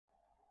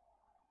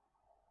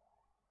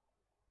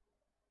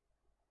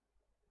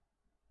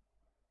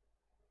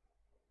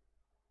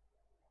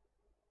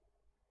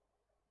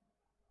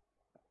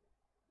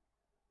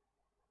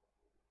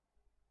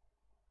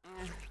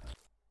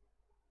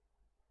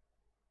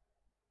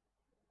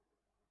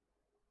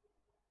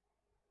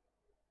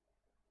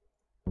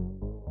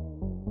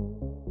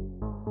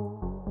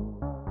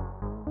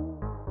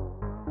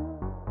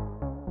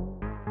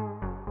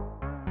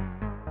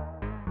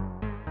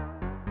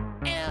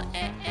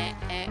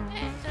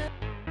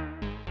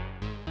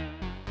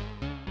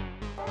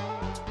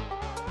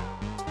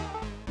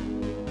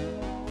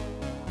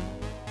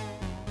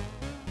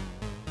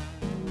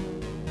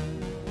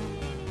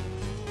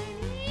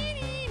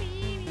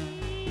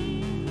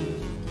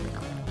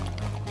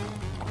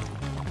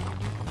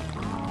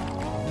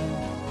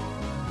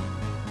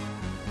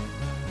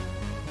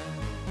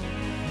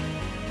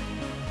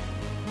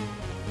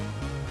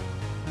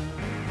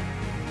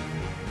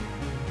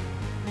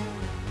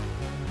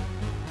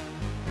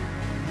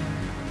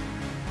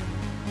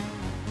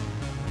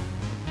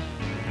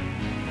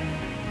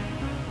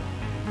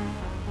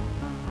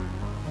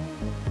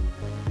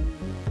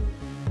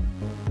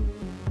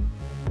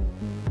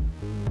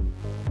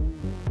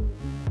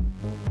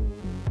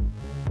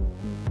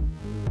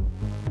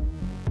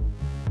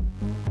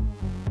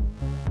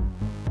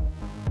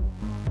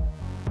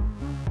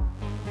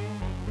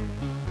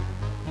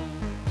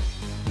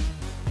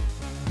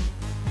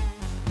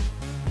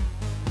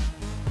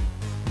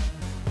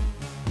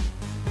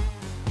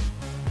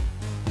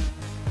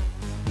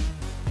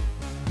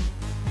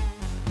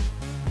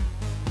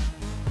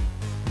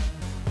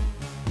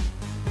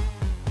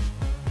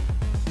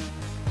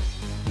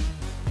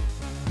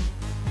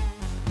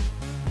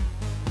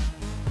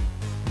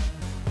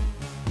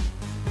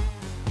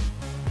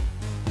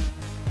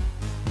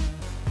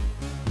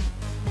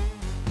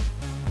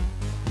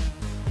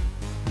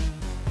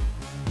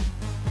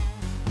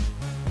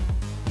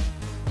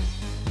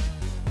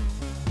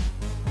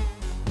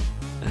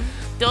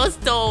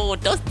Tosto,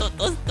 Tosto,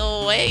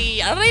 Tosto,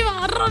 hey,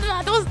 arriba,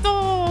 arriba,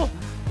 Tosto.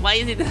 Why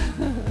is it?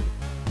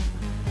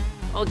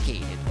 Okay,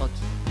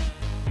 okay.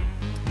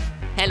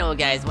 Hello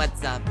guys,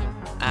 what's up?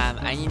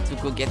 I need to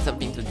go get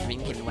something to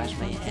drink and wash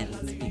my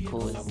hands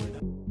because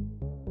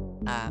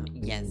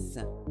yes.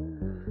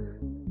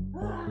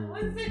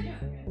 One second,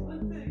 guys,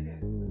 1 second.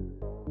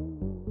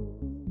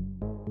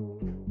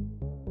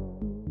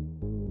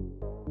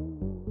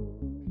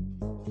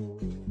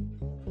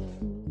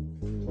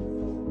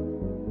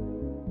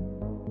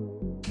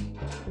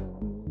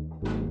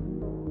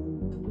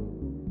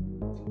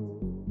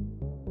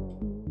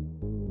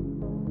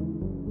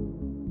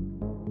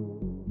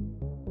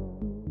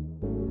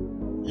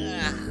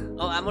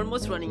 Oh, I'm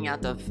almost running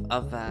out of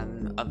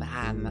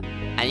ham.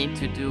 I need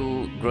to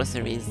do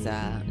groceries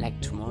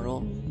like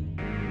tomorrow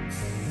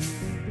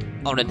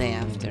or the day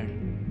after.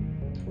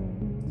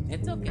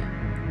 It's okay.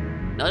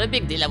 Not a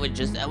big deal. I will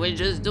just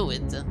do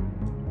it.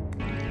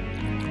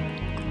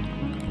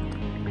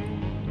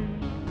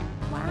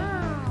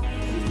 Wow,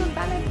 it's so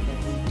talented.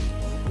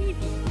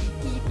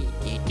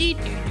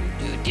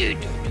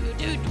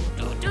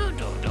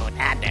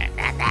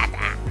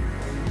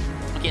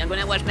 Okay, I'm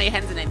gonna wash my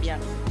hands and I'm here.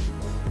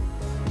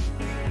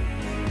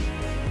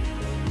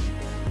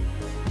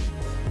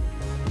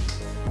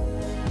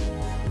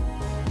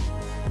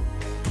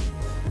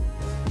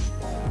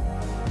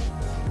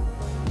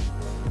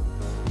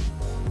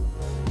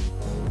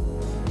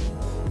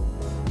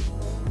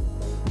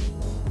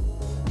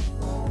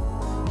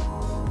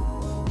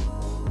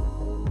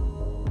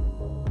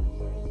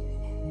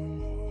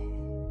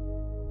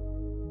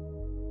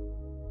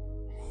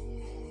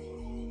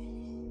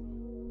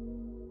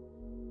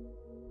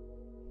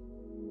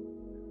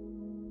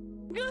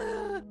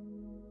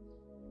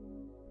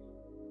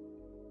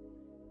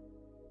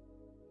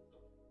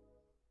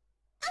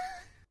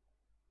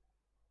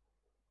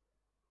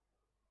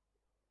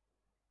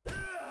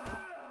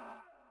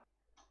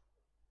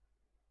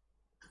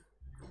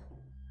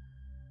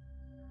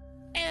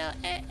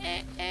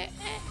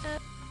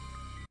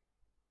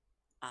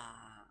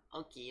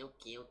 Okay.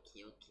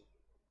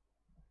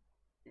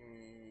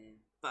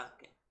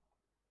 Fuck.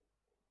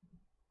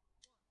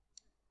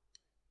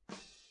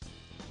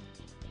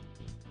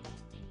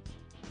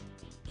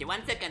 Okay,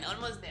 1 second,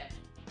 almost there.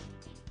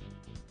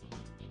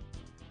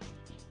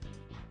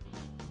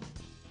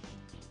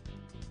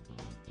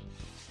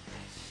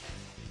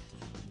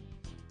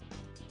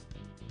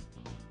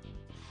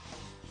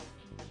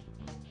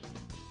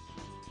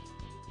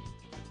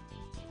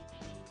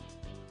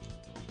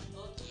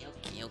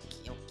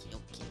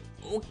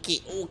 Okay.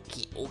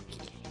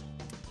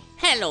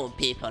 Hello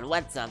people,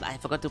 what's up? I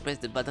forgot to press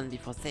the button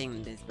before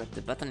saying this, but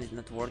the button is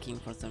not working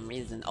for some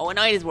reason. Oh,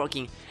 now it is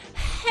working.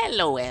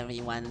 Hello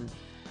everyone.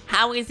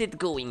 How is it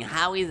going?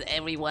 How is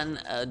everyone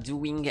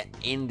doing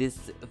in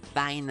this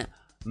fine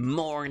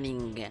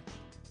morning?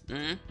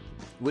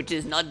 Which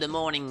is not the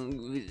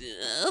morning.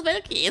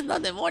 Felky, it's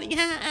not the morning.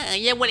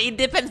 Yeah, well, it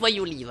depends where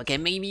you live, okay?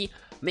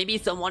 Maybe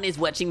someone is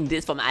watching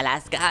this from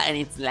Alaska and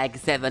it's like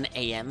 7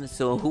 AM.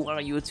 So who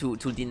are you to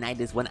deny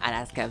this one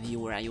Alaska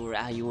viewer? Are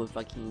you a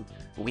fucking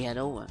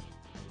weirdo?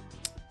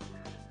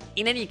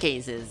 In any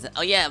cases,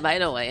 oh yeah, by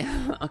the way,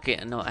 okay,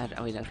 no, I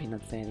will actually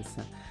not say this.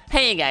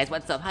 Hey guys,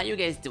 what's up? How you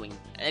guys doing?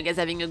 Are you guys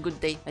having a good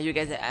day? Are you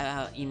guys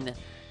in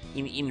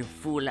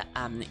full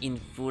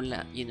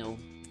you know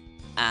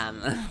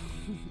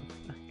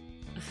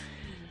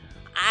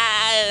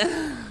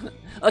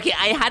okay,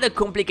 I had a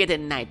complicated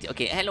night.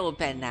 Okay, hello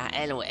Panda,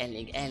 hello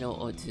Elig, hello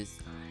Otus.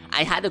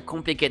 I had a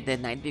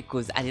complicated night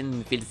because I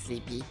didn't feel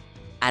sleepy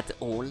at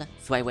all,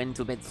 so I went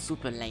to bed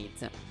super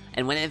late.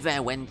 And whenever I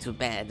went to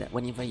bed,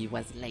 whenever it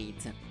was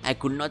late, I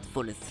could not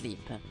fall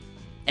asleep.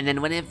 And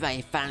then whenever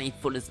I finally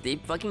fall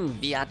asleep, fucking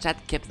VR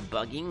chat kept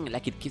bugging,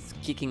 like it keeps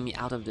kicking me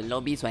out of the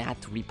lobby, so I had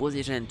to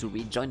reposition and to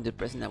rejoin the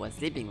person I was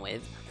sleeping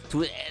with,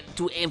 to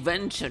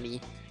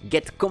eventually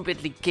get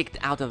completely kicked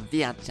out of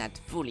VR chat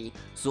fully,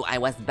 so I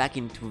was back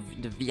into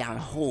the VR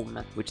home,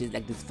 which is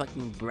like this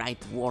fucking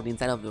bright world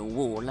inside of the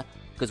wall,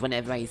 because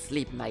whenever I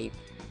sleep, my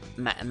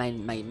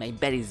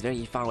bed is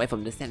very far away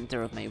from the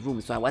center of my room,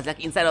 so I was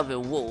like inside of a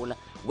wall,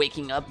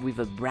 waking up with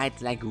a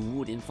bright like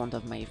wood in front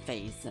of my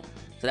face.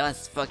 So that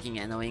was fucking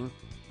annoying.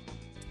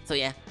 So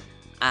yeah,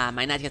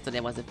 my night yesterday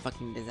was a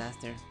fucking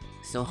disaster.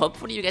 So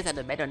hopefully you guys had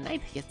a better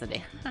night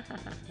yesterday.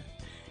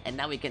 And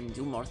now we can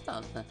do more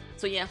stuff.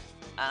 So yeah,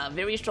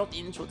 very short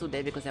intro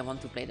today because I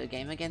want to play the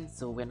game again.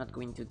 So we're not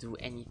going to do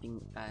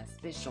anything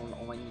special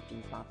or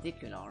anything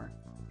particular.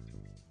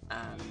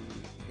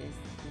 This...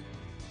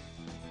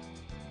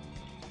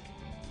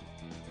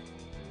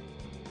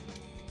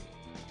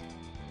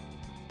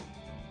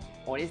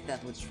 Or is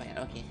Taboo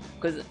Trial? Okay,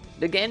 because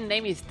the game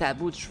name is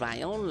Taboo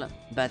Trial,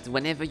 but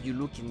whenever you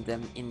look in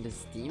the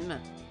Steam,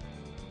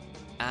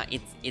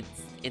 it's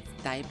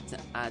typed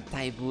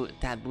Taboo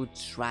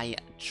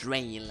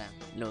Trail.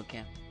 Look,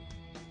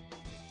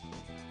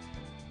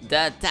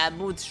 the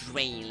Taboo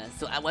Trail.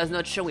 So I was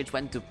not sure which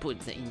one to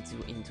put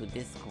into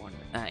Discord,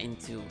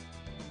 into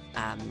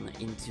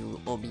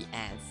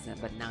OBS,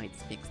 but now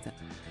it's fixed.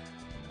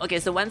 Okay,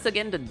 so once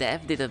again, the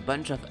dev did a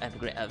bunch of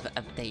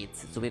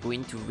updates, so we're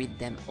going to read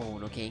them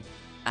all, okay?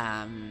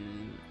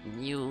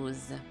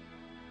 News. There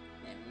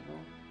we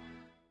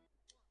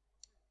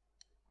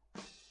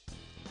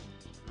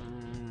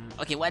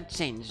go. Okay, what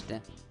changed?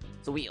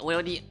 So we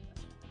already...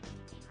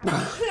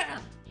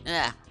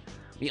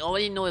 we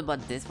already know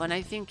about this one,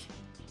 I think.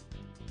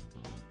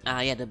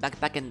 Yeah, the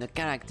backpack and the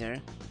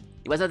character.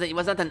 It was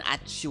not an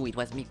achoo, it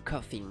was me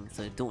coughing,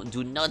 so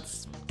do not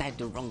type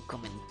the wrong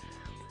comment.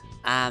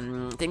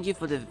 Thank you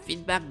for the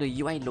feedback, the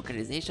UI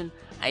localization.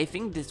 I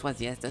think this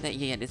was yesterday.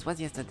 Yeah, this was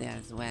yesterday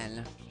as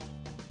well.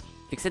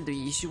 Fixed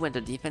the issue with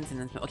the defense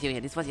and... Okay, yeah,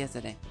 this was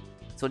yesterday.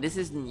 So this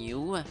is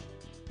new.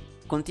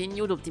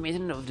 Continued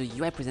optimization of the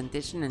UI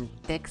presentation and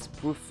text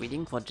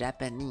proofreading for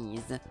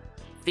Japanese.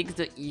 Fix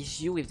the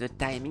issue with the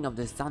timing of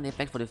the sound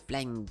effect for the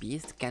flying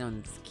beast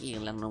cannon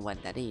skill. I don't know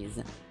what that is.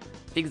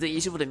 Fix the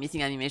issue for the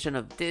missing animation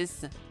of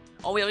this.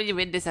 Oh, we already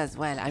read this as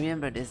well. I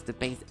remember this. The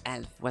base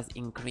elf was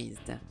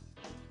increased.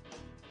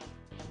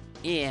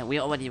 Yeah, we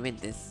already read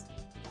this.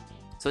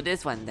 So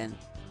this one then.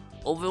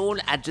 Overall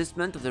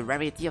adjustment of the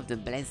rarity of the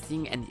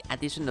blessing and the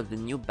addition of the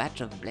new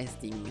batch of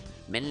blessing,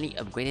 mainly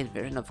upgraded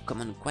version of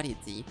common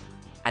quality.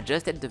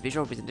 Adjusted the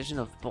visual presentation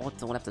of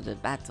portal after the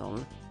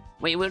battle.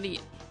 Wait, really?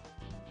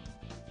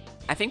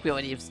 I think we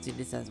already did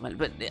this as well.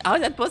 But how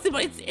is that possible?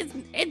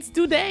 It's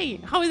today.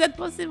 How is that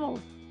possible?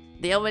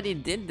 They already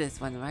did this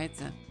one, right?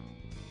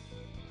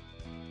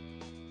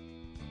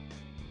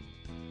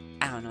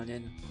 I don't know,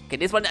 dude. Okay,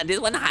 this one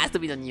has to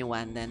be the new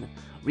one then.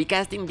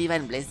 Recasting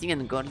Divine Blessing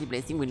and Godly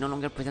Blessing will no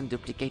longer present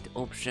duplicate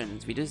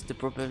options. Reduce the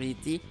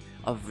probability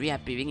of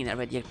reappearing in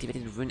already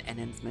activated rune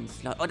enhancement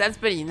slot. Oh, that's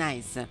pretty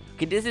nice.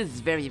 Okay, this is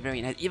very,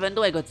 very nice. Even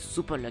though I got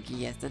super lucky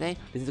yesterday,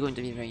 this is going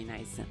to be very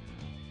nice.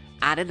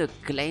 Added a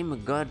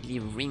Claim Godly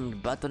Ring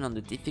button on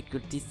the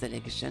difficulty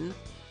selection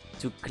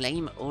to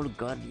claim all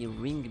Godly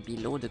Ring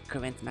below the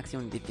current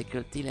maximum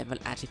difficulty level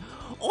achieved.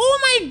 Oh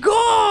my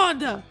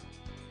god!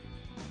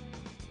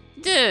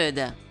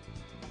 Dude,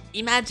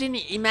 imagine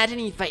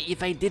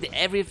if I did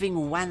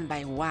everything one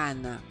by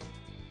one.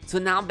 So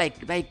now by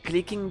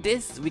clicking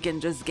this, we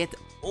can just get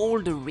all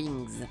the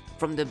rings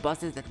from the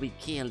bosses that we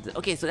killed.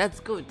 Okay, so that's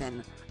good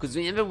then. Because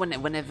remember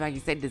whenever I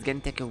said this can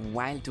take a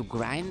while to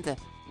grind?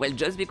 Well,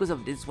 just because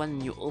of this one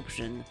new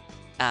option,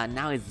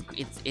 now it's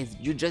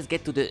you just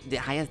get to the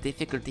highest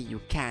difficulty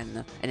you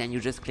can, and then you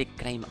just click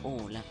claim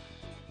all.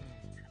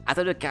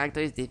 After the character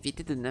is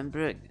defeated, the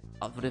number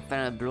of the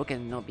final blow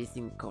can now be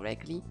seen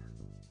correctly.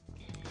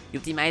 You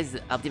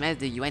optimize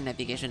the UI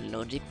navigation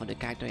logic for the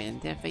character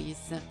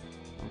interface.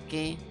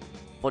 Okay.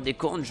 For the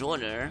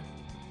controller,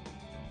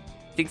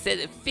 fix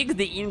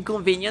the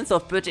inconvenience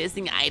of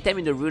purchasing item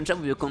in the rune shop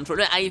with your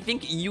controller. I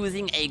think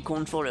using a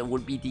controller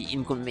would be the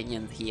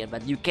inconvenience here,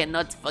 but you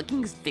cannot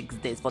fucking fix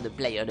this for the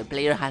player. The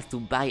player has to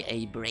buy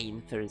a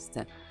brain first.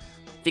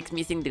 Fix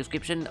missing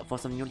description for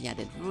some newly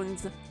added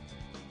runes.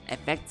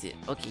 Effect,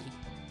 okay.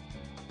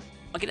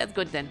 Okay, that's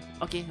good then.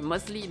 Okay,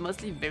 mostly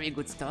very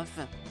good stuff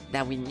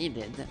that we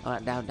needed.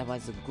 That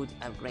was a good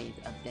upgrade,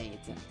 update.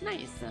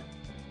 Nice.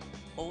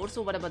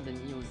 Also, what about the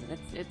news?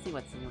 Let's see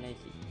what's new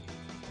lately.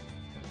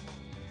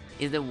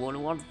 Is the Wall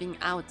World thing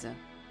out?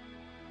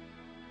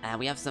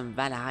 We have some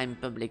Valheim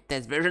public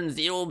test version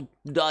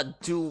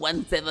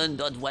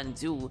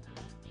 0.217.12.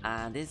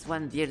 This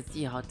one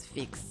DLC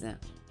hotfix.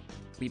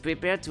 We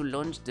prepare to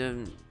launch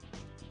the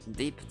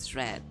deep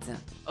threat.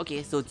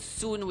 Okay, so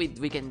soon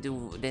we can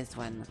do this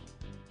one.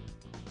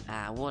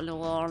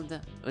 World,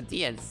 a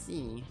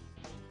DLC.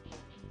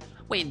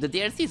 Wait, the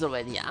DLC is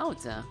already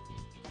out.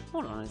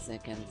 Hold on a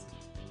second.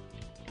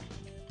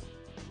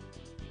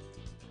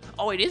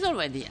 Oh, it is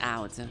already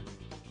out.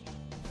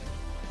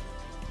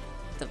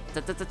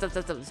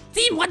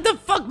 Steam, what the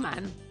fuck,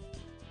 man?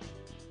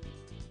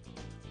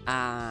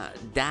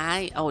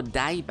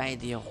 Die by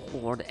the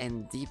Horde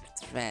and Deep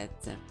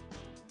Threat.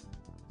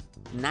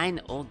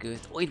 9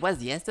 August. Oh, it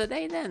was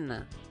yesterday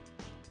then?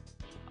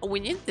 Oh, we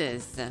need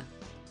this.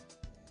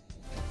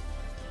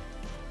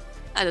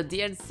 The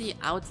DLC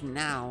out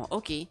now.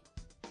 Okay.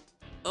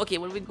 Okay,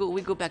 well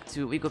we go back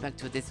to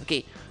this.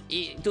 Okay,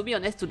 to be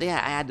honest, today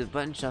I had a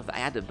bunch of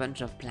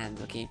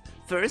plans. Okay,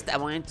 first I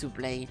wanted to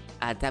play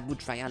Taboo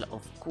Trial,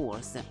 of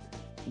course.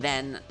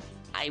 Then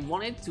I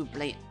wanted to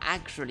play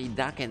actually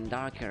Dark and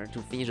Darker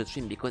to finish the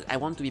stream because I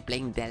want to be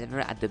playing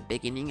Delver at the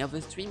beginning of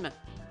the stream.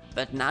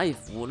 But now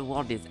if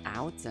World is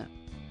out,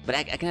 but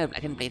I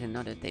can play it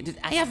another day. Just,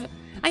 I have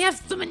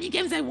so many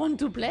games I want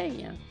to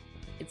play.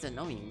 It's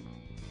annoying.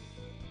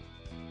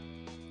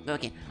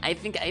 Okay, I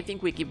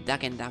think we keep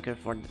Dark and Darker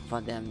for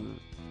them.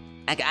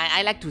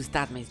 I like to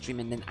start my stream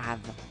and then have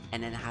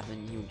a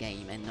new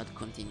game and not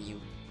continue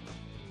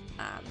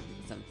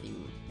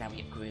something that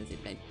we currently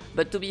played.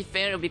 But to be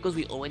fair, because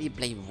we already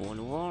played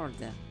World,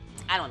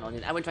 I don't know.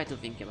 I will try to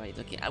think about it.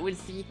 Okay, I will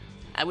see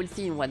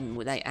in what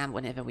mood I am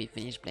whenever we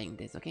finish playing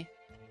this. Okay.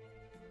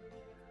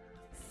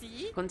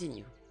 See.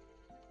 Continue.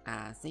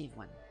 Save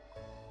one.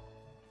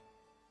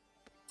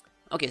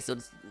 Okay, so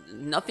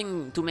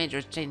nothing too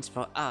major changed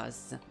for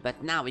us,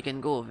 but now we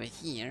can go over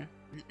here.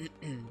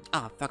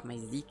 Oh fuck, my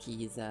Z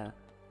keys are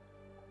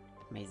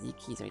a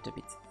little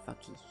bit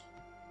fucky.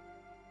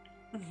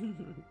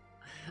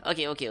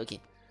 Okay.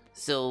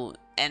 So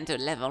enter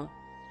level.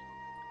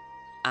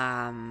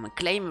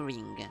 Claim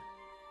ring.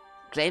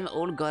 Claim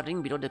all god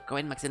ring below the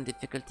current maximum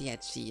difficulty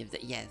achieved.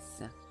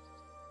 Yes.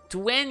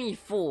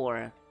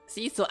 24.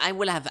 See, so I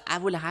will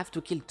have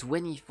to kill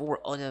 24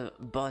 other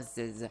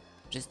bosses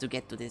just to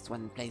get to this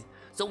one place.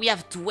 So we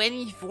have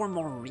 24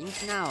 more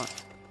rings now.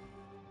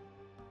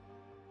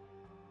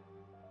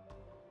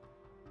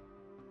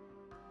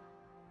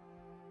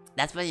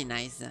 That's very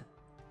nice.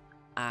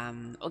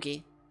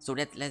 Okay. So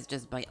let's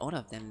just buy all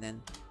of them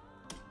then.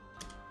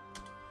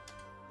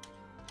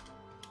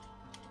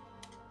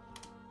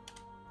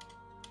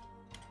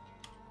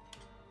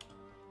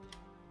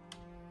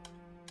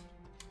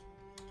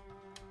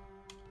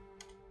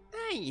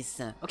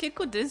 Nice. Okay,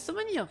 good. There's so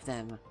many of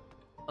them.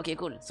 Okay,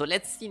 cool. So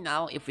let's see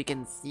now if we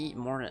can see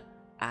more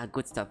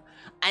good stuff.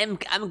 I'm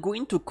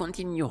going to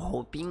continue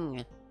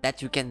hoping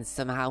that you can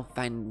somehow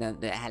find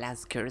the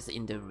Hellas curse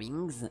in the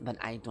rings, but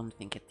I don't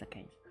think it's the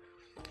case.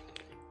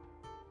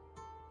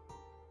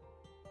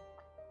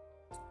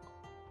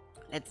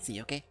 Let's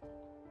see, okay?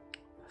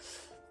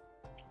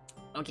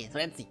 Okay, so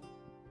let's see.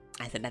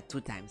 I said that 2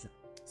 times.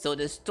 So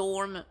the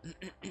storm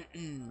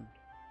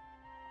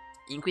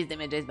increase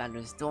damages by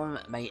the storm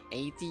by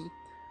 80.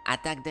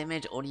 Attack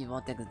damage, holy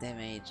vortex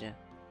damage.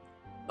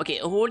 Okay,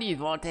 holy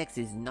vortex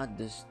is not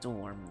the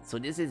storm, so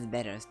this is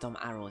better. Storm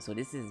arrow, so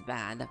this is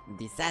bad.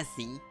 The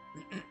sassy.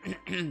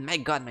 My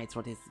god, my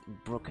throat is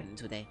broken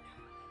today.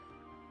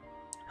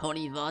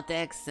 Holy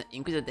vortex,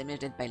 increase the damage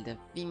dealt by the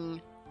thing.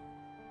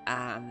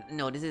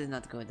 No, this is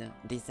not good.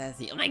 The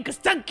sassy. Oh my god,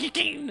 stop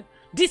kicking!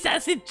 The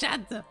sassy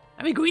chat! Are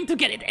we going to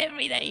get it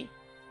every day?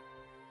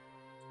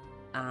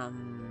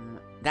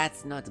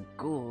 That's not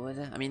good.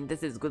 I mean,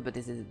 this is good, but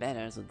this is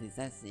better, so this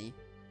sassy.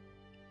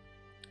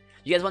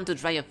 You guys want to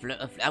try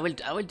I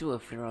will do a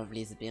Fleur of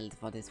Bliss build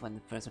for this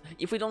one first.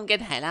 If we don't get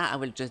Hela, I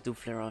will just do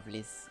Fleur of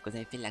Bliss, because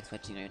I feel like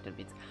switching a little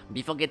bit.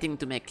 Before getting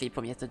to my clip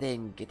from yesterday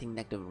and getting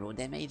like the raw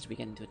damage, we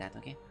can do that,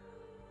 okay?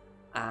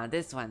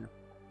 This one.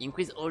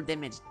 Increase all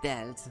damage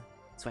dealt,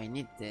 so I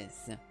need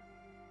this.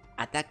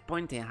 Attack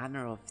point and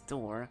Hammer of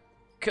Thor.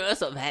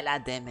 Curse of Hela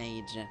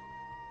damage.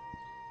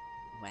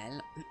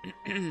 Well,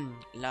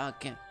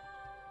 lock.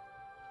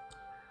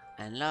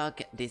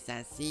 Unlock,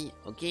 Desassy.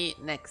 Okay,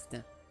 next.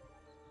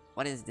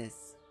 What is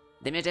this?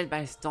 Damage dealt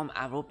by Storm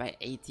Arrow by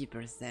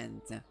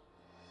 80%.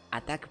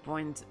 Attack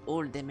point,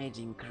 all damage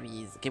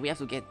increase. Okay, we have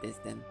to get this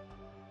then.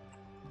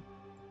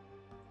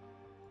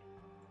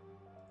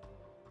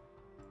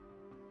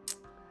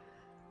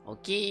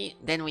 Okay,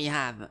 then we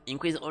have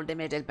increase all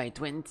damage dealt by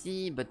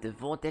 20, but the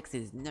vortex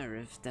is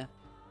nerfed.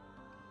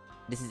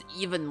 This is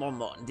even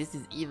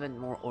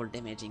more all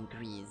damage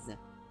increase.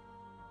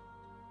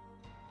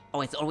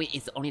 Oh, it's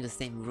only the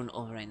same rune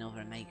over and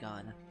over, my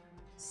god.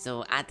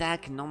 So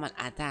attack, normal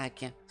attack.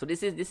 So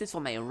this is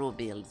for my raw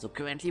build. So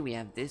currently we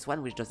have this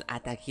one which does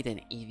attack, hit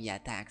and EV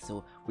attack.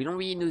 So we don't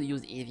really need to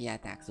use EV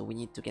attack, so we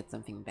need to get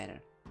something better.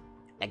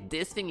 Like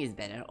this thing is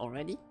better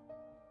already.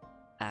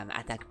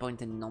 Attack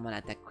point and normal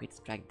attack crit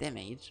strike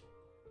damage.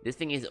 This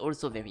thing is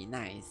also very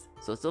nice.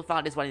 So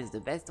far this one is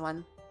the best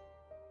one.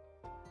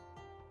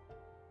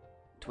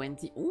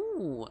 20.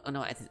 Ooh, oh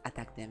no, it's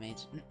attack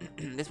damage.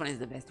 This one is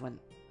the best one.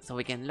 So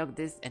we can lock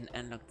this and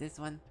unlock this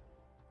one.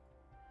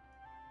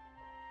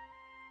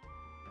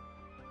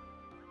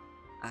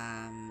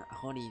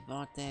 Holy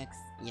Vortex,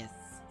 yes.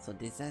 So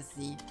this I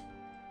see.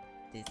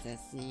 This I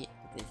see.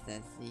 This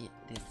I see.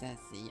 This I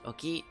see.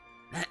 Okay.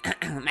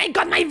 My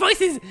god, my voice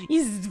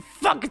is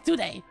fucked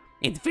today.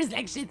 It feels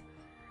like shit.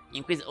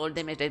 Increase all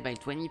damage dealt by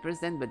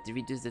 20%, but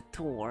reduce the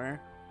Tor.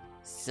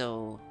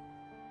 So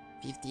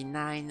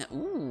 59.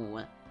 Ooh.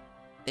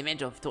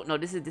 Damage of Tor. No,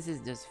 this is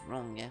just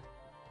wrong. Yeah?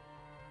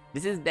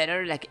 This is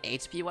better like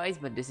HP wise,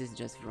 but this is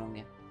just wrong.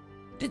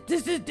 Yeah?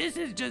 This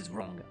is just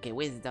wrong. Okay,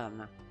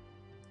 Wisdom.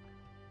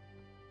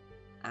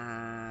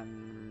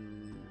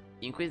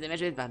 Increase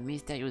damage rate by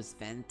Mysterious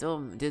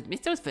Phantom. Dude,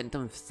 Mysterious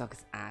Phantom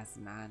sucks ass,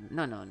 man.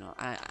 No.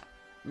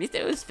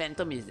 Mysterious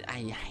Phantom is...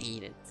 I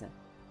hate it.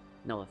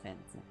 No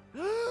offense.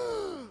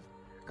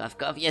 Cough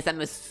cough. Yes,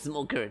 I'm a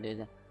smoker,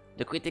 dude.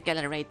 The critical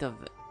rate of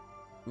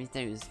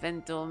Mysterious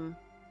Phantom.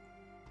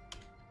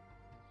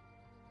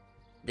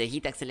 The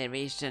hit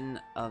acceleration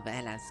of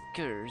Ella's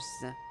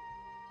Curse.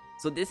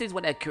 So this is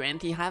what I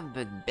currently have,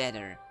 but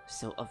better.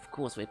 So of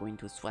course we're going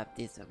to swap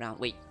this around.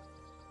 Wait.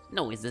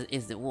 No, it's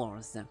the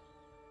worse.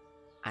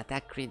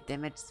 Attack crit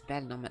damage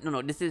spell normal.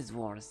 No, this is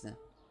worse.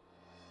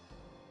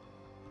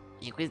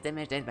 Increase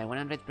damage dealt by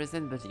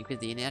 100%, but increase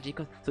the energy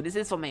cost. So this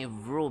is for my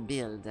raw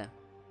build.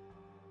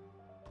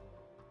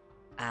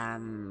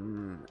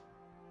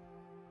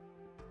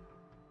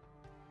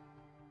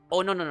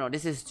 Oh no,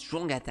 this is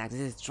strong attack. This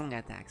is strong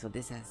attack. So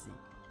this I see.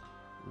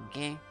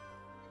 Okay.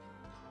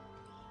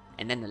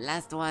 And then the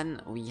last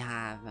one we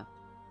have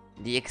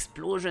the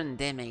explosion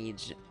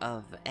damage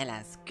of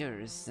Ella's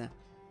Curse.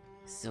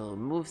 So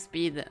move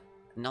speed,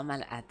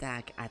 normal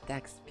attack,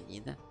 attack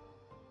speed.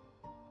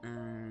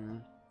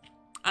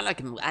 I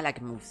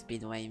like move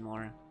speed way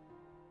more.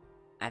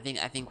 I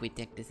think we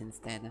take this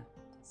instead.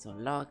 So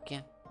lock,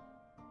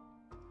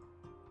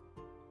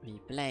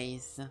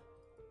 replace,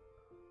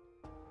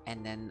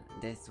 and then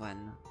this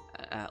one.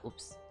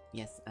 Oops.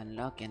 Yes,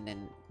 unlock, and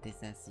then this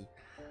I see.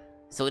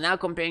 So now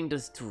comparing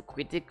those two,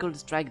 critical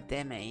strike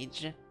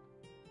damage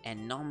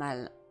and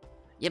normal.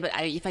 Yeah, but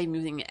if I'm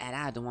using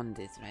Ella, I don't want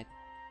this, right?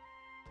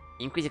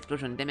 Increase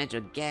explosion damage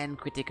again,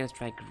 critical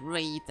strike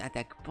rate,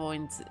 attack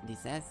points,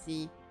 this I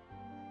see.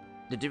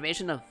 The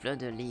duration of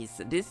Flood Release.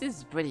 This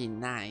is pretty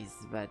nice,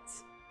 but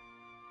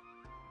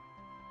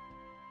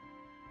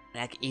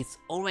like it's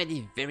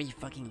already very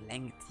fucking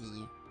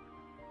lengthy.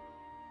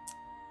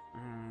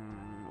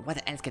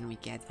 What else can we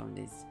get from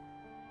this?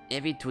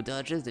 Every 2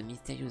 dodges, the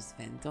Mysterious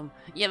Phantom.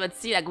 Yeah, but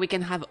see, like we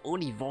can have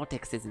only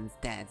vortexes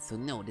instead, so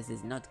no, this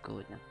is not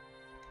good.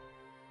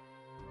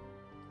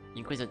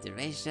 Increase the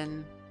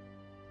duration.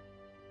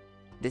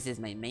 This is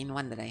my main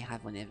one that I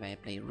have whenever I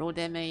play raw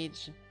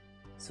damage.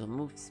 So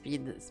move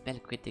speed, spell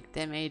critic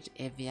damage,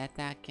 heavy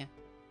attack.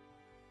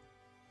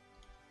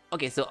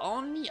 Okay, so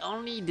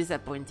only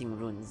disappointing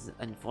runes,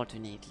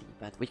 unfortunately,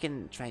 but we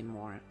can try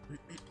more.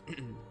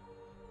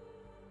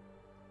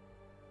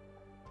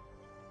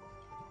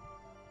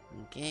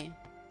 Okay,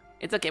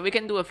 it's okay. We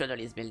can do a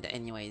flawless build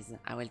anyways.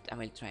 I will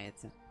try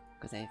it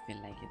because I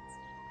feel like it.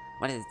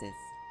 What is this?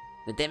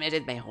 The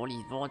damage by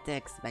Holy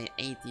Vortex by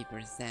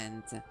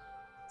 80%.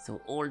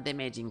 So all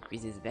damage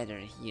increases better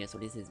here. So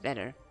this is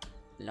better.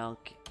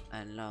 Lock,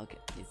 unlock,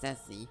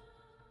 Disassi.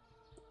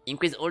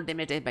 Increase all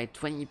damage by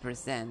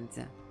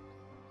 20%.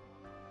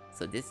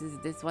 So this is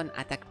this one.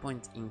 Attack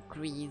point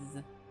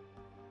increase.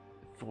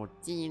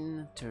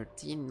 14,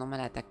 13.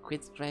 Normal attack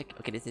crit strike.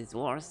 Okay, this is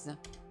worse.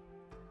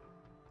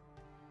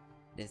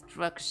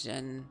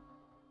 Destruction.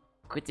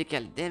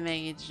 Critical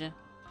damage.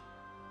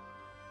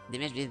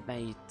 Damage dealt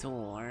by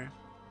Tor.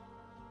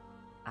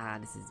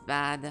 This is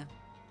bad.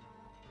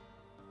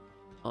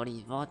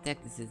 Holy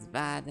Vortex, this is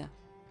bad.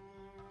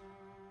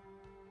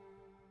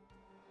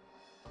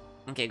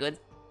 Okay, good.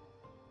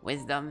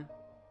 Wisdom.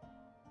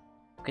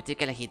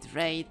 Critical hit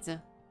rate.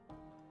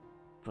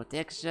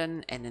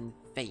 Protection, and then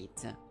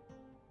Fate.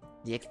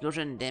 The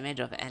explosion damage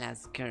of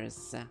Ella's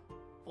Curse.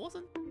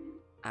 Awesome.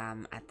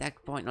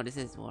 Attack point. No, this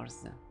is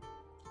worse.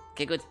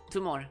 Okay, good.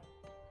 2 more.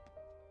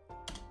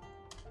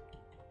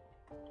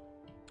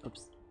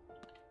 Oops.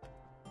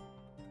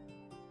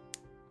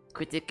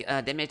 Critic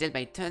damage dealt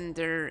by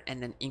Thunder,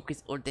 and then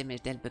increase all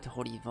damage dealt but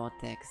Holy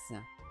Vortex.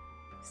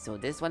 So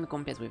this one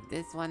compares with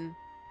this one,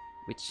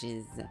 which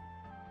is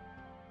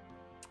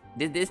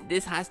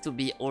this has to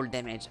be all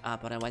damage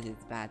up, otherwise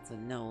it's bad. So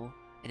no.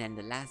 And then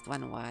the last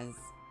one was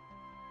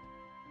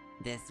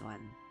this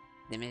one.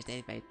 Damage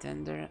dealt by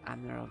Thunder,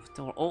 Armor of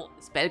Thor. Oh,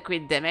 spell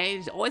crit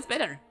damage. Oh, it's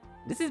better.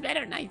 This is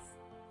better. Nice.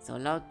 So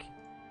lock,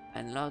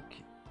 unlock,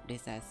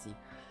 this I see.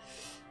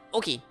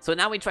 Okay, so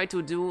now we try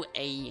to do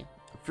a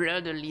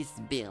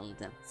Fleur-de-Lis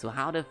build. So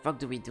how the fuck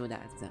do we do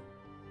that?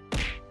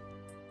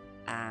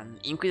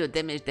 Increase the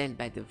damage dealt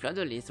by the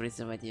Fleur-de-Lis, so it's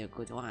already a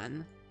good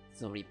one.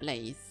 So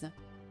replace.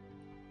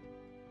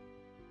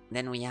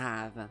 Then we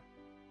have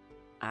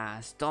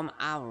Storm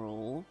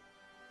Arrow,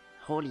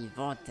 Holy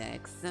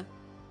Vortex.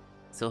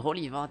 So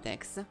Holy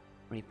Vortex,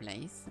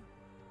 replace.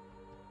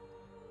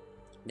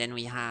 Then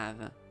we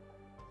have...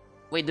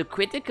 Wait, the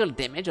critical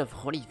damage of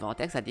Holy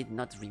Vortex, I did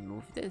not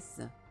remove this.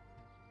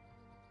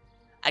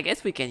 I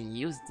guess we can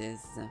use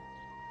this.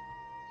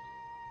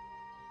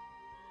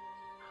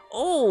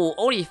 Oh,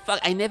 holy fuck,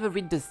 I never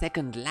read the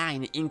second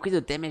line. Increase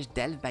the damage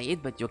dealt by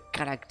it, but your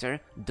character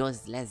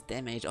does less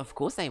damage. Of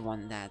course I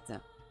want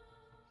that.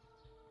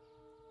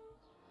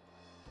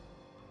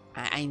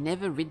 I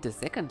never read the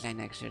second line,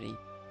 actually.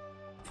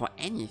 For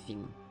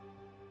anything.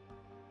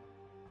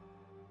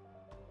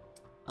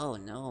 Oh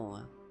no.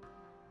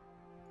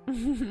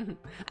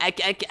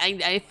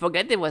 I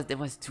forgot there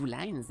was 2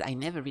 lines. I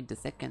never read the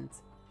second.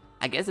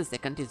 I guess the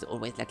second is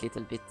always like a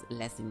little bit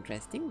less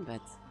interesting,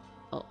 but...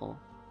 Uh-oh.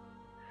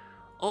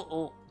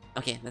 Uh-oh.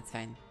 Okay, that's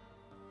fine.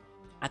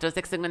 After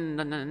 6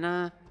 seconds,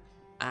 no.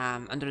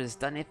 Under the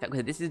stun effect.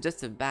 Okay, this is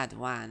just a bad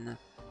one.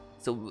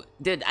 So,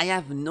 dude, I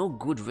have no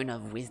good rune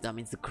of wisdom.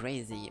 It's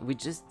crazy. We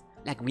just...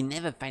 Like, we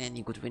never find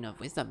any good rune of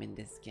wisdom in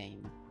this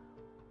game.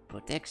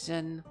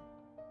 Protection.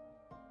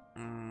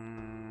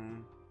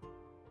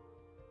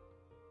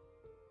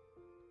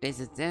 There's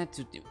a there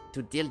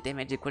to deal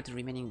damage equal to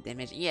remaining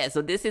damage. Yeah,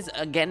 so this is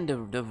again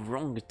the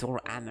wrong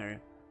Thor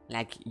hammer.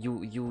 Like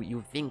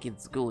you think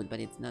it's good, but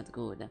it's not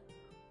good.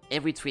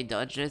 Every 3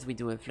 dodges we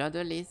do a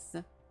Fleur-de-Lis.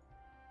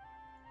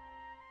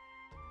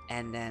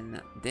 And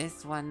then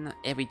this one,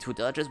 every 2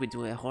 dodges we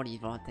do a Holy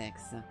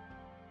Vortex.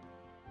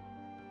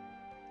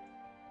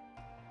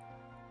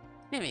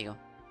 There we go.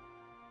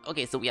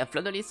 Okay, so we have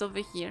Fleur-de-Lis over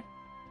here.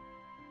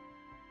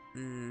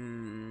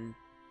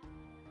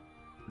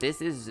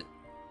 This is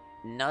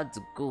not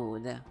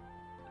good,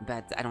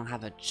 but I don't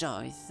have a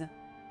choice.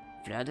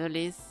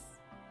 Fleur-de-Lis,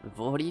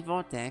 Holy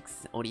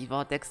Vortex, Holy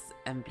Vortex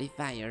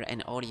Amplifier,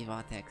 and Holy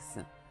Vortex.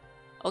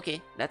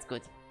 Okay, that's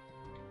good.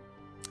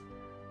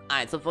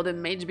 Alright, so for the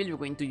mage build, we're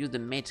going to use the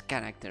mage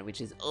character,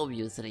 which is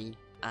obviously...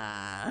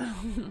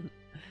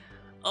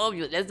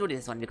 obvious. Let's do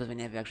this one, because we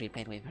never actually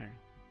played with her.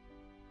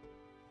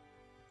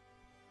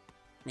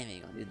 There we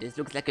go. This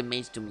looks like a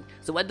mage to me.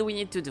 So what do we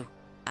need to do?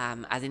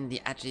 As in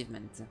the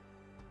achievement.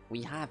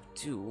 We have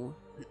to...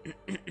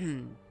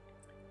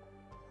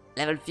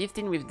 Level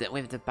 15 with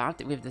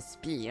the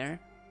spear,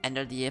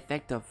 under the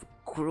effect of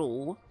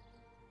crow,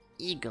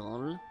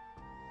 eagle,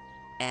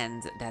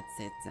 and that's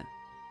it.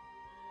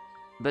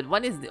 But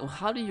what is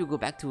how do you go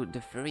back to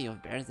the Fury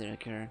of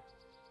Berserker?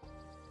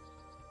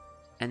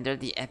 Under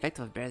the effect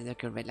of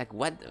Berserker, right? Like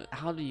what?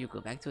 How do you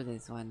go back to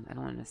this one? I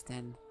don't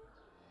understand.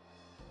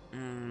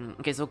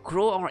 Okay, so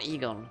crow or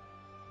eagle?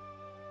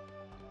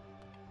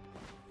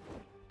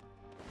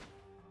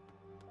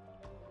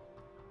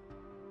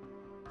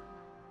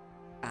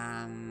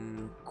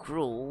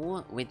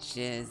 Crow, which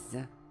is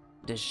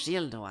the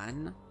shield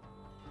one,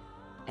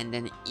 and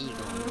then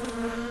eagle.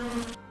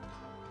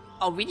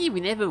 Oh really? We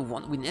never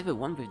won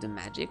with the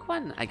magic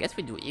one? I guess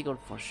we do eagle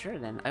for sure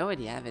then. I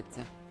already have it.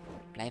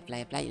 Fly,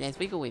 fly, fly. Yes,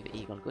 we go with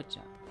eagle. Good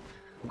job.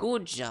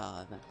 Good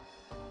job.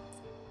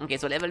 Okay,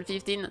 so level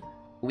 15,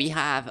 we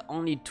have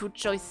only 2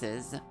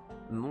 choices.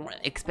 More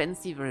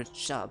expensive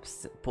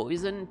chops,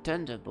 poison,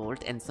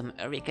 thunderbolt, and some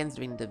hurricanes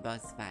during the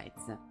boss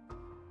fights.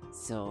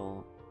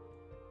 So...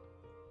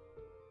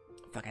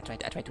 Fuck, I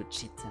tried to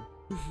cheat.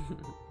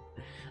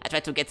 I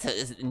tried to get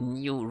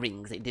new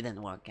rings. It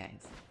didn't work,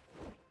 guys.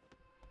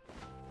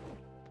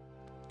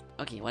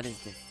 Okay, what is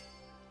this?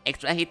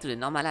 Extra hit to the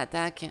normal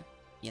attack?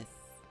 Yes.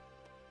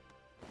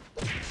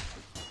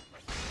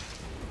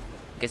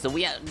 Okay, so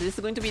this is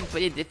going to be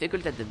pretty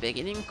difficult at the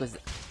beginning because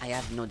I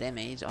have no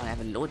damage, or I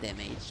have a low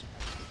damage.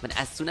 But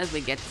as soon as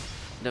we get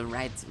the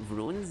right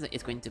runes,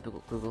 it's going to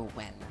go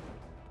well.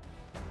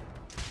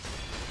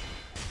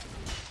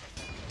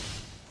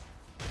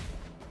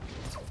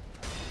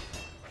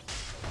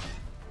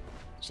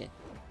 Shit.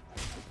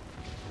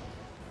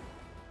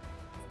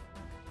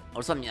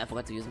 Also, I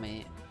forgot to use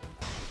my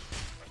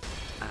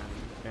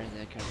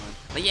Berserker one.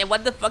 But yeah,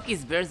 what the fuck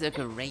is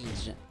Berserker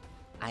Rage?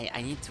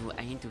 I need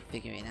to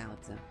figure it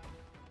out.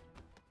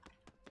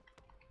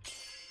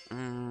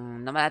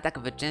 Normal attack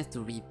of a chance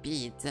to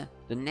repeat.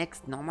 The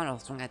next normal or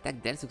strong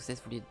attack they'll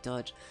successfully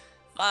dodge.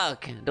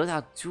 Fuck! Those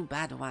are 2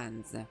 bad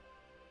ones.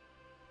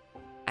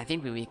 I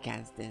think we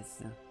recast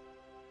this.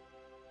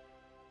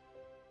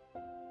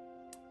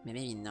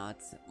 Maybe not.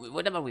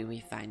 What about we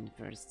refine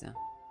first?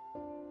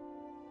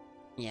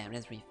 Yeah,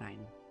 let's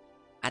refine.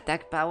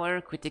 Attack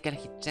power, critical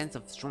hit chance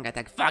of strong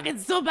attack. Fuck,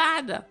 it's so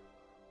bad!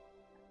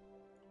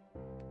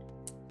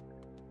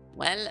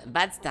 Well,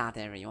 bad start,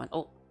 everyone.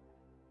 Oh,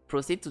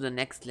 proceed to the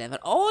next level.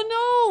 Oh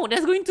no!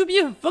 There's going to be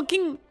a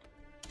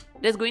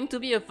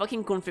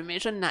fucking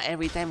confirmation now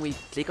every time we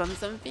click on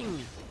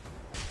something.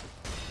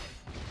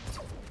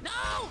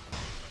 No!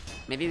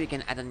 Maybe we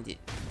can add on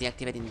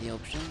deactivate in the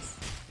options.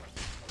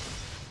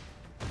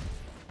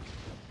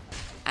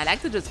 I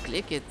like to just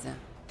click it.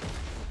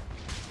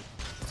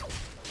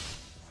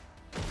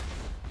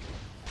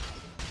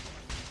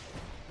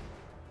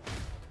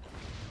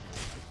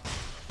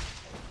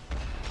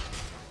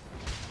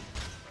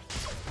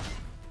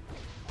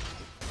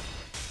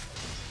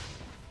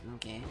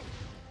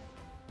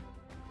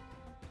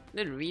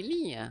 Dude,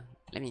 really?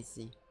 Let me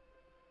see.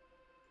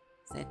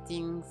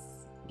 Settings,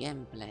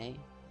 gameplay.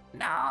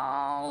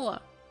 No!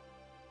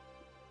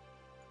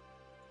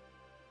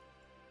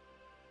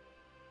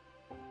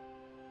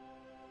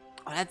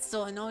 Oh, that's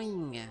so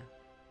annoying.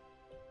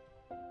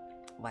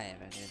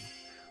 Whatever, dude.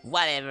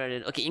 Whatever,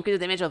 dude. Okay, increase the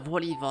damage of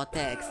Holy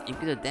Vortex.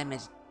 Increase the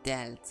damage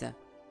dealt.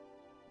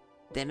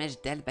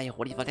 Damage dealt by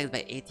Holy Vortex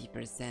by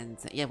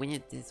 80%. Yeah, we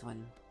need this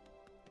one.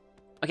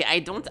 Okay, I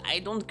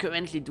don't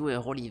currently do a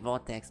Holy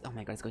Vortex. Oh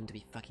my god, it's going to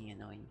be fucking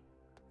annoying.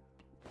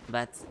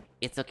 But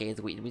it's okay,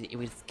 it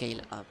will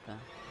scale up.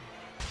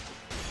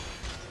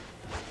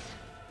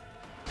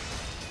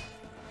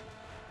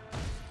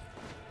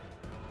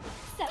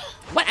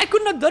 What? I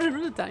could not dodge it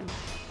all the time.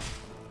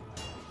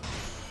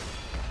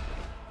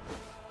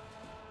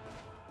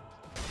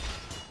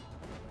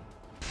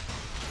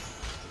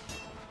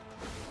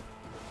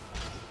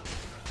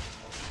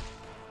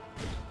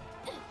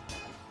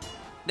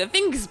 The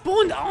thing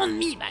spawned on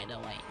me, by the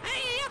way.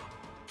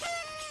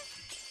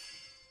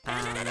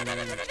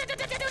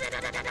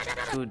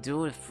 To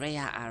do a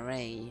Freya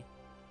array.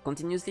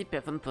 Continuously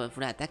perform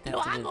powerful attack.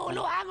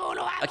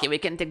 Okay, we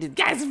can take this.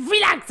 Guys,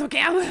 relax,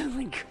 okay?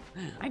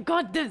 I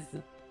got this.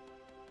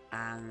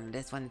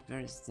 This one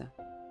first.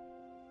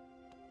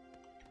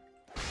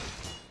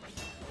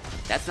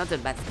 That's not a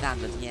bad start,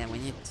 but yeah, we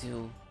need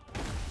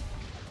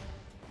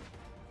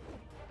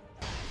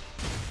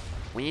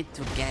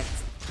to get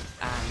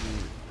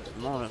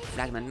more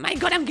fragment. My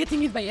god, I'm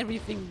getting hit by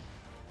everything.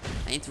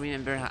 I need to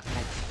remember like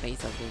the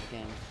pace of this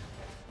game.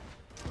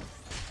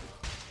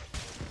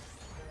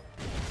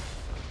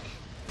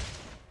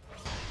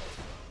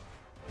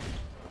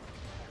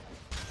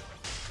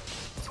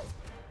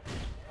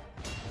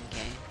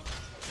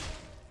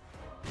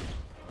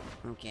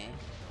 Okay.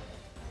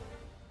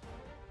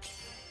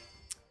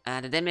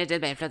 The damage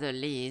dealt by Flutter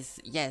Lease.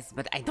 Yes,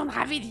 but I don't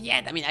have it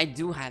yet. I mean, I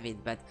do have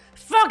it, but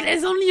fuck,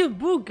 there's only a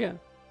book.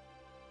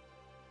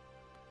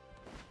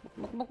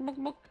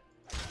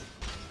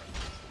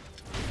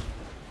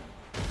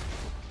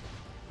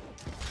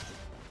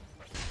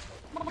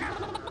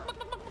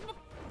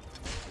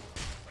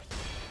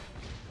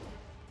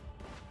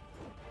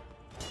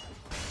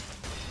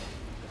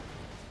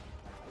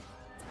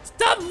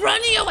 Stop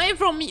running away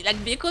from me!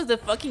 Like, because the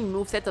fucking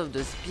moveset of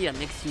the spear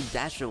makes you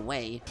dash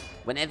away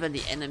whenever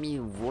the enemy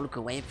walk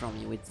away from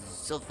you. It's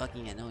so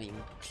fucking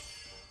annoying.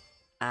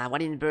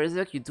 While in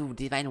Berserk, you do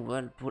Divine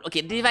Whirlpool.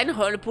 Okay, Divine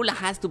Whirlpool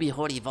has to be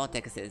Holy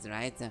Vortexes,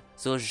 right?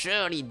 So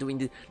surely doing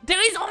this...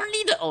 There is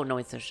only the... Oh no,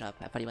 it's a shop.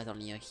 I thought it was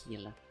only a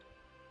heal.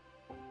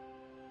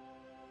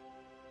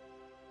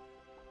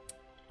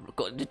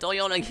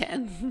 Tutorial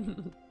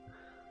again.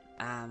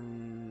 I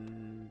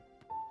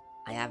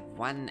have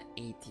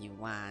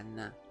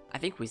 181. I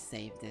think we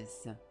save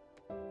this.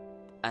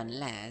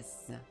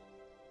 Unless...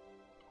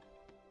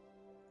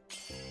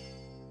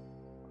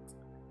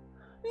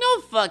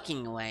 No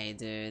fucking way,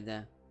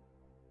 dude.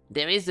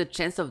 There is a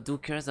chance of do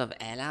Curse of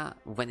Ella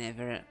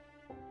whenever...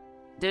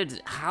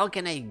 Dude, how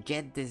can I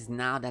get this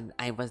now that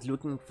I was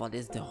looking for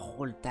this the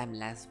whole time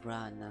last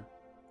run?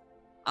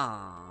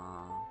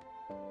 Aww.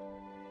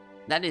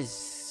 That is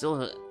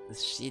so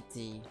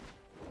shitty.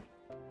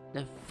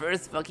 The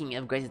first fucking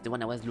upgrade is the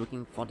one I was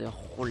looking for the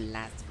whole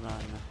last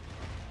run.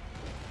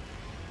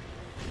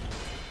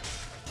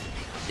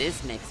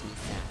 This makes me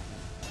sad.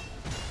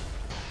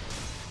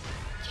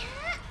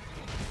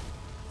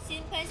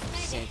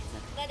 Shit.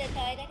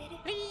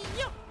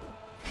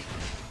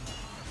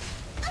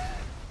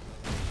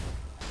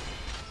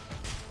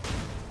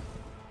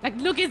 Like,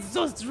 look, it's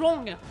so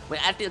strong.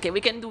 Wait, actually, okay,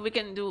 we can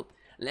do.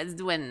 Let's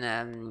do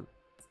an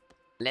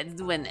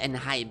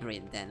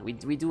hybrid then. We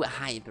do a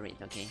hybrid,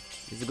 okay?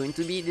 This is going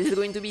to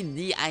be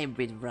the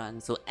hybrid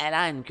run. So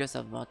Ella and Curse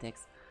of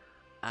Vortex.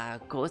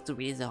 Cost to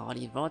release a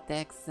Holy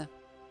Vortex.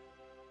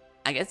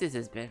 I guess this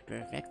is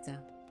perfect.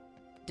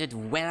 Dude,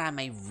 where are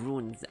my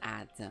runes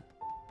at?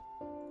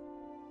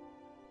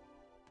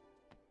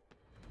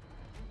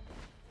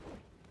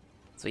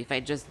 So if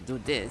I just do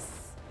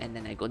this, and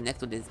then I go next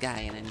to this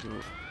guy, and then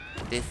do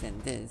this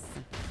and this.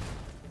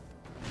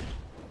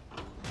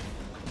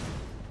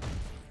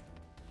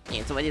 Yeah,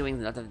 it's already doing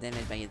a lot of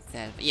damage by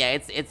itself. Yeah,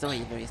 it's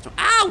already very strong.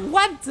 Ah,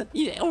 what?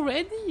 Yeah,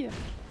 already?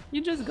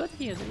 You just got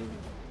here, dude.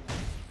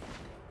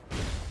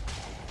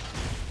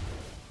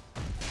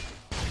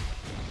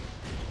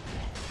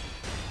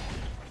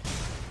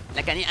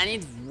 Like I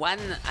need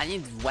one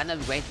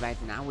upgrade right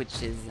now,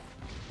 which is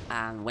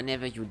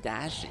whenever you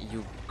dash,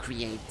 you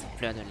create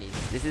Flutter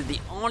Lease. This is the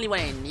only one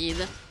I need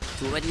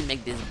to already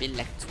make this build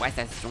like twice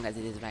as strong as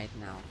it is right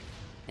now.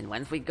 And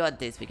once we got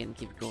this, we can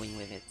keep going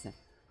with it.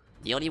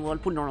 The Holy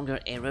Whirlpool no longer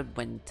erupt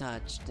when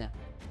touched,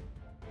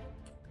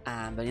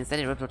 but instead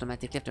erupt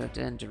automatically after a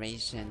certain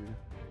duration.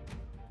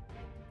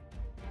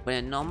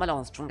 When a normal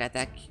or strong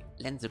attack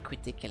lands a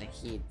critical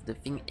hit, the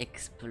thing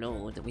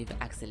explodes with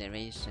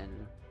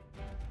acceleration.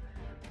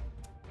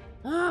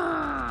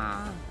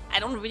 I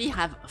don't really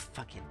have...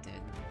 Fuck it, dude.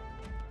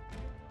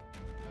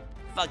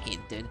 Fuck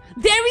it, dude.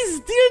 There is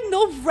still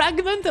no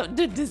fragment of...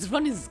 Dude, this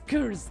run is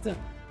cursed.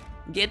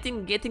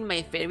 Getting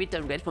my favorite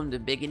upgrade from the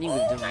beginning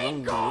with the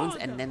wrong rules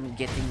and then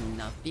getting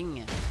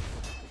nothing.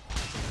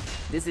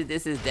 This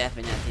is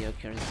definitely a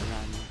cursed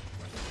run.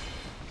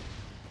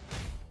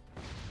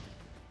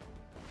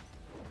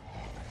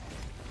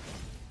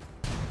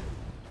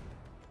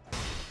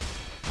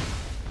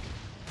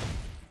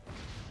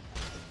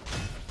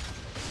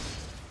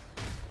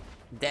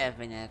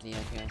 Definitely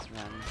a cursed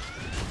run.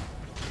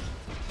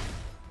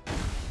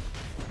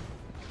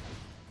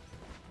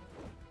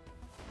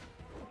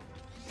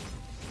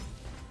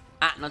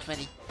 Ah, not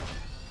ready.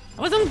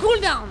 I was on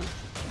cooldown!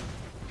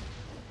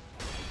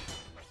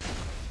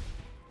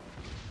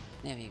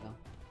 There we go.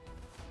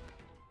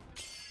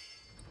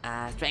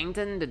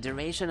 Strengthen the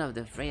duration of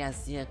the Freya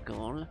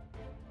circle.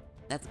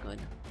 That's good.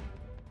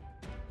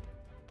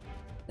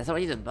 That's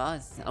already the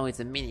boss. Oh, it's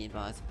a mini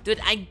boss.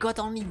 Dude, I got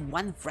only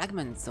one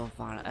fragment so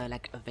far,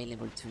 like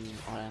available to me,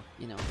 or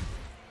you know,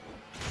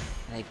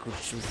 that I could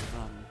choose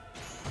from.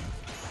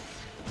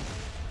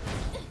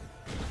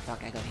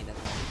 Fuck, I got hit that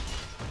one.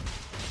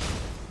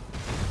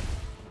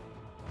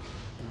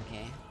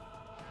 Okay.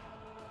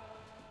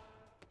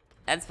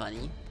 That's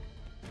funny.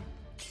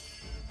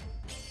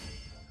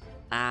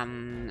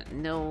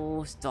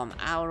 No Storm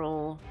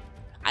Arrow.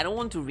 I don't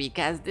want to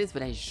recast this,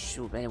 but I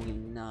should, but I will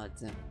not.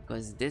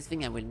 Because this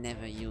thing I will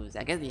never use.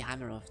 I guess the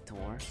Hammer of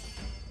Thor.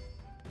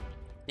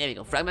 There we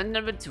go. Fragment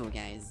number 2,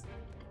 guys.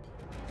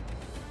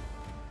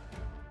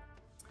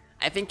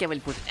 I think I will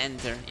put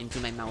Enter into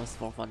my mouse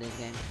for this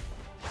game.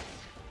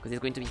 Because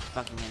it's going to be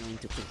fucking annoying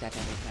to click that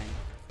every time.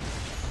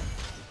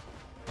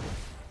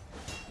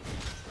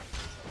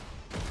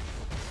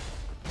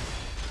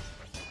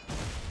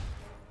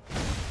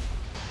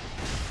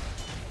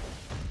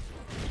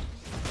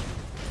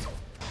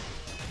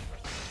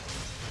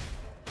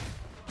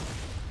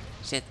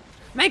 Shit.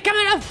 My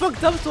camera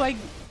fucked up, so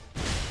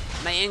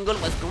my angle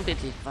was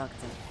completely fucked.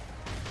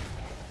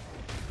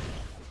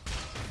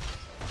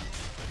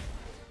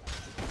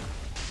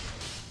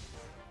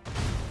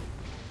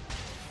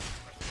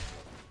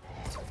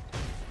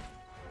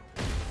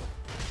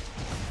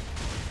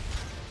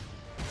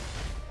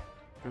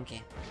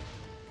 Okay.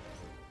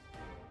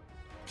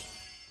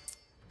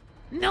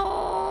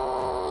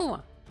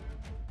 No!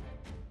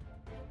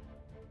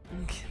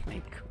 Okay, my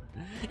god.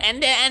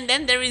 And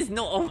then there is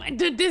no. Oh my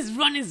god, this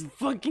run is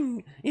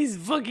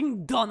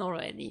fucking done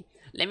already.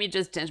 Let me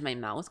just change my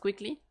mouse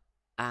quickly.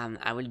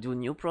 I will do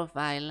new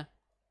profile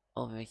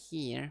over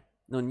here.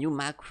 No, new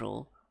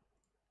macro.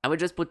 I will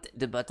just put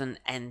the button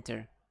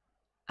Enter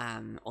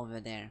over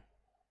there.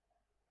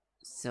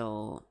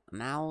 So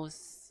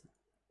mouse.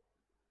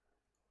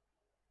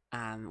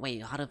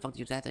 Wait, how the fuck do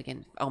you do that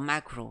again? Oh,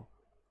 macro.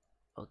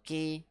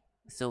 Okay,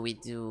 so we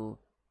do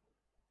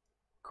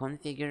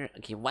configure.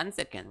 Okay, 1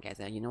 second, guys.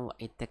 You know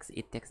it takes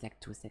like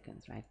 2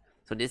 seconds, right?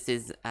 So this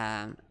is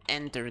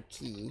Enter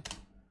key.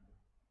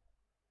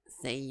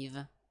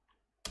 Save.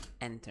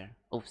 Enter.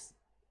 Oops.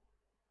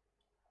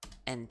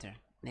 Enter.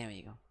 There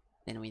we go.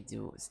 Then we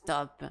do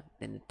stop.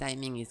 Then the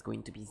timing is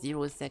going to be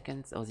 0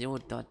 seconds or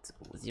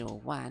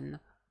 0.01.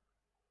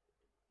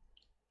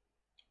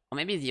 Or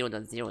maybe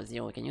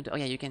 0.00. Can you do? Oh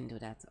yeah, you can do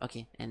that.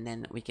 Okay, and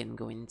then we can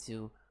go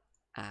into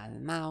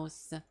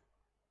mouse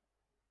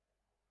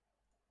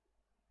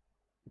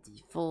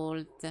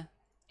default,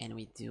 and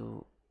we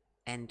do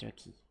Enter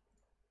key.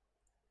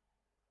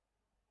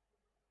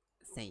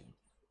 Save.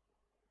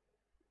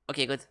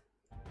 Okay, good.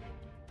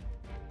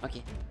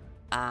 Okay.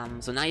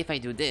 So now if I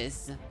do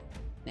this,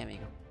 there we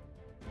go.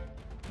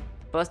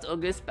 Post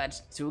August patch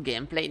 2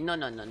 gameplay. No.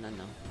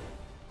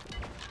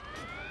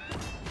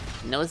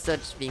 No such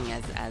thing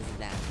as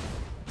that.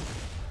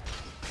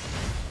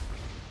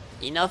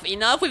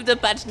 Enough with the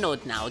patch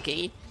note now,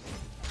 okay?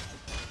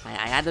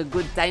 I had a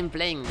good time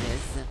playing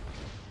this.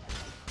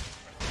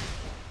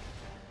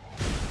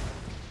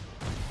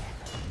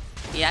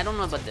 Yeah, I don't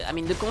know about I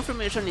mean, the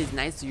confirmation is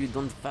nice so you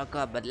don't fuck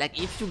up, but like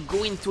if you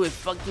go into a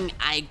fucking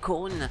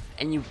icon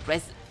and you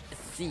press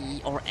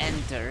C or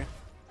Enter,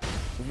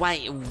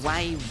 why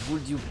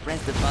would you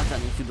press the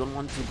button if you don't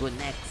want to go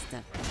next?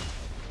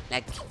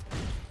 Like,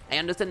 I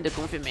understand the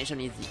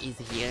confirmation is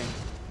here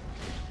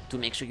to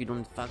make sure you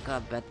don't fuck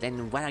up, but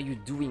then what are you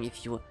doing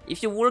if you're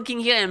working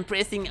here and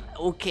pressing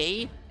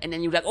OK, and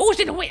then you're like, oh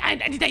shit, wait,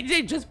 did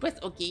I just press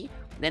OK?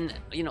 Then,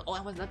 you know, oh,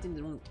 I was not in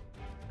the room.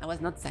 I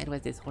was not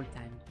sideways this whole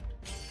time.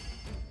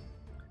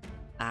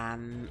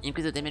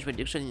 Increase the damage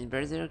reduction in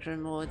Berserker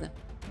mode.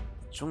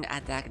 Strong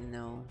attack,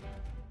 no.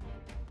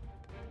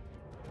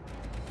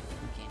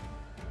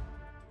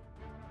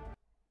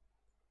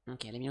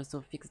 Okay, let me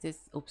also fix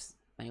this. Oops,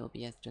 my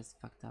OBS just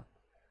fucked up.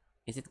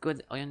 Is it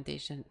good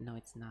orientation? No,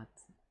 it's not.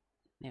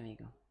 There we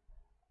go.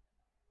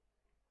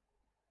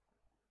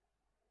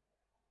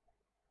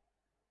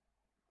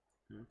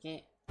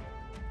 Okay.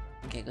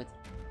 Okay, good.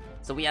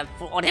 So we have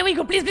 4. Oh, there we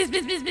go. Please.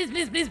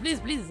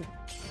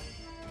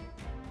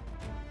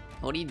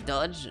 Holy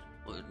dodge.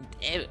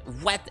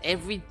 What?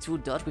 Every 2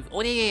 dodge with.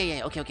 Oh,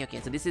 yeah. Okay.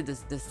 So this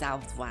is the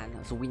south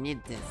one. So we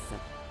need this.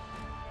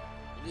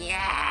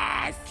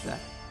 Yes!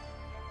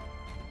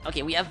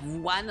 Okay, we have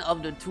one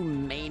of the two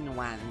main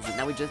ones.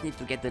 Now we just need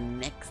to get the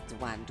next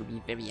one to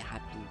be very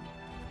happy.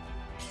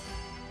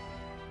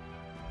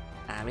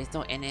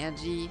 Restore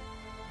energy.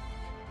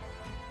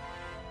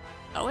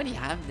 I already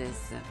have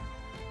this.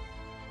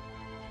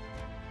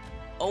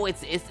 Oh,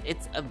 it's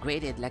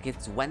upgraded. Like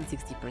it's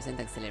 160%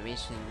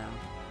 acceleration now.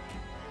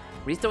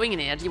 Restoring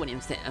energy when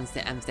I'm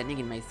standing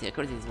in my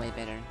circles is way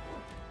better.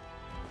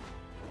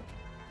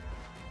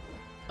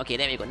 Okay,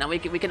 there we go. Now we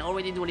can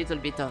already do a little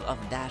bit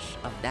of dash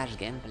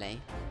gameplay,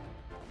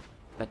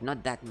 but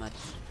not that much.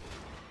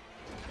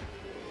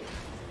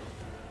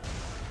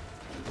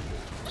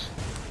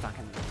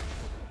 Fucking.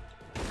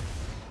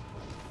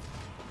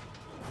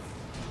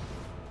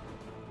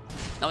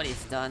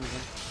 Nobody's done.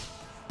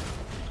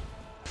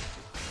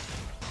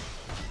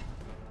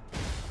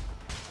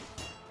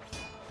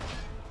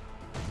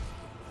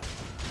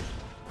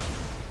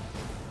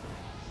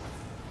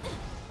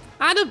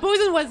 Ah, the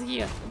poison was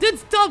here! Dude,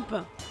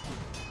 stop!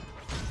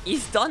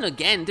 He's done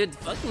again, dude.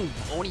 Fucking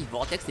Holy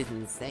Vortex is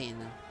insane.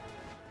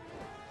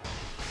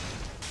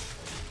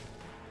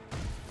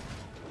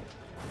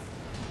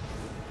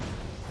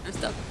 I'm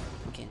stuck.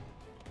 Okay.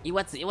 It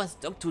was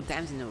stuck 2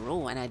 times in a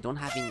row, and I don't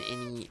have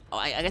any. Oh,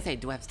 I guess I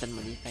do have stun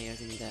modifiers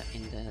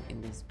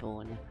in the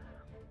spawn.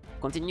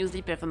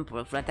 Continuously perform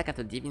powerful attack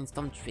after Divine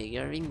Storm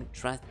triggering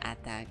thrust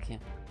attack.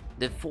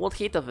 The 4th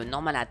hit of a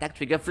normal attack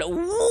trigger flow.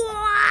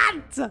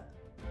 What?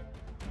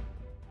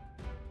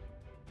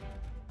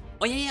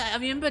 Oh yeah, I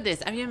remember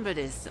this.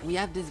 We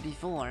had this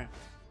before.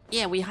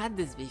 Yeah, we had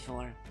this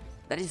before.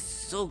 That is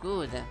so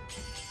good.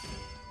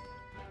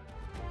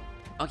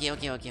 Okay.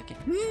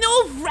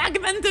 No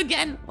fragment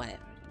again! Whatever.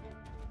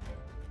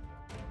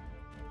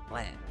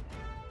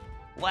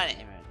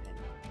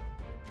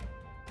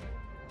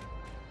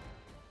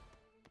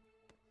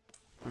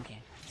 Okay,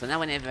 so now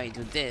whenever I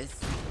do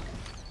this,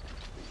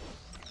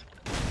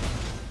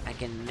 I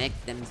can make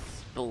them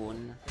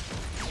spawn.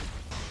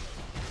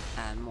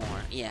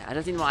 More. Yeah, I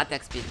just need more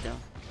attack speed though.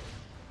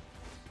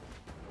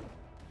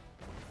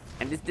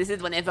 And this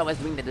is whenever I was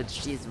doing the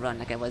cheese run,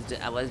 like I was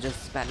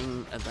just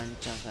spamming a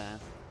bunch of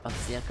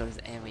circles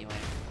everywhere.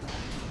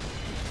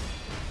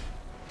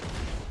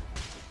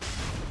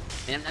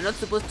 And I'm not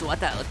supposed to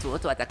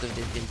auto attack with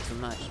this build too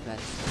much, but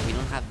we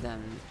don't have the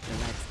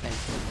right spell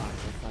so far,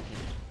 so fuck it.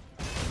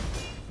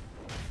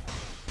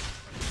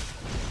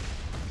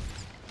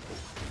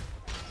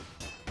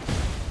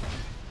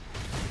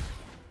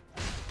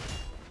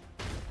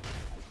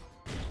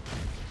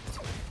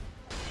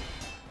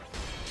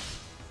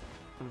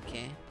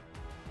 Okay.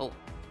 Oh.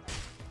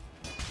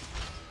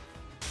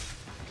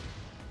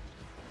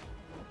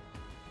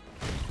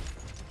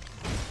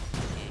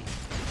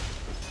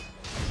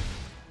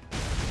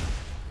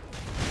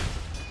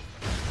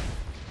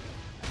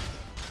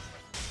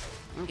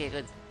 Okay,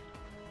 good.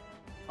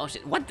 Oh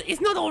shit, what?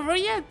 It's not over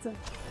yet!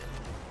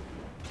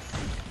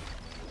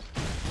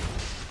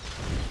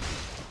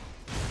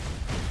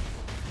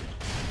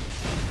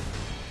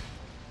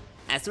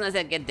 As soon as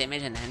I get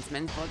damage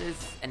enhancement for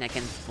this, and I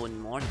can spawn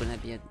more,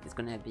 it's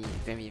gonna be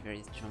very,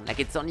 very strong. Like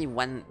it's only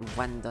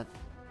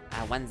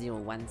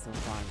 101 so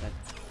far, but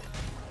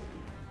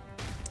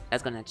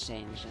that's gonna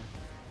change.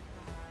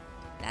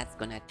 That's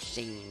gonna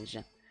change.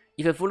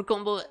 If a full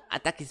combo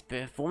attack is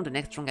performed, the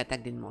next strong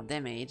attack did more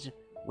damage.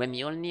 When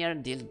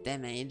Mjolnir deals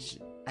damage,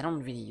 I don't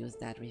really use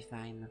that.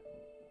 Refine.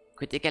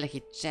 Critical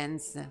hit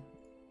chance.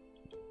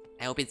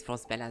 I hope it's for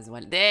spell as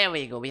well. There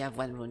we go. We have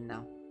 1 rune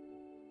now.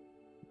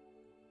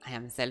 I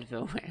am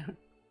self-aware.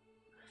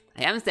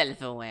 I am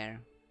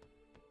self-aware.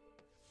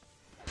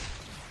 I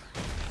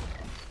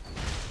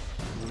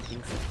don't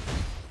think so.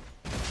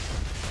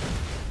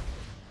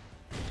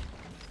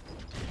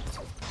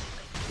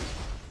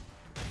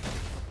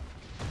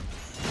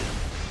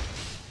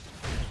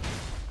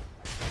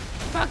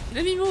 Fuck,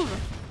 let me move!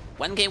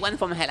 1k1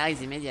 from Hell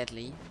Eyes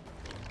immediately.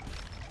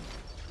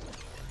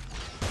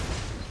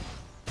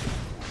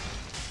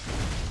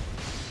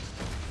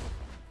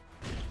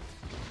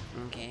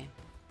 Okay.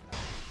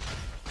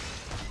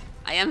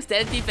 I am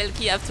stealthy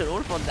Felky after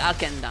all for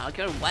Dark and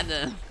Darker. What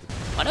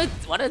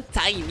a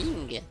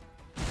timing!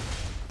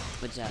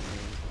 Good job,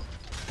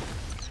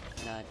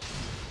 dude. Nudge.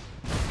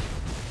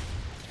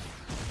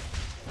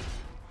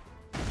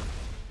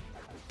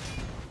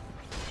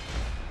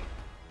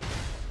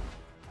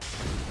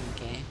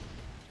 Okay.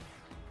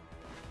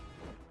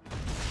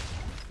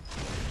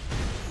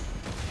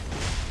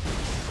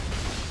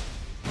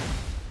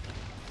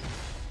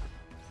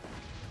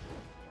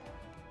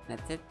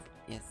 That's it?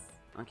 Yes.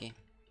 Okay.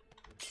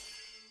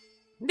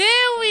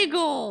 There we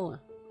go!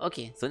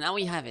 Okay, so now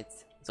we have it.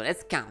 So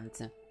let's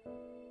count.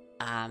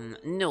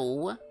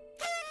 No.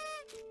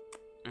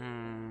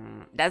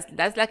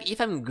 That's like if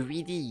I'm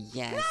greedy,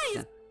 yes.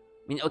 Nice. I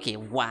mean, okay,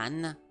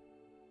 1,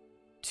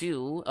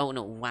 2, oh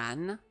no,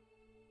 1.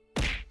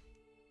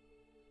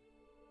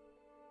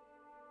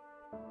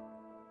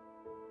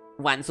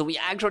 1, so we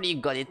actually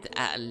got it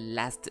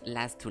last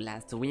to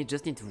last. So we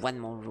just need 1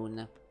 more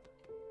rune.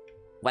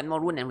 1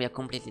 more rune and we are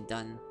completely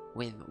done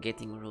with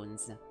getting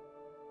runes.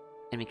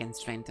 And we can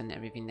strengthen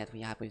everything that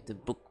we have with the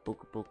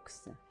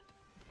books. So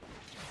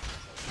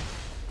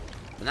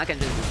now I can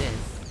just do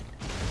this.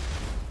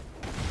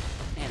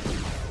 And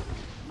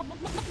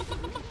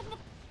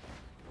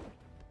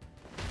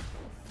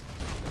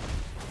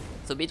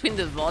so between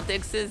the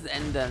vortexes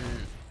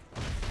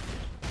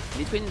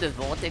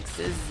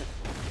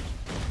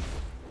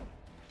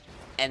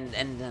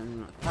and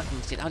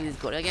fucking shit, how did this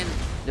go again?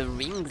 The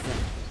rings.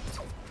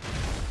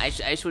 I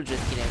should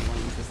just kill everyone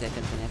in 2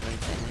 seconds whenever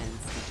it's enhanced.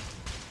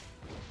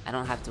 I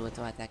don't have to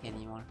auto attack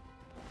anymore.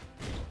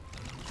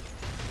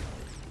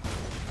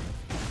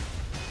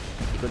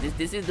 Because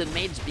this is the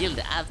mage build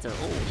after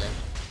all.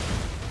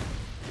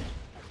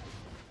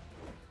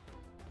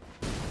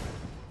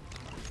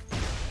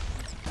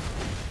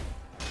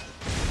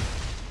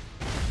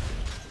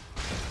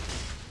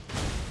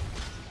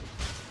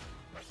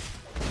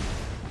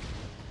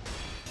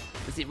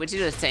 Which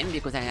is the same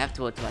because I have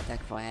to auto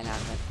attack for LR,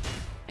 but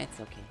it's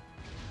okay.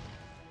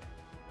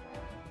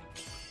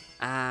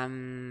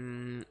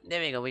 There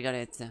we go, we got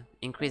it.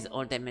 Increase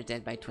all damage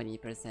dealt by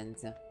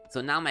 20%.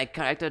 So now my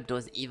character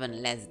does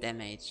even less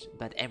damage,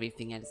 but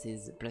everything else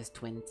is plus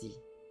 20.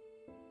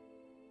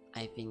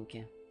 I think.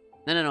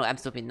 No, I'm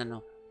stupid,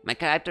 no. My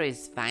character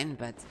is fine,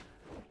 but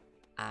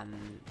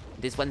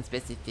this one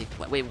specific.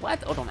 Wait,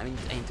 what? Hold on, I need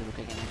to look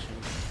again actually.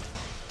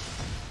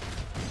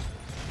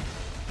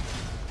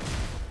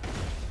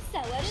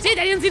 Shit,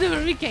 I didn't see the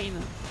hurricane!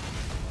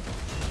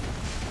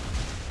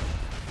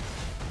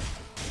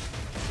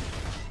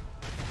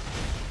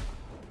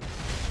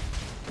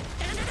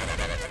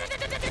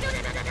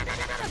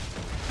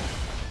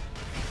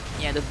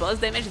 Yeah, the boss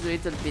damage is a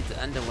little bit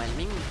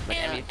underwhelming, but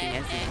everything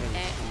else is really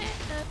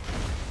cool.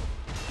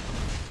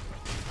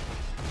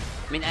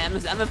 I mean,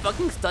 I'm a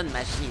fucking stun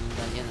machine,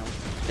 but you know,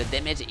 the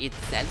damage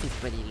itself is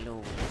pretty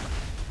low.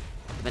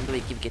 Even though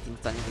we keep getting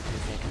stunned every 2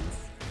 seconds.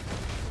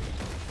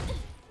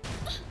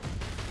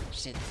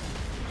 Shit.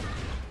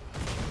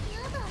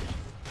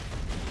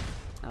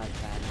 That was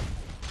bad.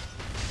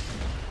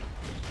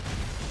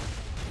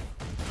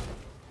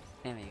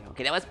 There we go.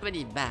 Okay, that was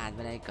pretty bad,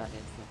 but I got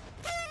it.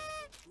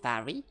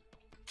 Parry.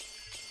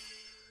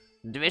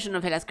 Duration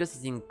of Hellas Curse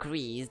is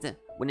increased.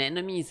 When an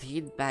enemy is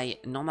hit by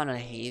normal or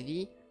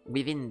heavy,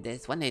 within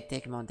this one they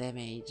take more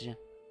damage.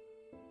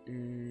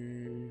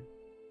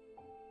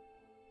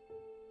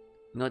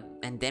 No,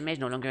 and damage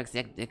no longer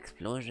exceeds the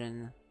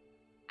explosion.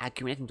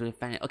 Accumulate into the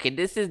final. Okay,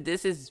 this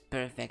is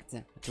perfect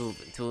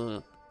to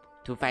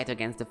fight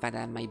against the fact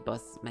that my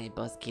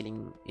boss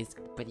killing is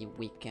pretty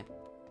weak.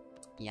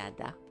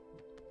 Yada.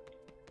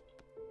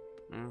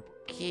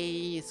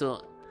 Okay,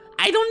 so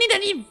I don't need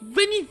any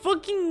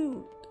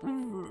fucking.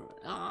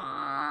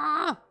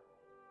 I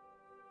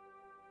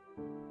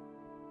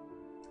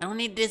don't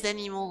need this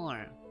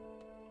anymore.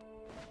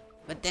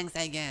 But thanks,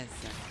 I guess.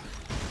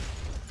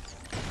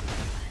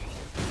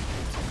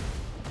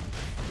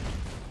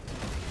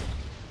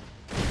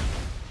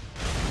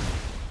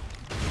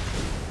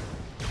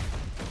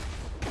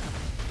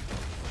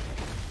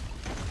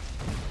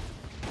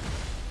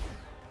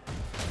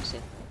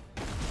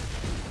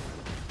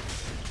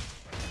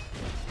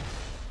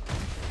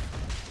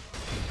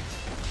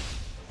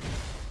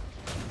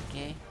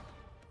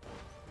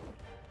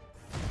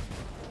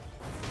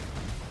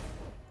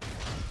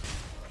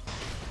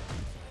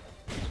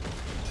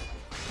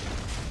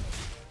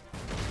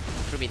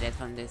 Be dead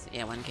from this.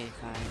 Yeah,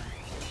 1k5.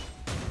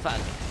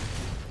 Fuck.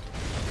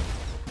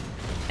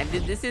 And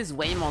this is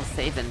way more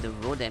safe than the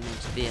raw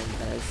damage build,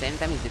 but at the same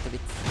time it's a little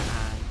bit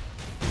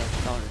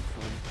less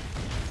powerful.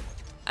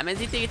 I'm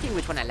hesitating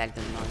which one I like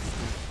the most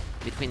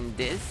between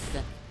this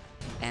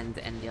and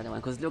the other one.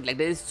 Because look, like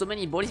there's so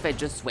many balls if I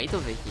just wait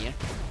over here.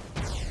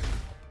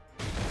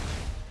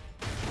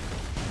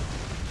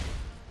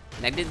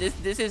 Like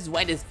this is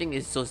why this thing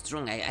is so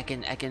strong. I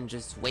can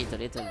just wait a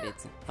little bit.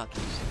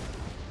 Fucking shit.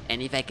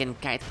 And if I can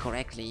kite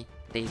correctly,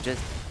 they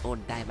just all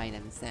die by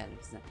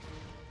themselves.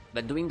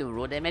 But doing the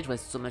raw damage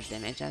was so much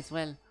damage as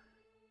well.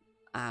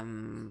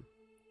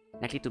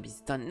 Likely to be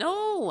stunned.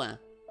 No!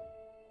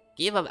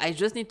 Give up. I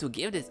just need to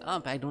give this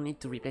up. I don't need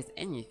to replace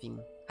anything.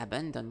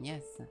 Abandon,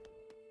 yes.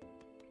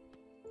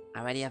 I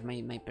already have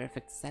my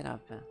perfect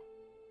setup.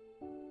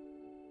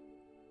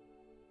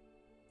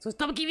 So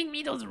stop giving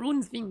me those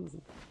rune things.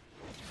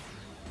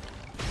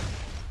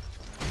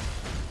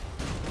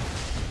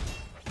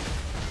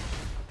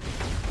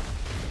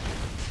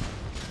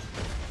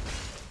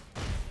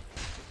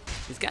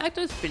 This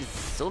character feels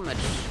so much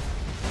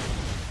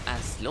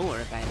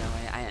slower, by the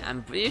way.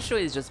 I'm pretty sure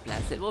it's just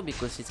placebo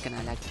because she's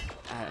kinda like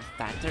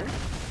fatter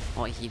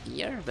or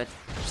heavier, but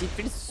she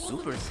feels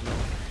super slow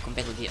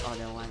compared to the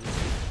other ones.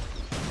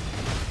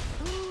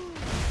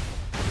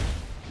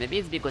 Maybe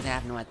it's because I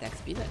have no attack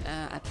speed,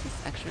 at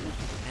least, actually.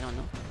 I don't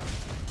know.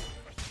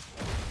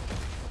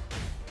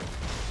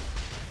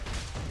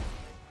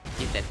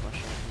 He's dead for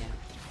sure, yeah.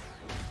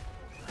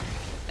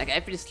 Like, I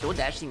feel slow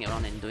dashing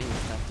around and doing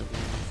stuff, to be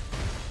honest.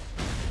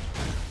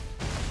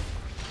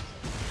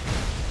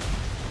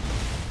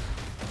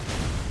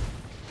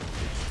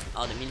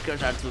 Oh, the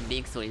milkers are too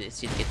big, so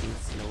she's getting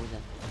slowed.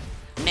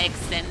 Makes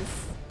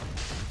sense.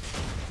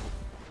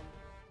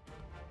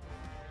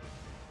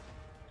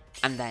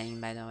 I'm dying,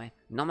 by the way.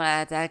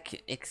 Normal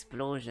attack,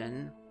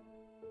 explosion.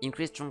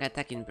 Increased strong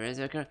attack in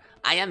Berserker.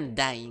 I am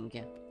dying.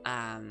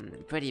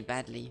 Pretty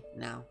badly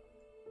now.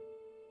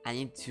 I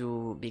need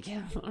to be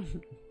careful.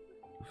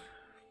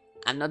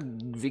 I'm not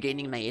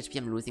regaining my HP,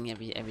 I'm losing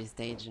every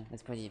stage.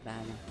 That's pretty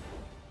bad.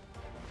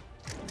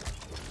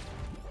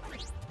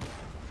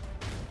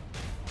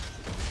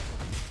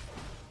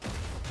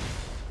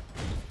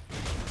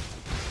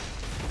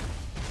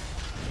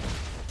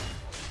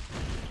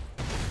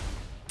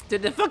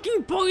 Dude, the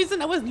fucking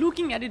poison! I was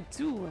looking at it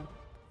too!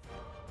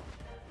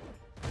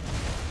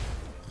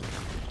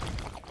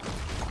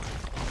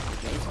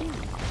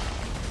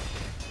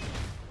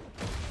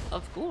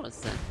 Of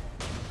course.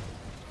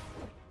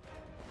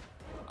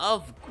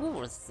 Of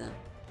course.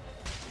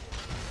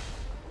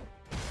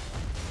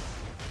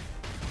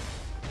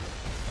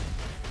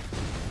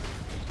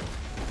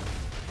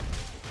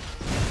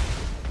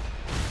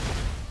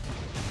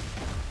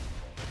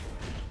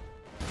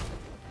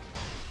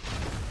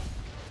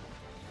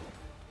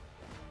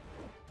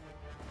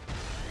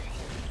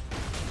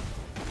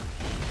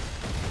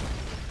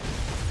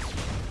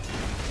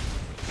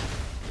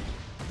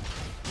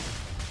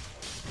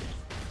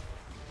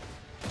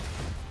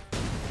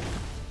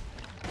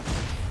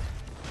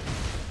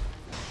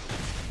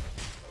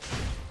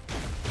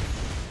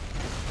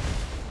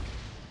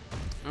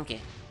 Okay.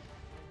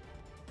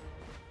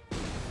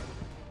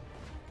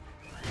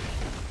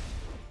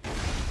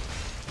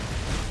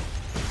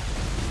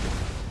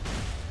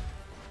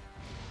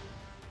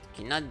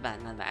 Okay, not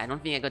bad, not bad. I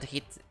don't think I got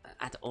hit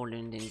at all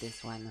in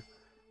this one.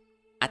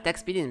 Attack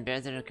speed in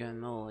Berserker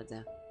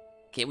mode.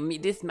 Okay,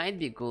 this might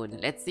be good.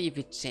 Let's see if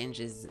it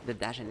changes the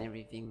dash and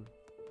everything.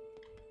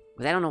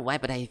 Because I don't know why,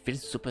 but I feel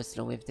super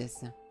slow with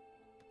this.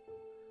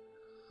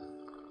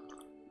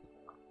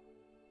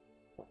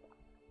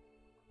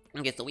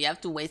 Okay, so we have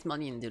to waste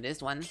money into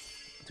this one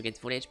to get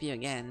full HP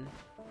again.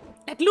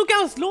 Like, look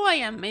how slow I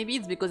am! Maybe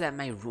it's because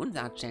my runes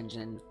are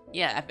changing.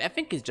 Yeah, I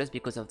think it's just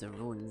because of the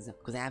runes.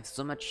 Because I have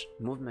so much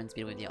movement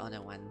speed with the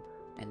other one.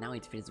 And now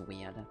it feels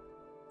weird.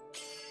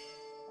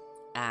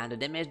 And the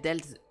damage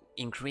dealt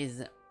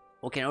increase.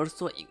 Okay,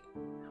 also...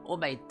 Oh,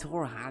 by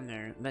Thor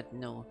Hammer. But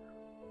no.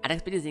 Attack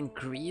speed is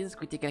increased,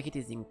 critical hit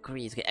is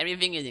increased. Okay,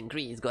 everything is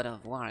increased. God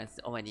of War is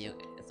already...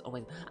 It's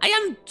always... I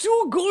am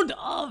 2 gold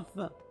off!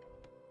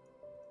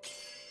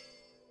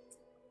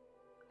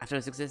 After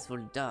a successful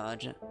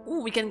dodge. Ooh,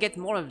 we can get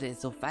more of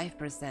this, so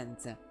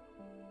 5%.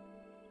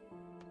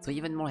 So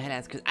even more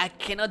Ella's, because I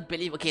cannot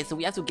believe. Okay, so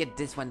we have to get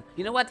this one.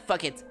 You know what?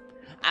 Fuck it.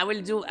 I will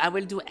do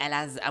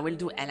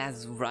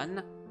Ella's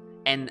run,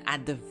 and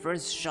at the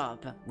first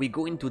shop we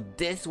go into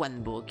this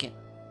one book,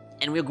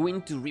 and we're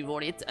going to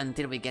reroll it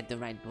until we get the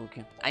right book.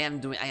 I am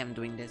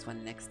doing this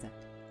one next.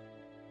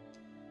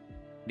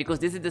 Because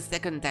this is the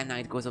second time now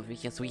it goes over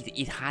here, so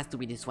it has to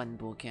be this one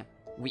book.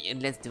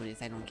 Let's do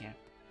this. I don't care.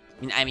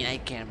 I mean, I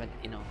care, but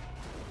you know,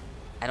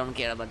 I don't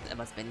care about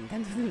spending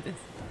time to do this.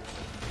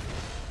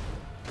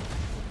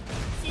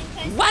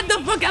 What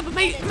the fuck happened?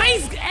 My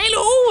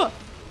hello!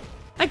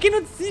 I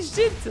cannot see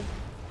shit.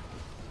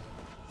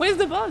 Where's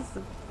the boss?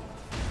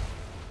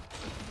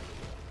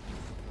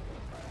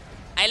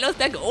 I lost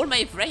like all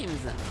my frames.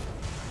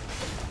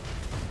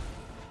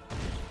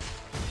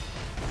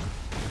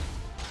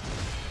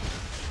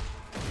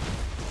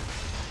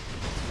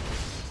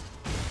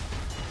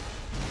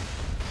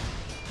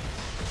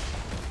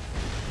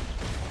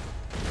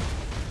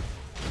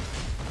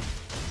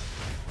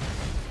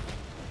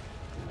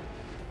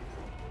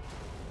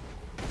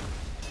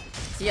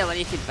 See, I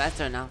already feel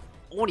faster now.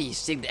 Holy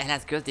shit, the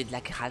Ella's Curse did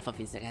like half of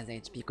his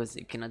HP because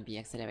it cannot be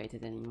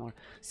accelerated anymore.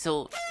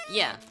 So,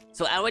 yeah.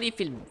 So I already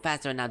feel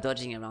faster now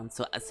dodging around.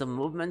 So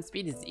movement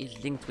speed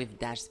is linked with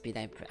dash speed,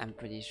 I'm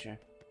pretty sure.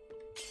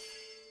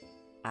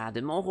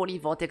 The more holy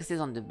vortexes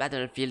on the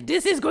battlefield.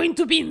 This is going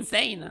to be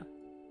insane!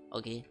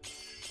 Okay.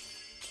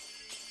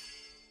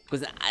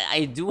 Because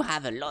I do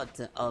have a lot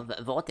of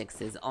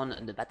vortexes on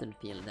the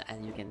battlefield, as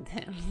you can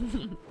tell.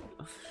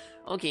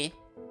 Okay.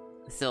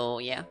 So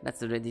yeah,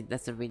 that's a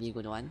really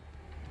good one.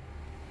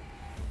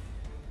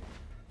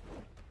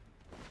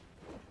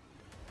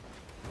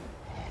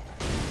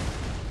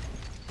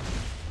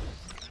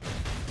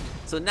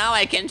 So now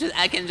I can just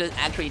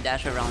actually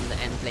dash around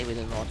and play with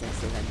the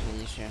vortexes, I'm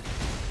pretty sure.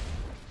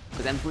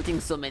 Because I'm putting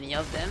so many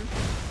of them.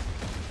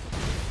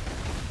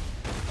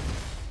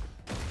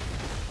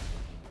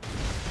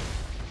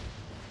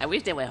 I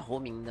wish they were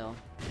homing though.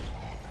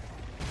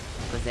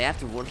 Because they have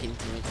to walk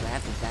into it, so I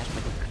have to dash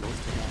pretty close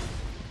to them.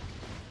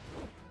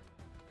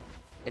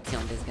 Let's see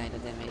on this guy the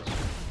damage.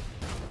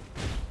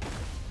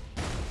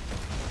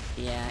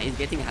 Yeah, he's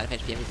getting half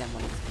HP every time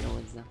one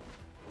explodes.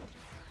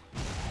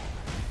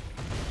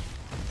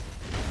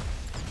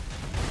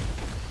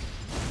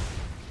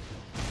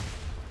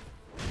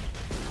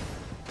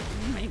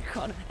 Oh my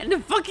god, and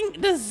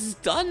the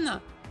stun!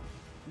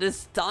 The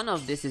stun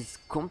of this is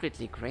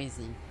completely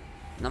crazy.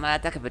 Normal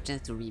attack have a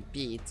chance to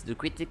repeat. The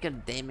critical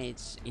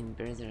damage in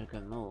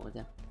Berserker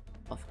mode.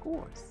 Of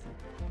course.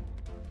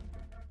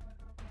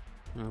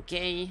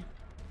 Okay.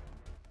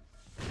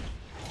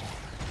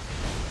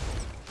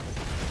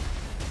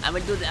 I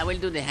will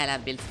do the Hela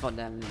build for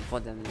the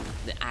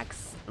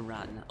axe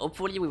run.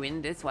 Hopefully we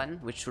win this one,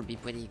 which should be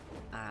pretty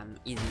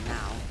easy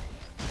now.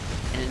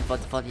 And then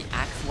for the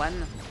axe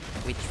one,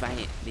 we try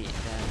the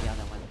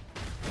other one.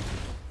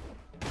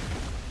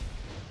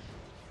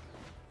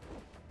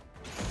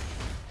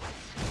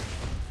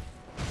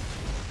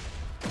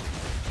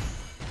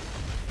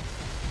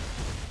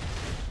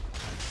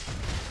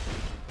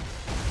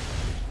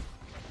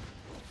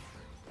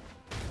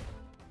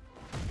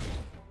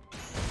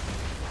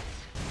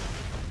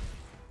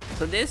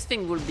 So this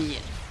thing will be,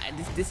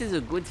 this is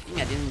a good thing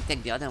I didn't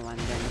take the other one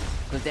then,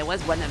 because there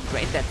was one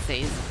upgrade that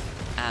says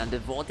the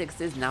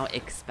vortexes now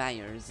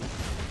expires,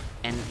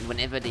 and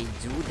whenever they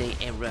do, they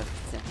erupt.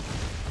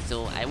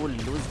 So I will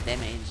lose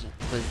damage,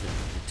 because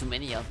too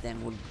many of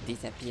them will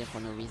disappear for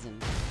no reason.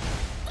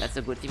 That's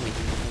a good thing we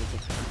didn't take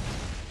it.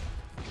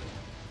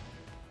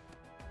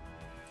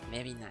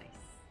 Very nice.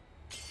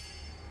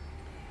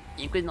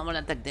 Increase normal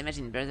attack damage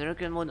in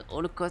Berserker mode.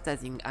 All costs are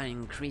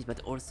increased,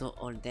 but also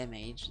all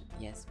damage.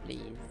 Yes,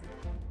 please.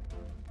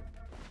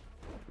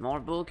 More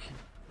book.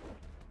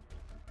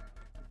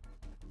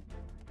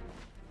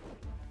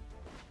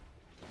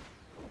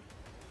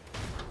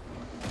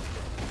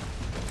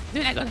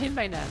 Dude, I got hit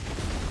by that.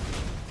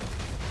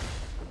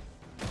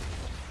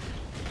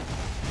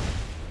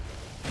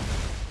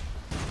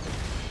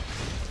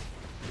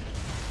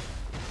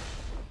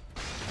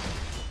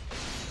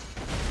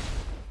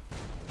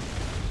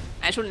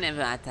 I should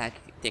never attack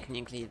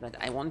technically, but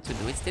I want to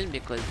do it still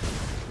because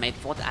my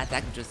fourth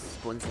attack just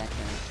spawns like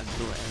a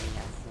blue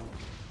area, so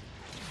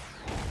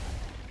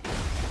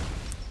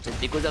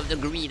just because of the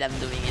greed I'm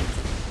doing it.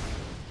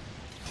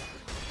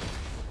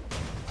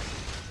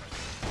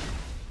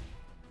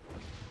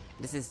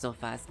 This is so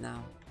fast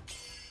now.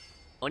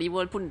 Only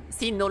whirlpool,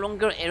 see, no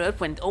longer erupt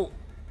when, oh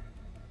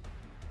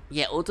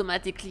yeah,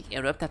 automatically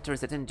erupt after a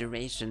certain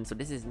duration, so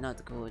this is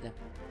not good.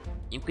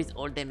 Increase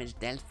all damage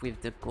dealt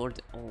with the cold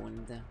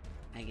owned,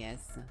 I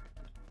guess.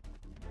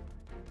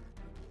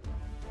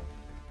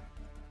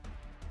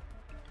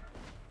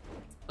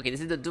 Okay,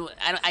 this is the do.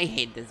 I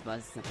hate this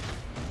boss.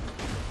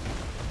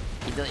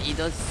 He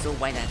does so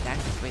wide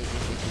attacks. It's very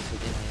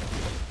difficult to do.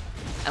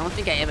 I don't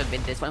think I ever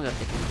beat this one without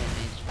taking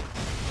damage.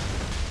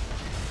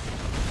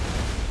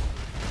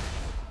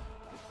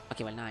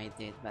 Okay, well now I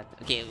did, but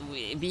okay,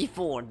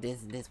 before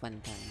this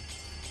one time.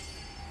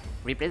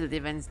 Replace the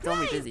event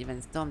storm. Replace the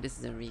event storm. This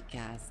is a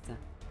recast.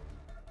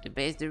 The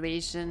base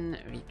duration,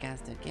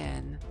 recast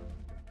again.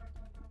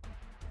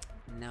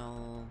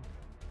 No.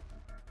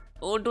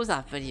 All those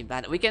are pretty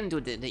bad. We can do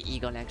the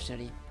eagle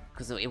actually,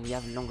 because we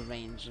have long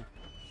range.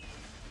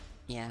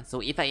 Yeah,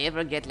 so if I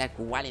ever get like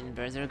while in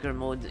Berserker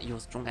mode, your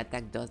strong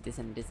attack does this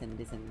and this and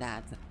this and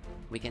that,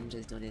 we can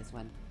just do this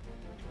one.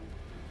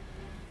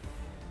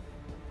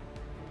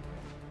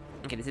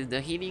 Okay, this is the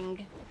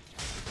healing.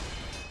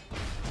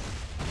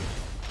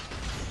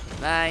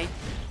 Bye.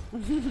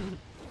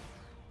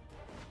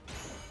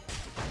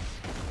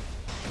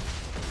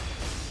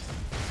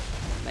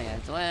 Bye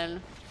as well.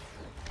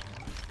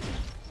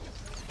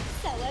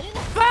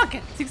 Fuck!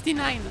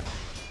 69!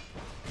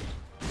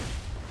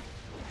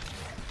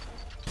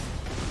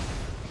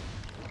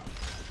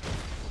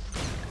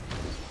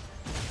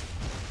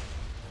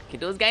 Okay,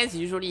 those guys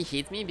usually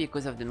hit me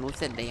because of the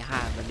moveset they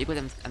have, but because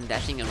I'm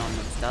dashing around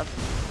and stuff,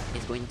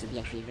 it's going to be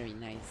actually very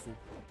nice.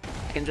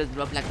 I can just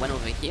drop like one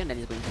over here and then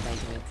it's going to die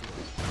to it.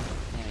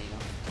 There we go.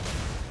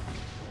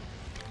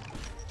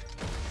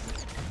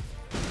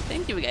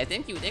 Thank you guys,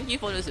 thank you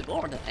for the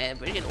support. I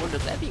appreciate all the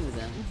clappings.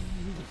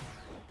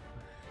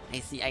 I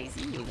see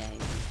you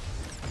guys.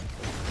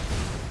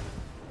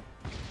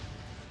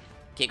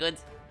 Okay, good.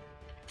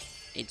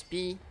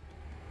 HP.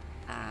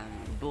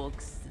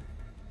 Books.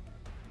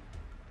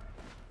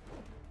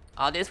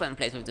 Oh, this one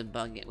plays with the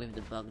bugged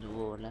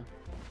wall.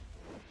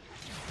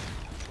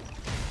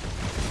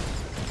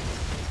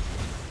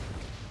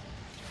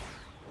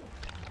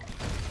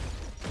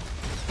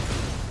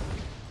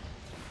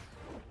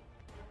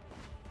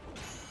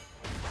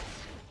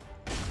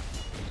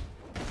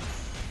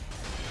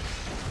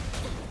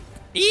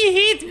 He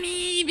hit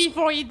me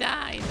before he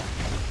died.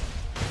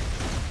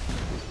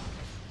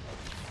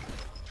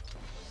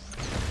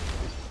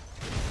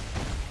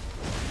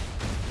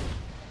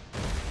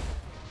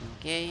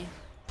 Okay.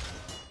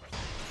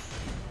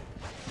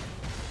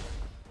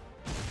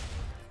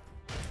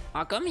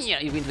 Oh, come here.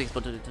 You're going to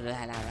explode to the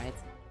Hela, right?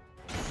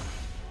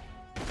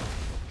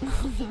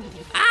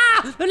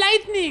 Ah! The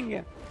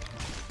lightning!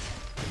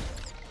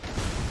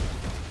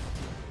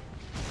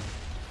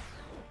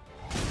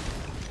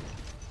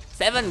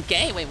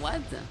 $7K? Wait,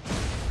 what? Did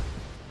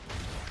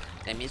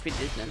I misread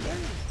this number?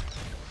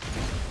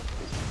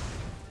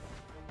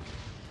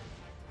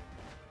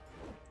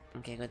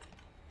 Okay, good.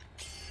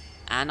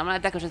 Normal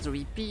attack options to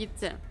repeat.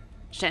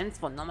 Chance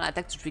for normal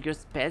attack to trigger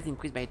spells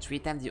increased by 3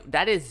 times.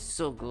 That is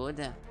so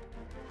good.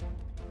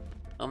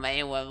 Oh my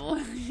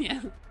god.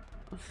 Yeah.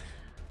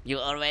 You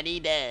already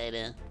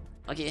dead.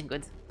 Okay,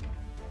 good.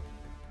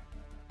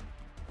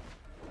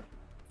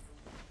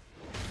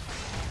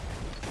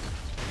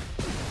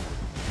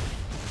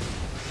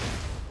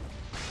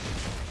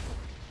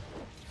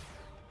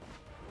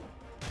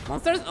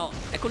 Monsters? Oh,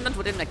 I could not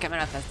rotate my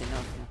camera fast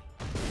enough.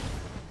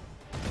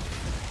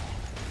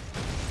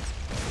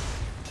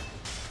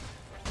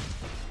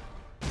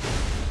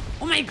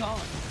 Oh my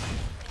god!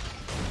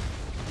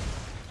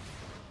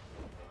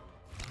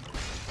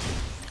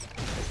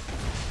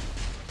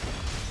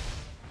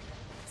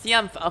 See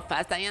how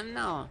fast I am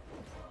now?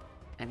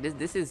 And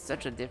this is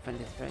such a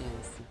different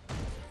experience.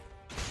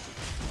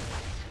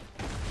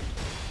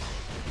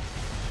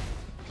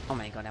 Oh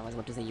my god, I was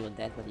about to say you were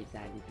dead, but you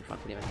died before I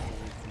could even say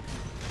anything.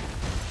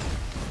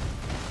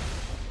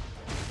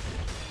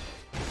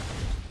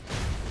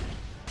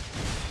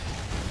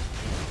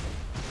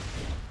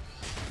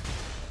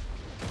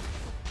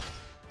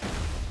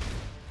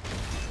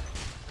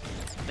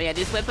 But yeah,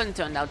 this weapon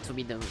turned out to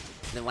be the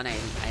one I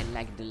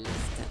like the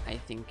least, I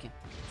think.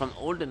 From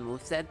all the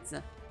movesets,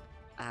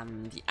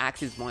 the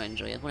axe is more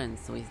enjoyable and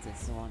so is the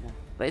sword.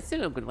 But it's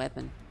still a good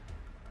weapon.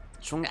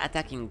 Strong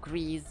attack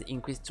increase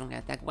strong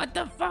attack. What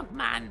the fuck,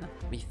 man?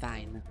 We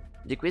fine.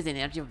 Decrease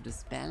energy of the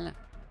spell.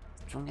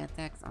 Strong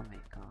attacks. Oh my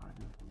god.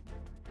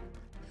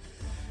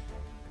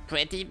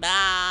 Pretty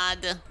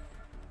bad.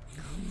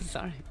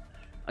 Sorry.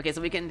 Okay,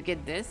 so we can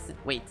get this.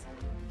 Wait.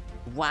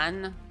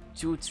 1,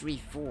 2,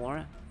 3,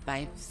 4,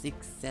 5,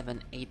 6,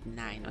 7, 8,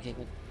 9. Okay,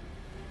 good.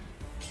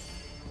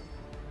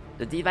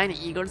 The Divine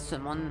Eagle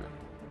summoned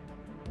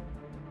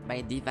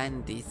by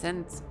Divine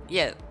Descent.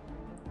 Yeah.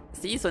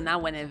 See, so now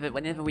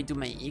whenever we do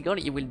my eagle,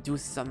 it will do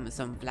some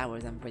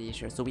flowers, I'm pretty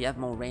sure. So we have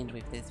more range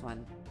with this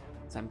one.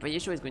 So I'm pretty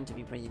sure it's going to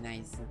be pretty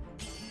nice.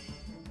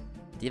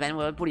 Divine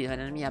Whirlpool, if an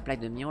enemy apply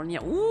the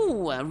Mjolnir.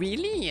 Ooh,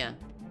 really?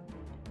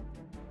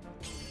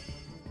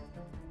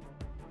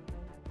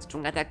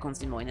 Strong attack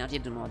consume more energy,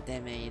 do more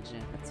damage.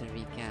 That's a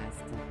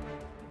recast.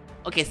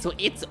 Okay, so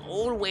it's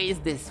always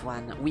this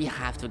one. We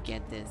have to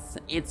get this.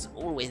 It's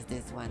always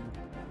this one.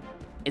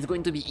 It's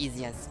going to be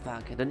easy as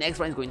fuck. The next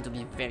one is going to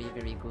be very,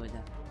 very good.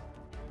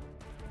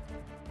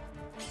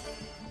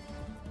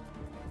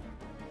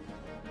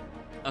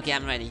 Okay,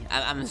 I'm ready.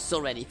 I'm so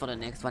ready for the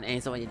next one, and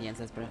it's already the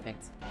answer is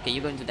perfect. Okay,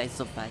 you're going to die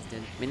so fast,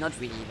 dude. I mean, not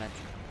really, but...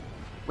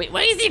 Wait,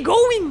 where is he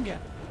going?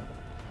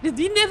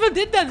 He never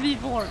did that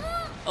before.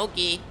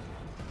 Okay.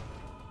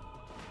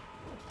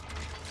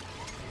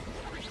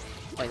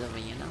 Oh, it's over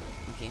here now.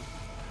 Okay.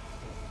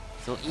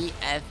 So E,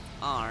 F,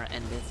 R,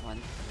 and this one.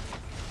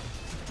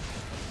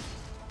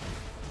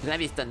 It's gonna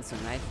be stunned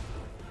soon, right?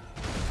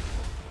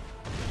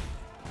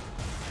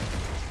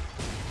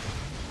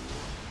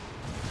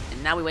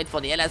 And now we wait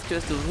for the LS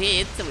curse to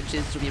hit, which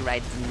is to be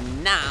right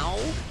now.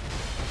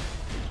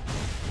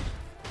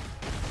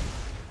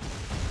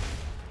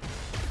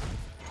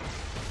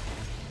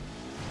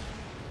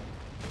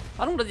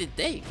 How long does it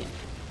take?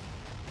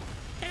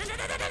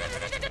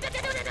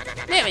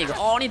 There we go,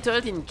 only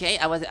 13k.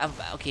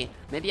 Okay,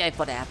 maybe I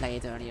thought I applied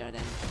it earlier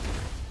then.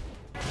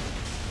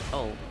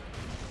 Oh.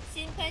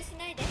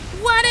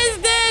 What is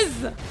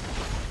this?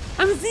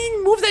 I'm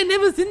seeing moves I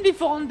never seen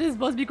before on this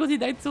boss because he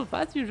died so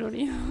fast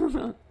usually.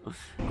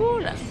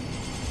 Cool.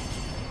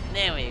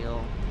 There we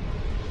go.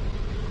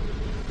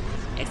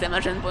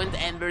 Exclamation point,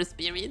 Ember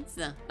Spirits.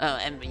 Oh,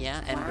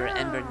 yeah,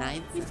 Ember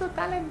Knights. He's so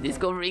talented.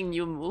 Discovering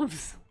new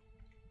moves.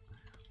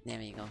 There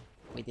we go.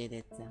 We did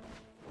it.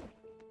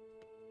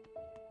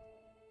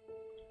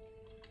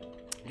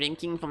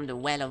 Drinking from the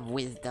well of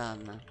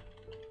wisdom.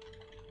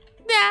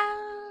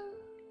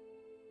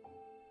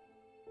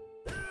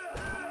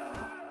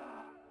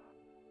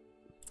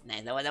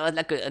 Nice, that was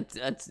like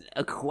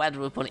a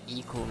quadruple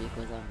echo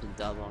because of the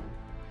double.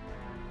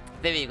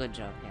 Very good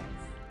job, guys.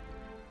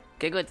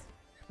 Okay, good.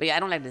 But yeah, I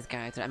don't like this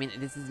character. I mean,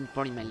 this is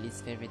probably my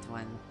least favorite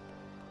one.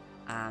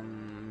 I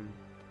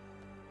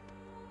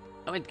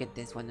would get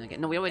this one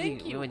again. No, we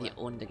already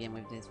owned the game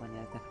with this one.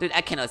 Yeah. Dude,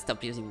 I cannot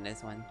stop using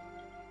this one.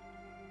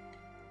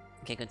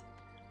 Okay, good.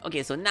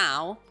 Okay, so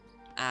now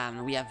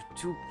we have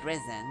 2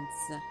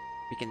 presents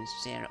we can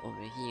share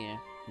over here.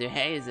 The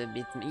hair is a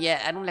bit...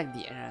 Yeah, I don't like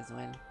the hair as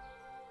well.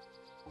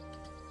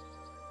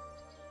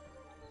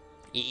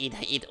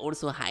 It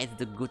also hides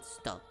the good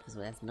stuff, so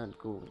that's not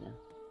good.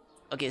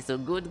 Okay, so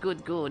good.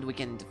 We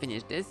can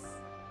finish this.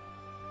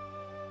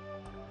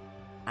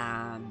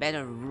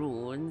 Better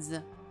runes.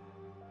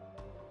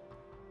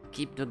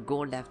 Keep the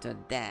gold after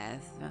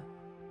death.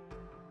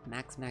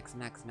 Max.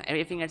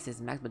 Everything else is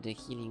max, but the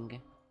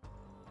healing.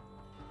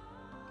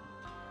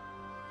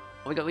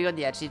 We got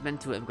the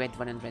achievement to upgrade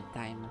 100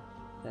 time.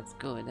 That's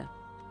good.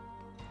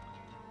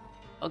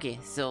 Okay,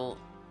 so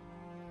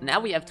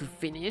now we have to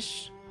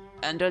finish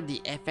under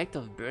the effect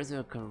of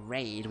Berserker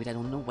Raid, which I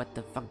don't know what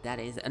the fuck that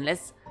is,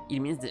 unless it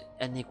means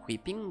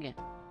unequipping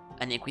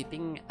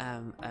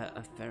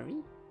a furry.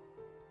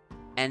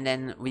 And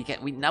then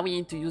now we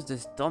need to use the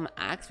storm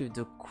axe with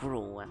the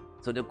crow.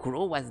 So the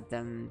crow was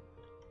the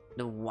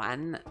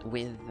one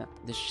with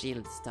the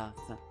shield stuff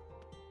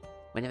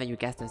whenever you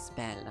cast a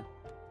spell.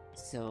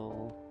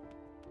 So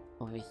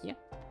over here,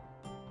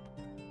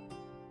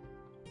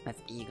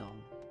 that's eagle,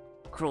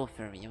 crow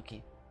furry.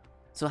 Okay,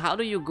 so how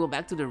do you go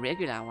back to the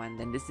regular one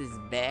then? This is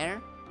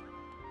bear,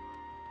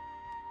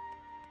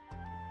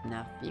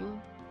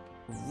 nothing,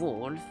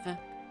 wolf,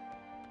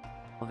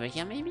 over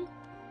here maybe.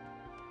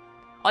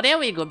 Oh, there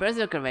we go,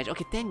 berserker rage.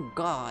 Okay, thank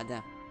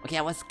God. Okay,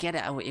 I was scared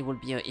that it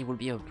will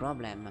be a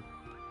problem.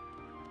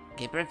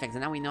 Okay, perfect. So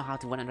now we know how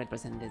to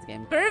 100% this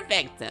game.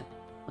 Perfect!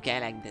 Okay, I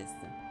like this.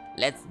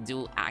 Let's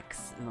do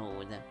axe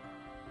mode.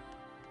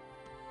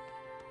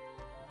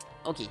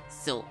 Okay,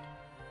 so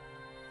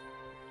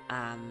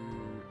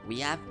we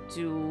have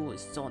to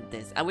sort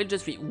this. I will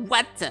just read.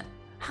 What?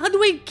 How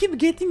do I keep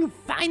getting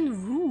fine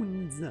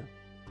runes?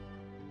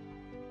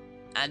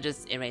 I'll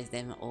just erase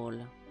them all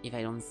if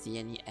I don't see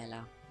any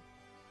Ella.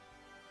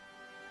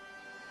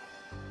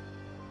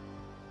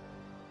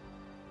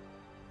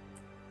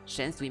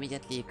 Chance to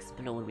immediately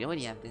explode. We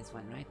already have this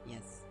one, right?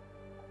 Yes.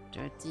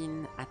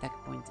 13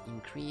 attack point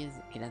increase.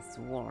 Okay, that's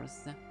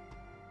worse.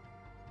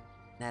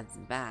 That's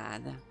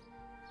bad.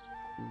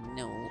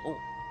 No. Oh.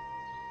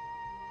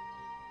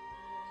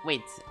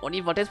 Wait, only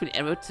vortex will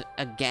erupt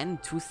again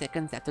 2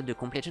 seconds after the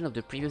completion of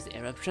the previous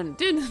eruption.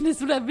 Dude, this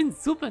would have been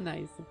super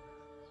nice.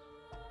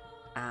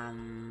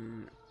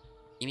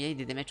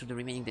 Immediately the damage to the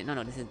remaining.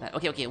 No, this is bad.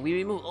 Okay, we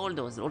remove all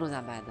those. All those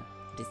are bad.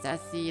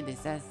 Desassy.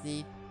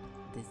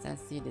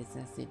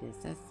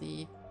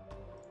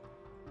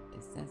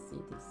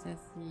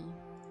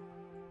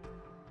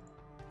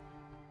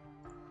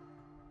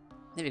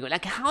 There we go.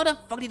 Like, how the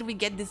fuck did we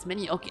get this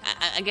many? Okay,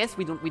 I guess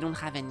we don't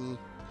have any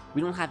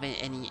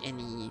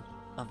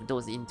of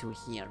those into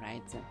here,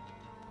 right?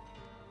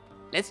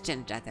 Let's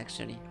change that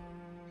actually.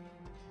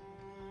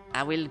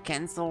 I will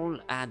cancel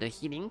the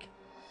healing,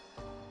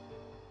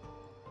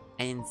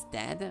 and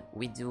instead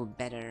we do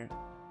better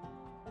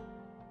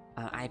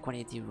high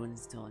quality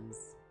runestones.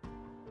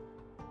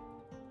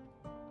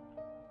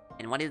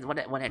 And what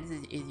else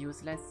is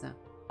useless?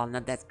 Oh,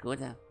 not that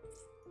good.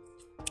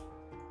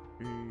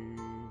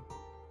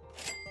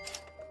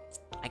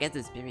 I guess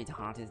the spirit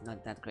heart is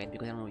not that great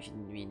because I don't know if you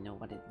really know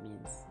what it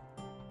means.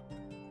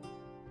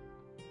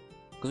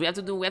 Because we have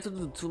to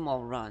do 2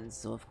 more runs,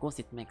 so of course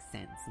it makes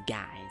sense,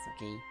 guys.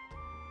 Okay.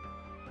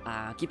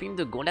 Keeping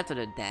the gold after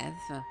the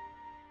death.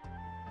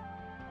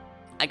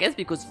 I guess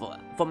because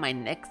for my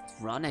next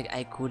run,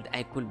 I could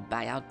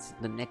buy out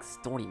the next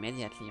store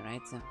immediately,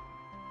 right?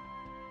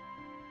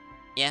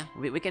 Yeah,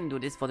 we can do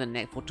this for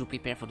to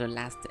prepare for the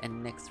last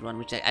and next run,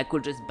 which I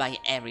could just buy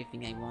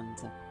everything I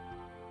want.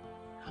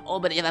 Oh,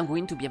 but if I'm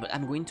going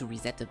to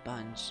reset a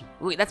bunch.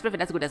 Wait, that's perfect.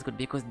 That's good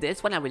because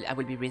this one I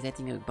will be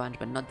resetting a bunch,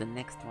 but not the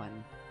next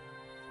one.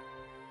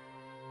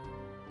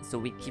 So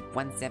we keep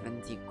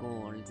 170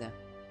 gold.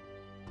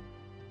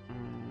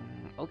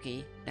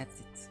 Okay, that's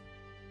it.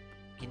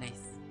 Okay,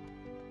 nice.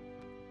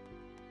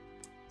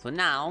 So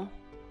now,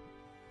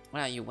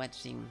 what are you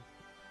watching?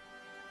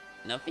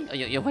 Nothing? Oh,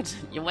 you're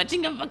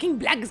watching a fucking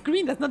black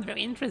screen. That's not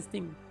very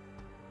interesting.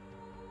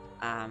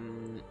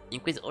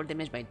 Increase all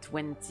damage by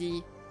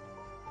 20.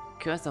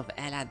 Curse of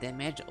Ella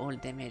damage, all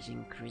damage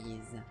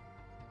increase.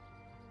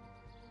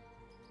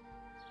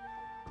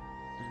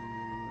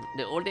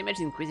 The all damage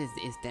increase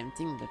is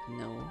tempting, but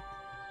no.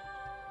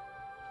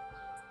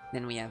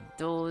 Then we have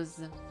those,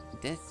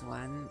 this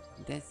one.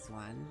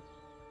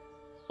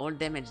 All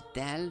damage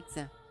dealt.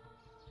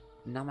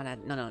 Normal.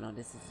 No,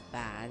 this is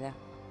bad.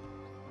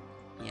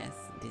 Yes,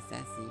 this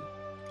I see.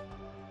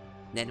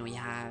 Then we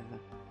have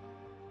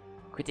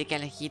critical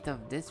hit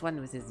of this one,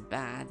 which is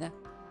bad.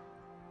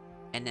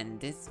 And then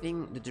this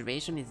thing, the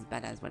duration is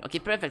bad as well. Okay,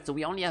 perfect. So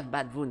we only have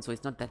bad runes, so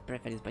it's not that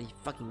perfect. It's pretty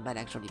fucking bad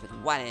actually, but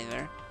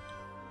whatever.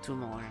 2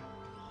 more.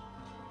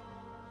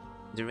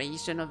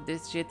 Duration of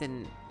this shit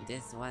and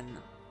this one.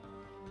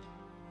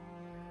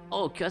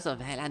 Oh, Curse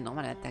of Ella,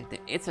 normal attack.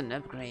 It's an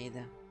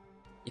upgrade.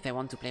 If I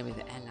want to play with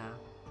Ella.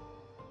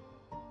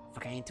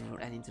 Fuck, I need to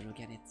look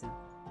at it.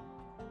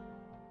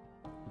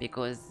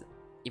 Because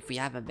if we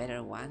have a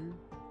better one.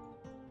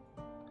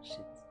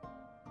 Shit.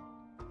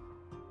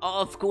 Oh,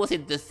 of course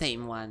it's the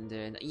same one,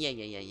 dude.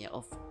 Yeah.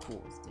 Of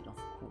course, dude. Of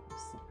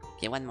course.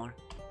 Okay, one more.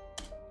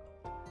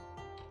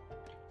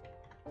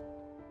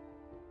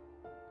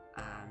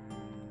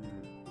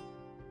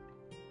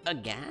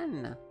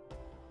 Again?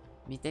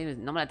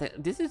 Normal attack.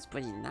 This is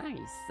pretty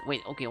nice.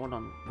 Wait, okay, hold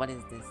on. What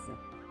is this?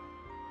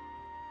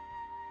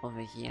 Over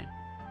here.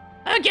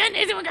 Again,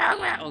 it's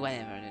oh,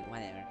 whatever, dude.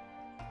 Whatever.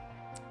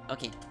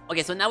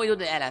 Okay, so now we do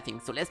the Ella thing.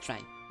 So let's try.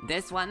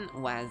 This one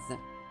was...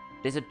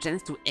 There's a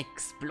chance to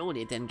explode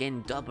it and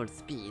gain double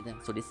speed.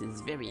 So this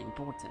is very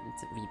important.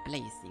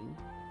 Replacing.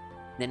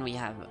 Then we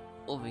have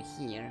over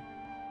here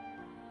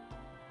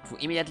to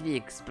immediately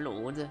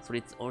explode. So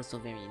it's also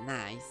very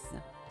nice.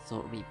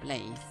 So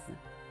replace.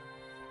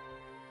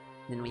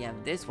 Then we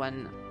have this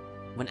one.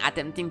 When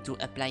attempting to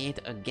apply it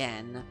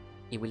again,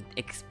 it will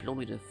explode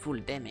with a full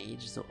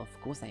damage, so of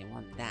course I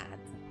want that.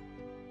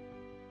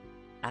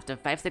 After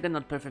 5 seconds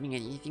not performing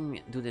anything,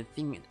 do the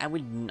thing. I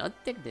will not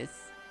take this.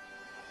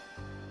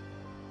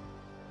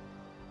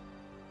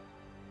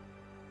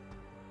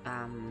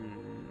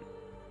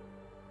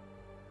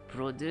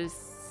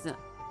 Produce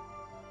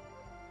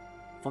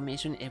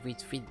formation every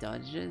 3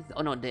 dodges.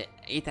 Oh no, the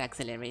 8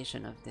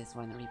 acceleration of this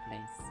one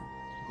replace.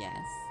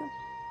 Yes.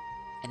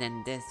 And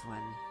then this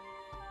one.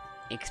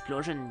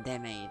 Explosion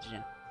damage.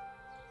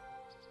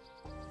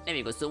 There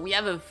we go. So we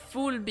have a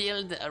full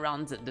build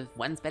around the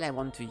one spell I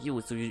want to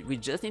use. So we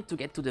just need to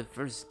get to the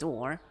first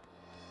door.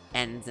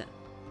 And...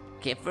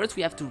 okay, first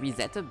we have to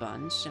reset a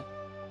bunch.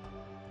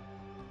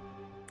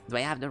 Do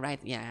I have the right...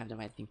 yeah, I have the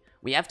right thing.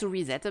 We have to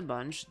reset a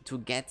bunch to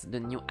get the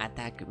new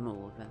attack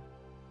move.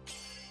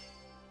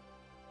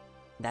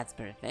 That's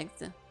perfect.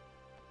 There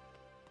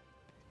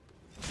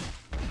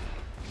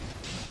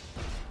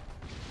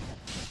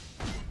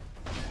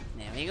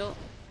we go.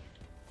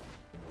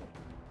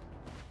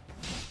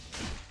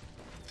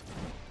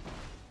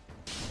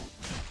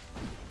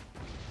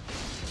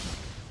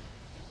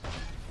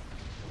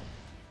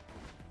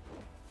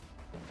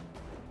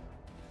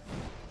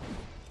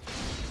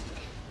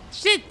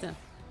 Shit!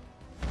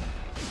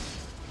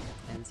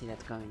 Didn't see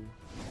that coming.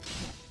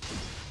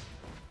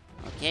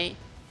 Okay.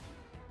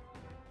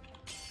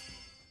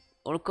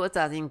 All costs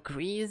are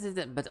increased,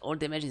 but all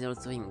damage is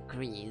also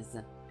increased.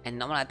 And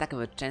normal attack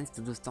have a chance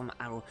to do Storm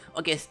Arrow.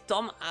 Okay,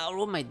 Storm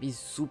Arrow might be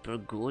super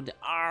good.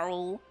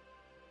 Arrow,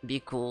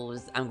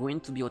 because I'm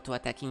going to be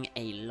auto-attacking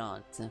a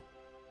lot.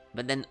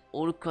 But then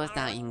all costs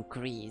are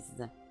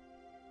increased.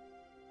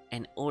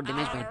 And all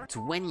damage by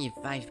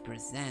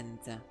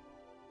 25%.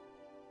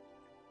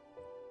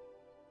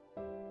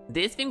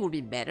 This thing will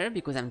be better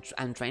because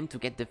I'm trying to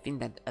get the thing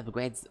that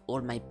upgrades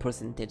all my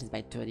percentages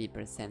by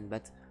 30%,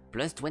 but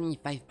plus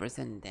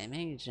 25%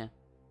 damage.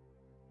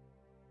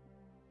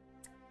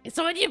 It's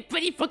already a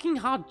pretty fucking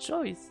hard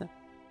choice.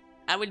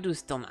 I will do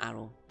Storm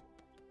Arrow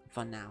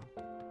for now.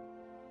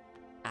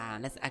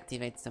 Let's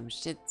activate some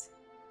shit.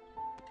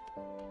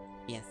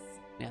 Yes,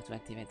 we have to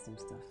activate some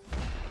stuff.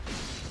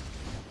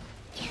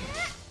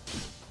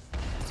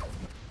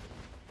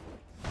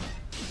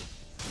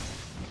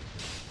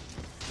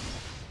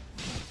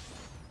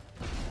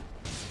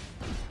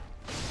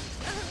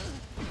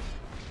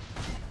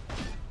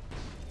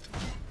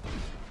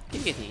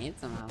 Keep getting hit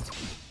somehow.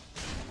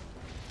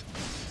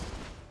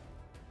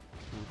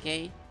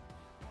 Okay.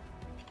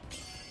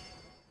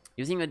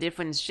 Using a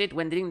different shit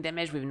when dealing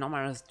damage with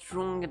normal or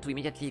strong to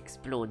immediately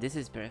explode. This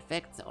is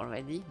perfect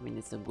already. I mean,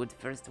 it's a good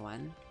first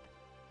one.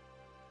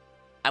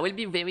 I will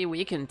be very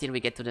weak until we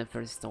get to the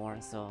first store,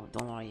 so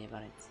don't worry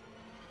about it.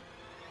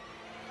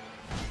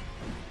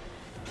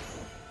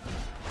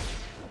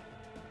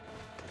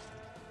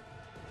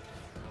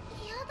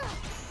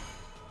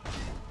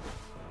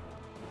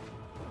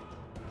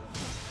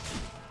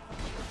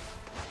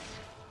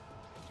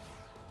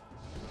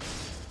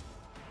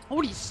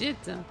 Holy shit!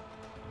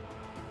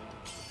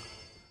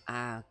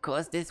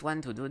 Cost this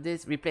one to do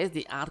this. Replace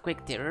the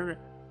Earthquake Terror.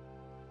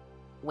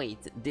 Wait,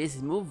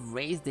 this move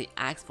raise the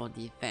axe for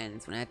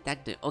defense when I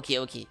attack the... okay,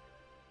 okay.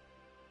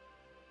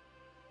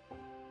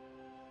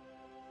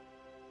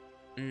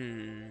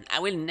 I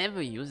will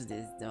never use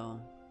this though.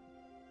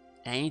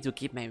 I need to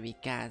keep my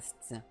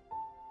recasts.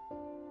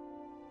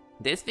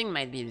 This thing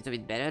might be a little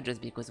bit better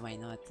just because why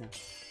not?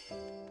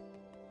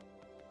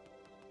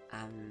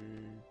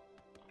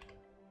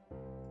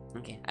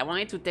 Okay, I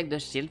wanted to take the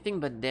shield thing,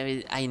 but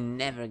I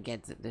never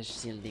get the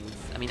shieldings.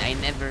 I mean, I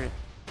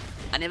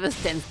never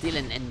stand still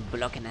and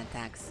block an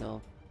attack,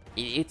 so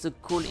it's a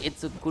cool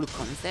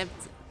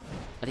concept,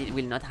 but it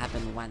will not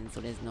happen once,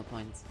 so there's no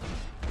point.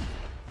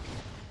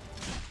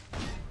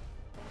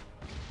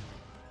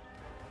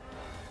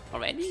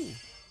 Already?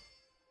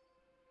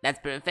 That's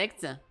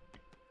perfect.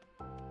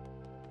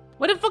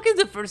 What the fuck is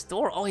the first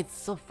door? Oh, it's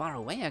so far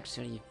away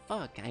actually.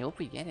 Fuck, I hope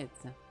we get it.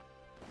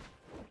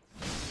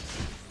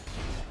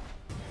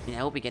 I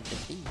hope we get the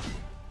thing.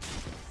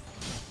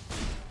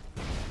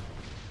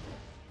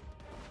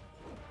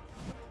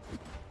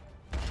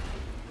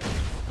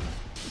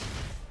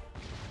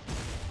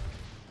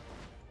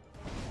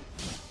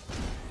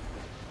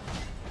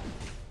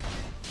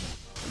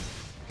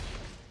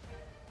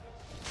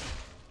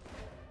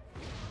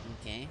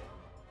 Okay.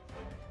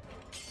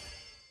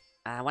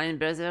 When in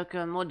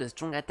Berserker mode, the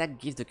strong attack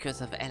gives the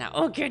curse of Ella.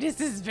 Okay, this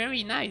is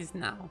very nice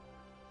now.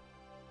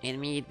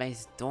 Enemy hit by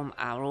Storm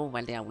Arrow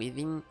while they are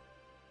weaving.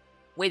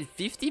 Wait,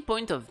 50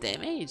 points of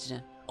damage?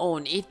 Oh,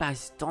 and hit by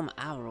Storm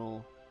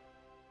Arrow.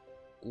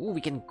 Ooh, we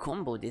can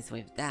combo this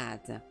with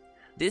that.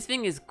 This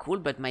thing is cool,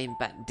 but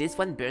this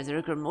one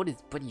Berserker mode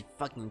is pretty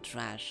fucking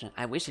trash.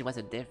 I wish it was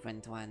a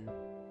different one.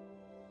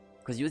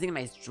 Because using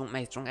my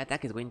strong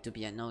attack is going to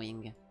be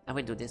annoying. I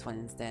will do this one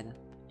instead.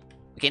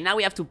 Okay, now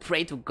we have to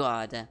pray to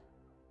God.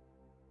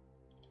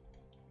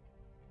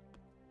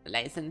 The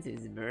license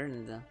is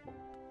burned.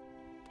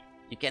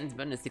 You can't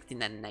burn a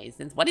 69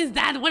 license. What is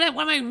that? What am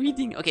I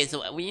reading? Okay,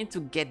 so we need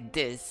to get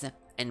this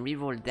and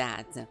reroll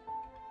that.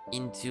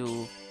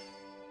 into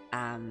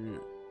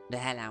the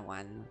Hella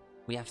one.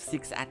 We have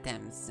 6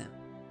 attempts.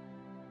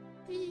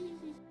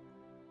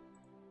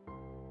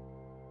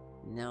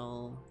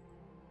 No.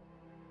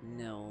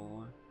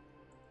 No.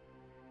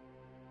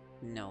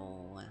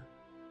 No.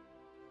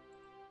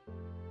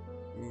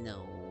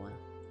 No.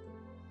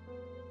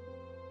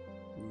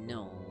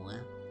 No.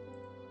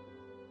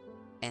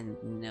 And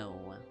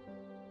no.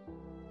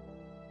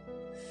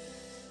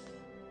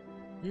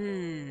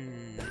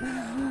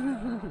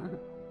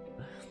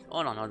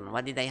 Hold on.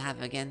 What did I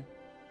have again?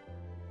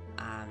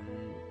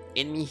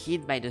 Enemy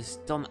hit by the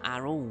storm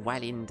arrow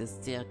while in the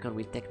circle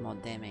will take more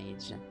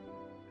damage.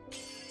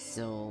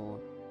 So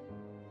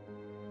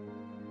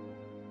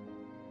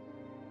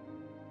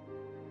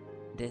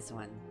this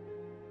one.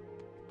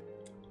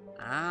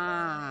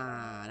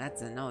 Ah,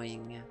 that's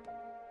annoying.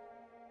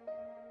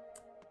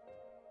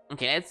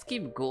 Okay, let's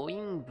keep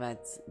going,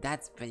 but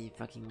that's pretty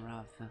fucking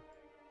rough.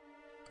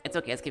 It's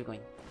okay, let's keep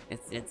going.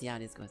 Let's see how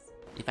this goes.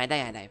 If I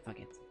die, I die, fuck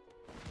it.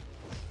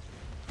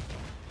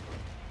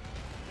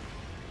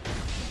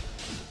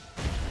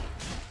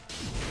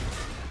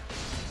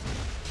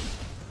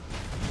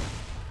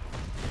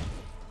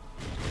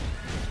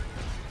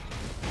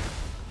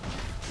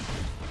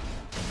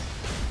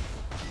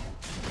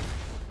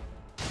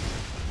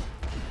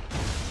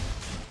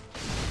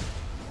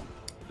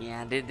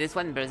 Yeah, this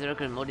one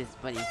Berserker mode is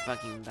pretty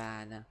fucking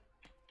bad.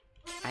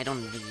 I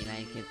don't really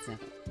like it.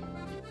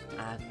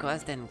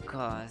 Cost and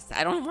cost.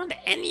 I don't want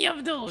any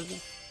of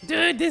those!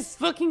 Dude, this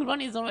fucking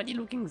run is already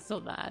looking so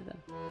bad.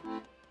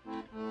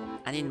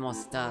 I need more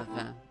stuff.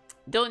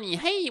 Donnie,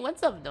 hey,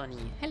 what's up,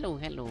 Donnie? Hello.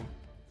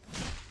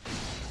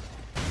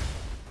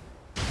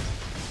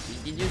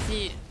 Did you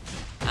see...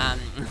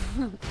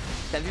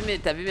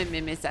 T'as vu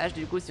mes messages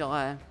du coup sur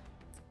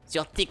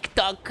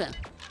TikTok?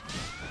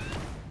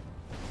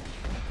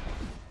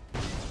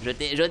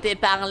 Je t'ai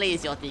parlé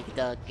sur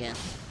TikTok.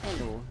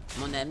 Hello,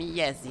 mon ami.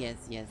 Yes,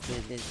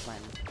 this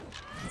one.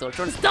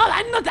 Social. Stop!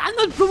 I'm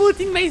not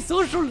promoting my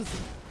socials.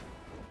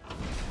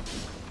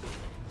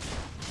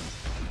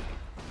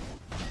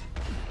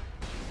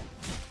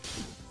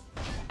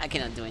 I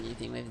cannot do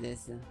anything with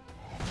this.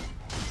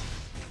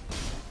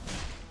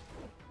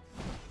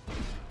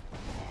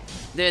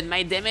 Dude,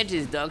 my damage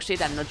is dog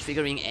shit. I'm not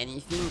triggering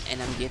anything,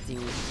 and I'm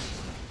getting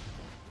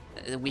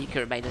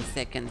weaker by the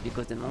second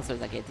because the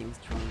monsters are getting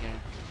stronger.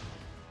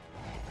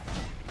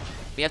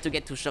 We have to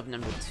get to shop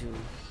number 2.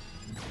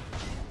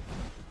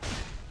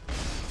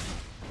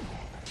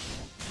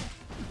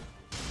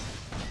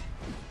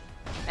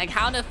 Like,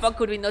 how the fuck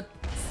could we not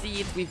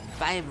see it with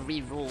 5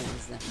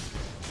 rerolls?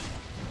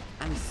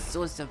 I'm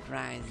so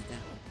surprised.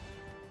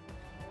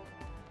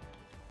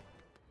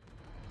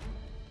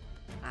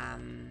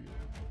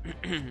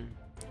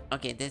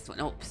 Okay, this one.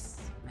 Oops.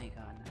 My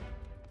god.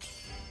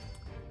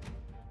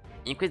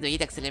 Increase the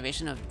hit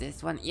acceleration of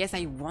this one. Yes,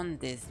 I want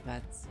this,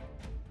 but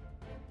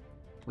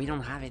we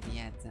don't have it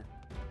yet.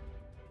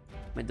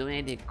 But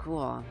donate est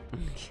cool.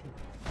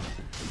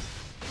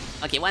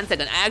 Okay, 1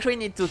 second. I actually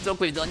need to talk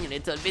with Donnie a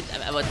little bit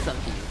about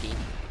something, okay?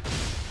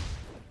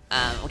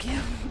 Okay.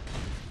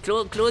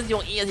 Close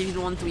your ears if you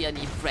don't want to hear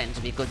any French,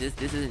 because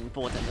this is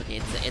important, okay?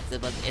 It's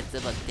about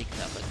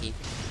TikTok, okay?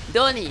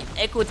 Donnie,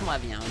 écoute-moi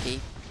bien, ok?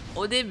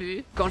 Au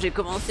début, quand j'ai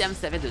commencé à me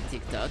servir de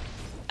TikTok,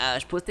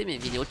 je postais mes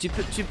vidéos. Tu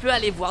peux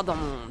aller voir dans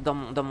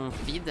mon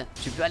feed.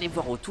 Tu peux aller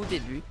voir au tout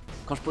début,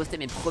 quand je postais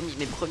mes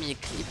premiers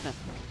clips,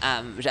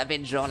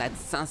 j'avais genre là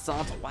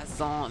 500,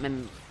 300,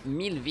 même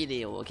 1000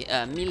 vidéos, ok,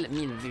 1000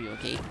 vues,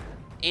 ok.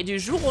 Et du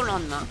jour au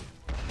lendemain,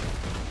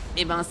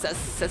 et ben ça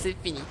c'est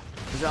fini.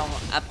 Genre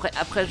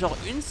après genre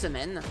une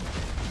semaine,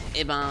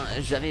 et ben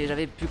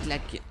j'avais plus que la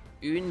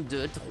 1,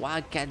 2,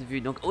 3, 4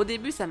 vues. Donc au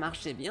début ça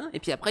marchait bien, et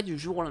puis après du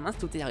jour au lendemain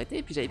tout est arrêté,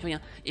 et puis j'avais plus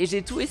rien. Et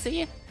j'ai tout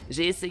essayé.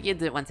 J'ai essayé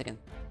de... 1 second.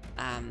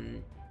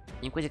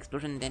 Increase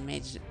explosion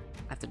damage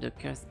after the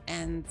curse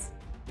ends.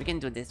 We can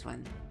do this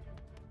one.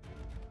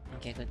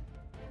 Ok, good.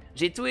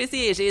 J'ai tout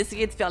essayé. J'ai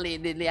essayé de faire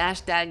les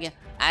hashtags.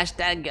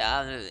 Hashtag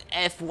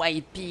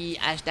FYP,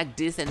 hashtag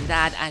this and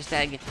that,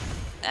 hashtag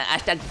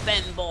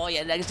fanboy.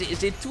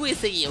 J'ai tout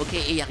essayé, ok.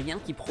 Et y a rien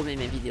qui promet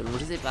mes vidéos. Donc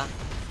je sais pas.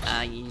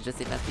 Je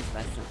sais pas ce qui se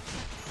passe.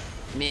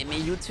 Mais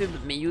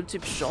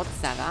YouTube Shorts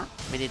ça va.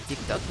 Mais les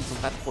TikTok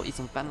ils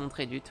sont pas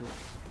montrés du tout.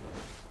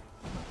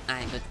 Ah,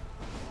 good.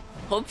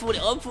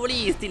 Hopefully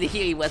he's still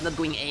here. He was not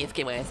going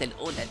AFK where I said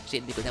all that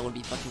shit because that would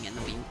be fucking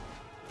annoying.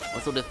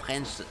 Also the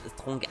French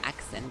strong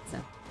accent.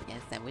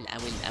 Yes, I will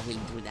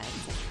do that.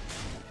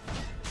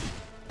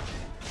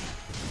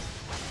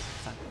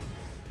 Fuck.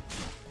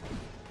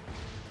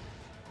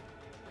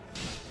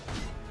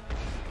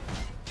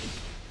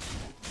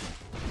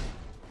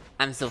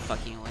 I'm so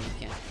fucking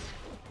awake.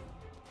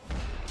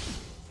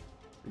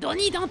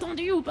 Donnie, t'as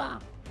entendu ou pas?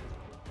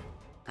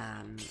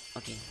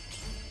 Okay.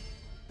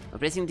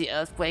 Replacing the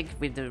earthquake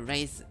with the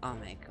race. Oh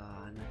my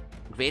god.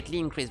 Greatly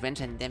increased range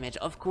and damage.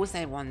 Of course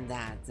I want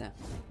that.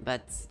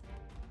 But...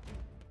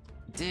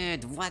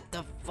 dude, what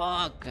the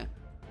fuck?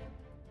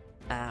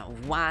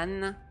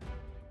 1...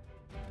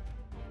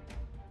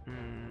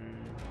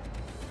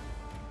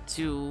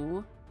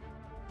 2.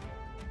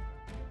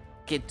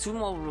 Okay, 2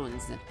 more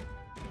runes.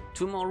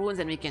 2 more runes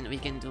and we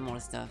can do more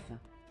stuff.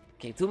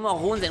 Okay, 2 more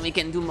runes and we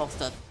can do more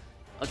stuff.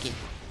 Okay.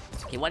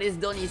 Okay, what is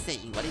Donnie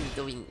saying? What is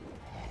Donnie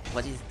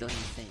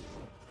saying?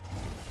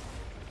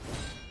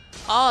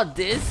 Oh,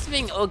 this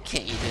thing.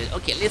 Okay, dude.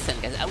 Okay, listen,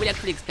 guys. I will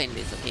actually explain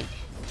this. Okay,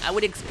 I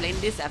will explain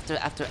this after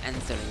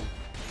answering.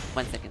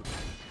 1 second.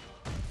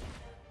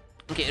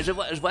 Ok, je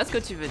vois ce que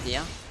tu veux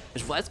dire.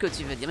 Je vois ce que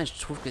tu veux dire, mais je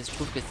trouve que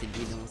c'est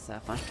bidon ça.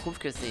 Enfin, je trouve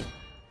que c'est...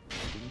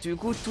 Du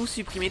coup, tout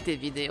supprimer tes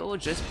vidéos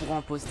juste pour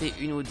en poster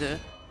une ou deux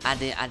à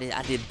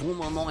des bons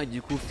moments et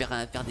du coup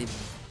faire des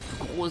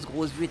grosses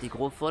vues et des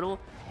gros follow.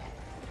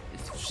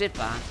 Je sais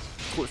pas.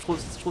 Je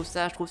trouve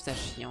ça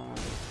chiant.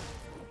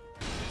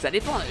 Ça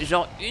dépend.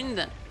 Genre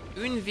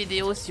une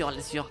vidéo sur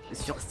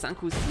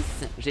 5 ou 6,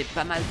 j'ai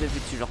pas mal de vues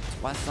dessus, genre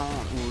 300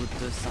 ou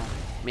 200.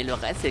 Mais le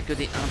reste c'est que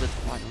des 1, 2,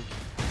 3 donc.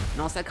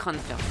 Non, ça craint de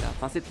faire ça.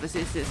 Enfin, c'est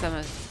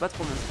pas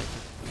trop mon truc.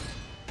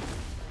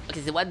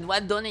 Okay, so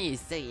what Donnie is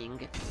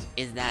saying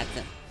is that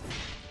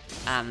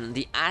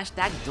the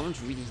hashtag don't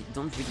really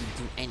do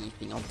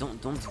anything, or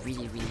don't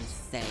really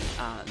say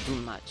do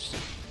much.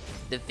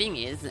 The thing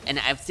is, and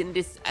I've seen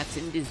this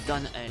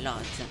done a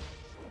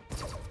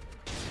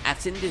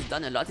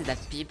lot. Is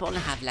that people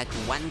have like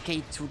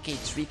 1k, 2k,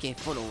 3k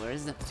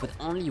followers with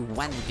only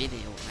one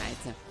video,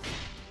 right?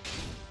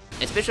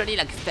 Especially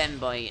like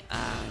fanboy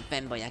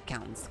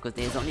accounts, because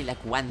there's only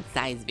like one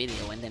size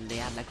video and then they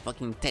have like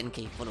fucking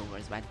 10k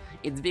followers, right?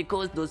 It's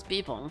because those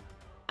people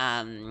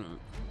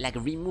like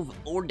remove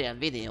all their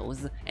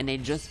videos and they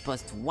just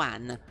post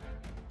one.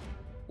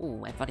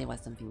 Oh, I thought it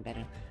was something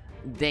better.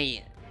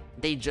 They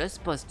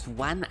just post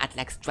one at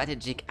like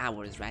strategic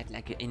hours, right?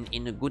 Like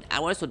in a good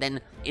hour, so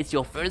then it's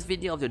your first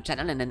video of the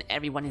channel and then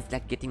everyone is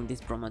like getting this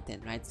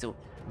promoted, right? So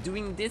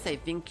doing this, I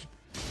think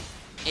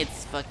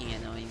it's fucking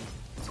annoying.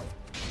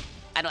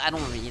 I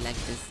don't really like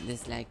this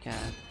whole thing.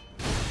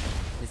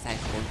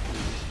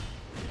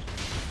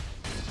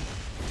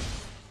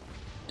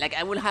 Like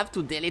I will have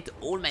to delete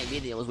all my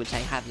videos, which I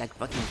have like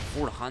fucking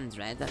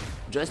 400,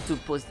 just to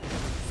post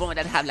 4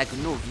 that have like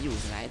no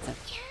views, right?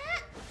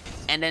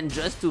 And then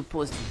just to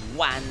post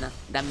one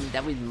that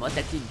will most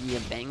likely be a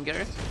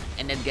banger,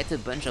 and then get a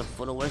bunch of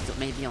followers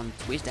maybe on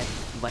Twitch that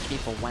watch me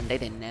for one day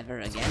then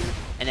never again,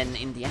 and then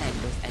in the end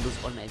I lose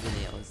all my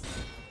videos.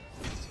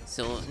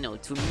 So no,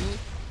 to me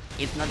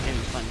it's not very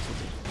fun to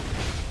do.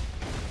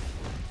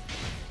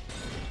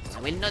 I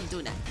will not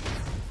do that.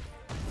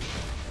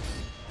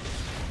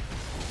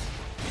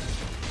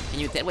 Can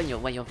you tell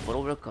where your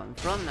follower come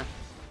from?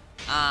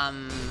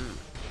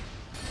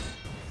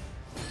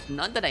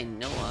 Not that I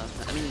know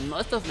of. I mean,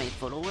 most of my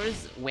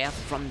followers were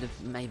from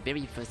my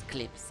very first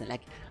clips.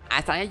 Like,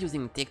 I started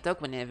using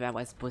TikTok whenever I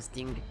was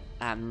posting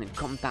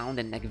compound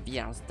and like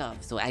VR stuff.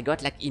 So I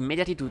got like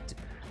immediately to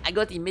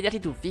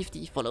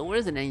 50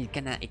 followers, and then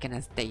it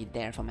kinda stayed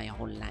there for my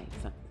whole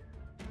life.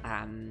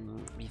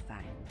 Be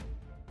fine.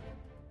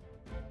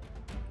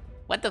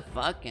 What the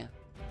fuck?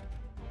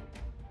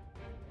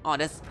 Oh,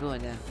 that's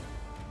good.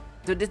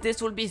 Dude,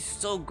 this will be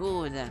so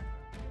good.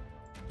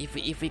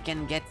 If we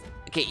can get...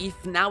 Okay,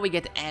 if now we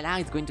get Ella,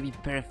 it's going to be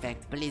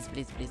perfect. Please,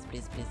 please, please,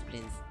 please, please,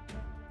 please.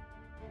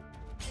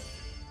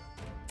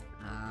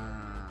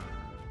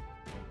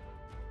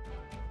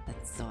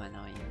 That's so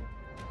annoying.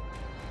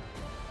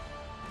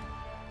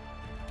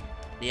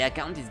 The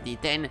account is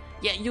D10.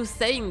 Yeah, you're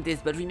saying this,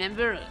 but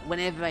remember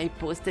whenever I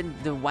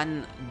posted the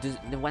one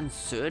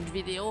third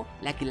video,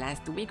 like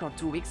last week or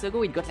 2 weeks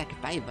ago, it got like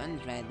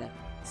 500.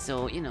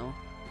 So, you know.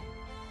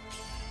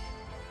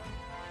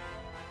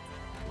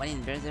 When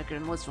in Berserker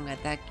mode, strong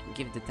attack,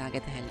 give the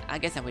target hell. I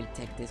guess I will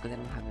take this because I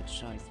don't have a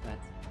choice, but...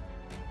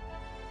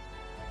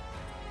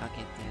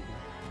 Okay,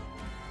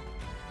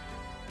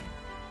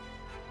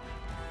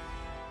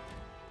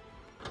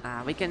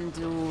 dead. We can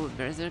do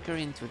Berserker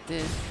into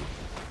this.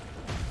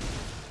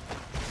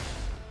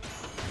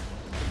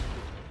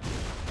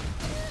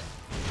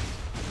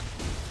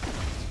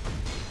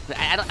 But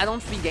I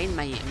don't regain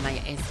my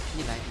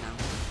SP right now.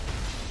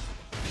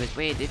 So it's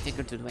very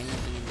difficult to do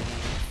anything in the game.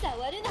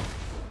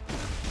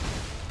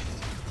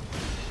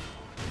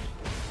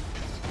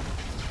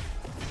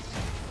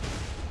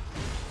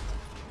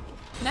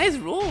 Nice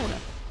roll!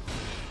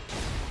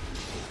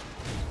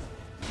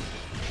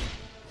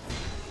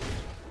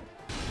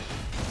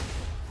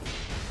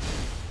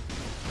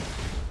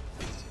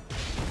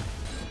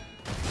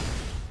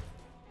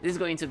 This is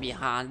going to be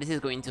hard. This is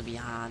going to be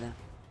hard.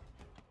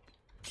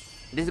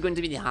 This is going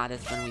to be the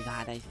hardest one we've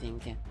had, I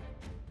think.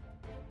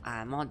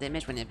 More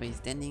damage whenever he's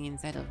standing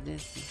inside of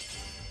this.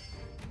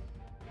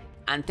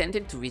 I'm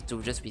tempted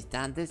to just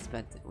restart this,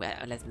 but well,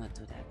 let's not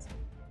do that.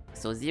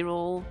 So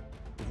 0,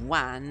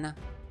 1,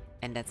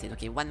 and that's it.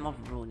 Okay, one more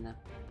rune.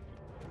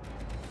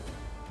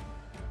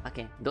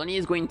 Okay, Donnie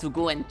is going to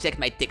go and check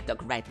my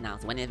TikTok right now.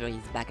 So whenever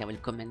he's back, I will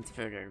comment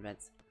further. But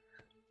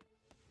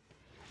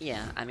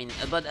yeah, I mean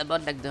about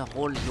like the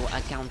whole your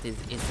account is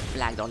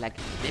flagged, or like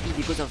maybe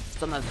because of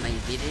some of my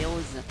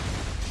videos,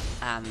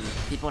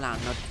 people are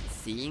not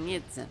seeing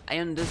it. I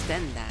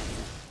understand that,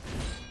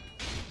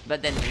 But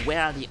then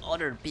where are the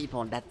other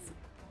people that,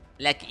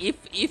 like,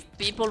 if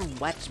people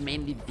watch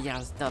mainly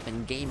VR stuff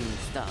and gaming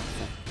stuff,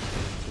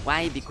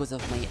 why, because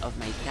of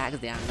my tags,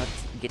 they are not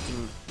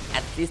getting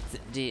at least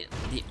the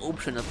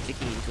option of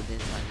clicking into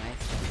this one,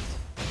 right?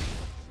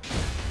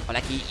 Or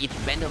like it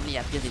randomly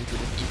appears into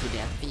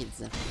their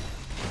feeds.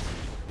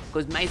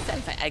 Because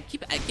myself, I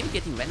keep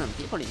getting random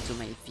people into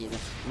my feed.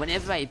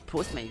 Whenever I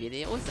post my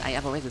videos, I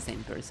have always the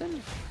same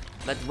person.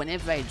 But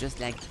whenever I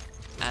just like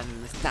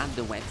start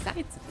the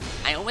website,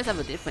 I always have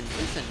a different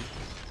person.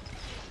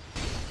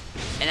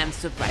 And I'm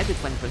surprised that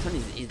one person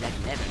is like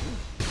 11.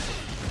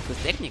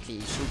 Because technically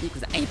it should be,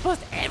 because I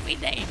post every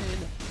day,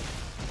 dude.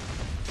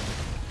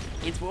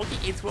 It's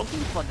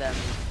working for the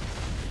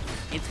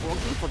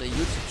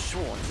YouTube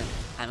Shorts.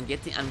 I'm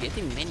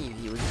getting many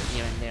views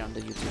here and there on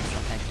the YouTube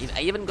Shorts. Like,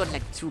 I even got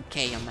like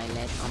 2K on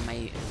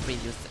my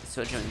previous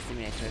surgery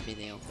simulator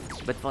video.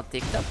 But for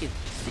TikTok, it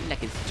seems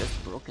like it's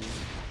just broken.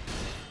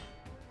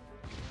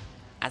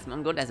 As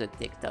Mongol has a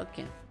TikTok,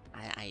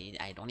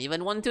 I don't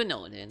even want to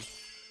know, dude.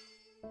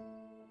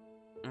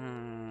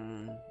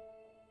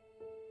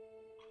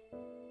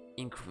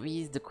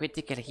 Increase the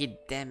critical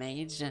hit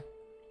damage,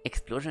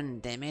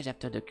 explosion damage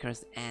after the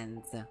curse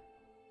ends.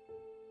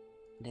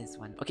 This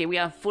one. Okay, we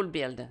are full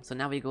build, so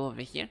now we go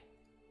over here.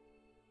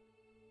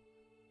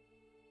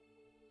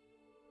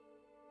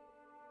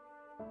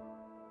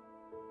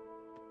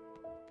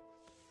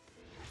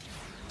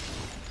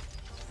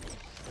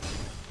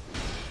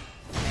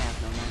 I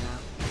have no mana.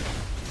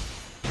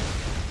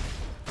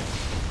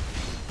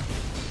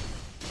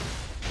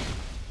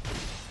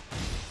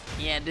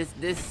 Yeah,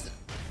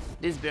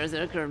 this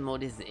berserker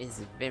mode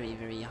is very,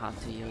 very hard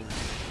to use.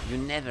 You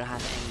never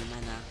have any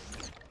mana.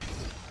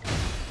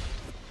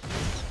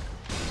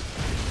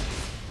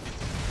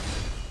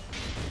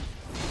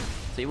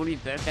 So it would be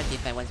perfect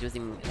if I was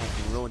using like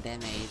raw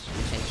damage,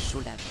 which I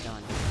should have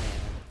done.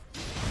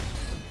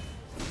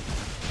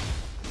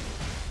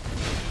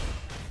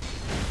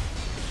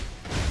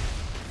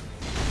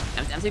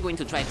 I'm still going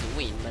to try to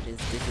win, but this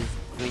is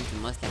going to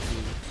most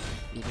likely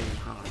be very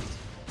hard.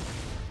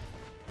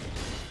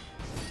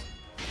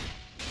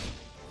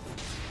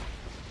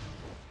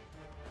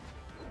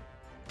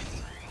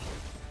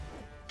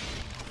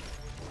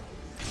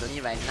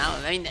 Right now,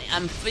 I mean,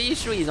 I'm pretty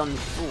sure he's on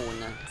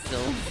phone, so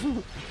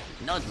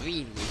not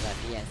really, but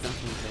yeah,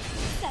 something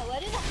interesting.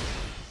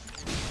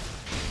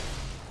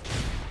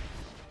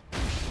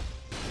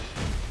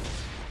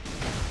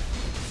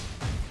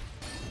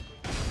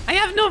 I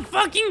have no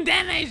fucking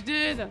damage,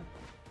 dude!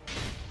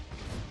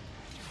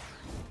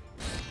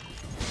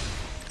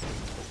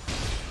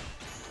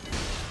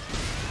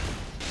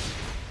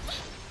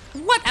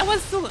 What? I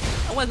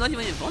was not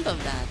even in front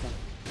of that.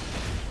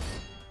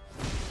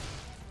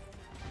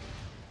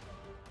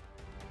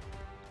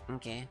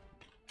 Okay.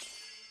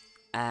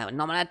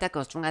 Normal attack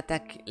or strong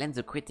attack lands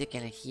a critical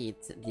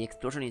hit. The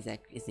explosion is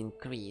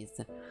increased.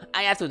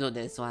 I have to do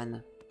this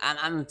one.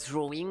 I'm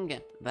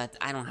throwing, but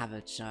I don't have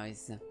a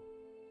choice.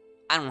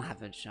 I don't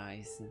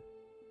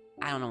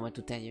know what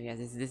to tell you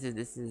guys. This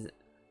is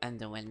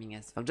underwhelming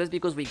as fuck. Just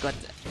because we got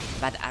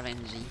bad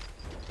RNG.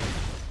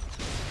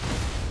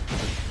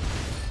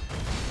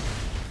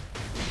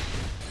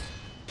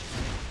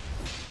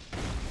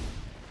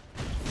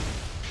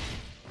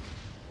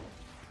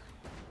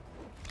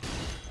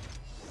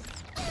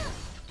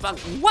 Fuck,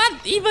 what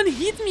even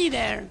hit me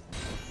there?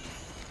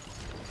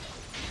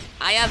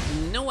 I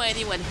have no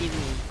idea what hit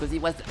me, because he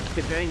was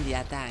preparing the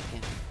attack.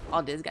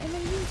 Oh, this guy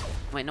maybe?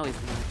 Wait, no,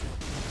 it's not.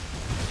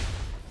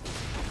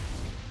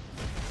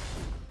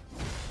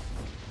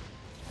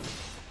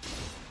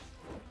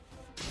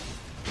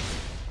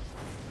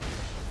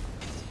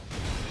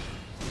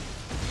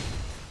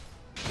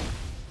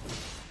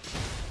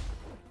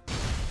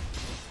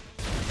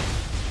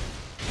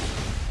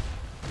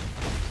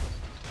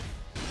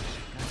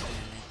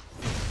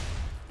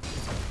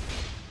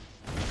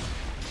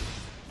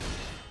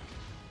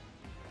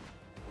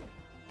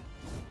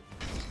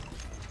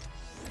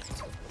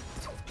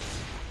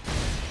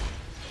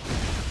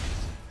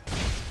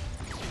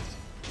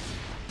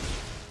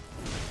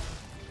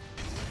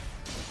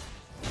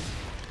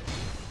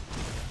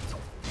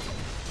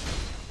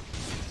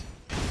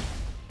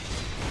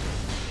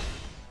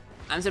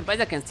 I'm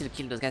surprised I can still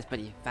kill those guys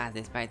pretty fast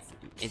despite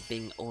it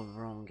being all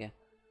wrong.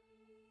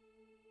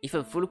 If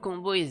a full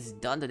combo is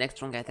done, the next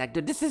strong attack.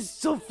 Dude, this is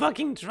so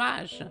fucking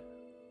trash!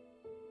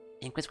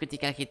 Increase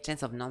critical hit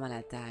chance of normal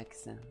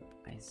attacks,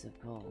 I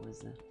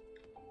suppose.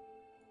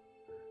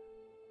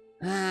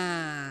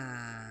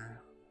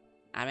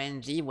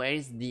 RNG, where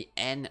is the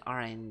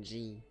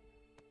NRNG?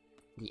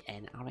 The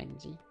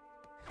NRNG?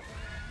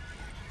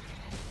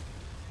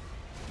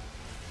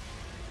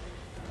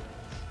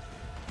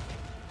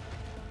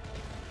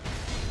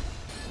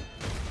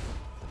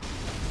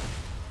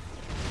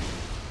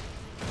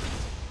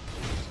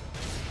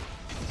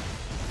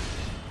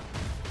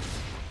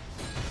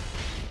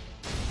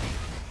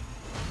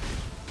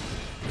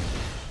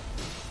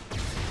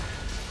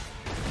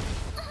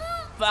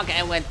 Fuck,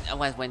 I went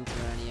too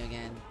early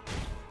again.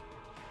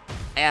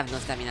 I have no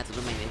stamina to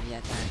do my heavy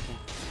attack.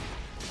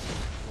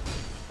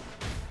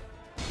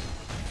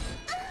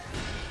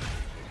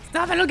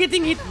 Stop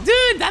getting hit!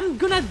 Dude, I'm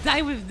gonna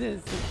die with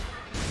this!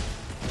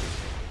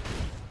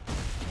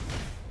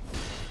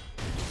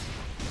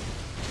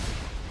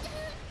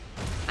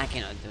 I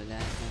cannot do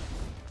that.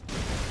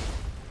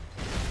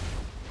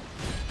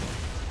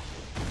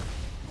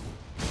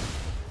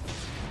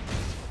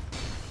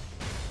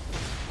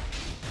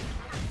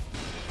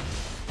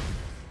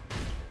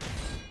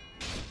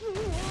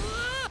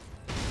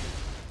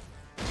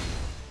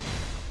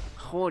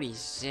 Holy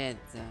shit.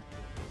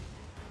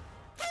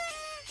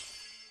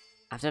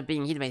 After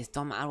being hit by a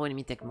storm arrow,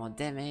 enemy take more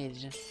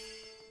damage.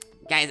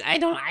 Guys, I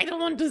don't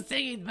want to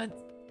say it, but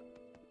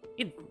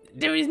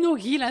there is no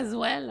heal as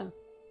well.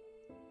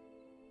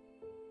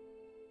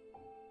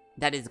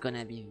 That is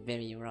gonna be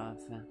very rough.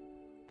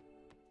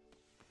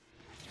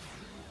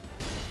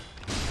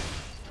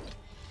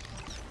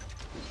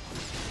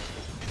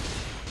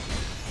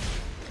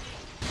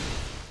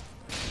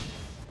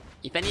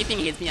 If anything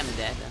hits me, I'm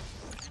dead.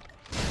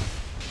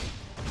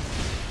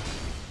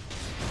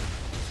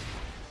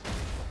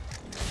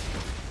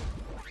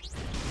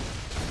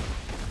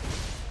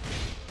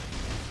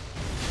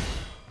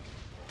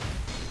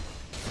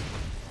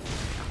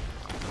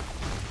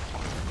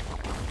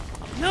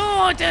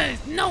 No, dude,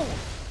 no!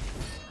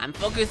 I'm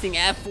focusing. I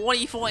have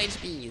 44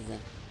 HPs.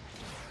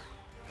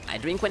 I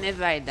drink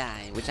whenever I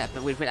die, which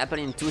will happen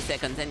in 2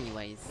 seconds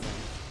anyways.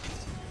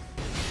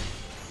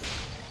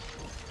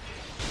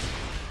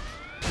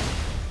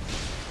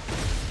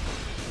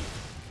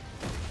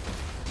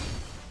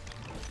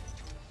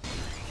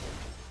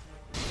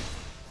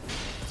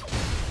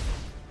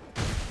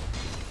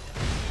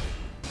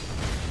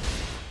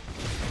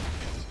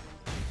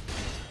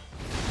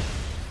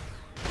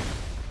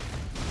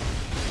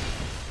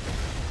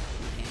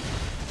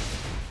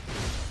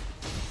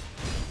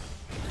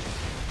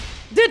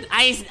 Dude,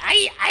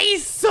 I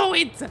saw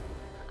it!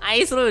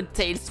 I saw a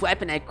tail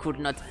swipe and I could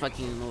not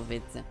fucking move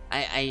it.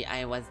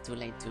 I was too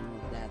late to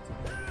move that.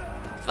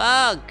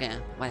 Fuck!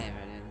 Whatever,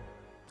 dude.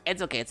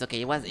 It's okay, it's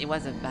okay. It was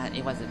a bad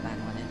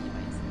one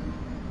anyways.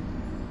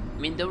 I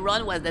mean, the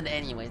run was dead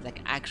anyways,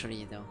 like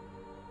actually though.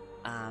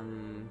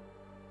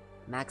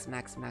 Max.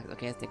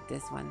 Okay, let's take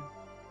this one.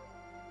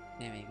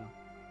 There we go.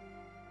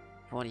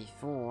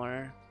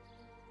 44.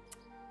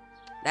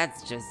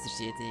 That's just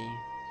shitty.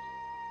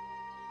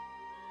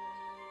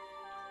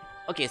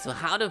 Okay, so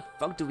how the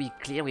fuck do we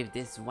clear with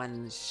this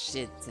one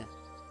shit?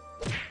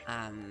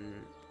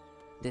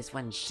 This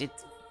one shit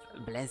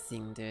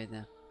blessing,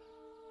 dude.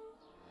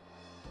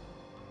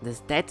 The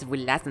stat will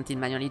last until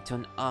manually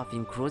turned off.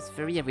 In Crow's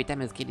Fury, every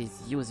time a skill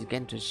is used, you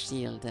get a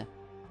shield.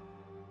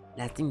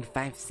 Lasting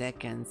 5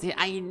 seconds. See,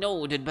 I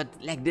know, dude, but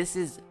like this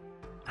is...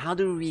 How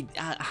do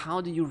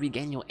you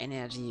regain your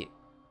energy?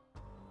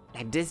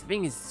 Like this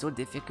thing is so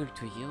difficult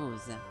to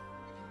use.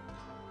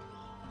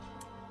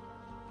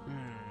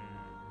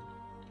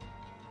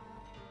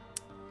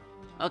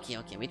 Okay,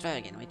 we try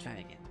again.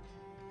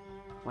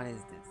 What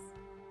is this?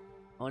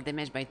 All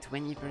damage by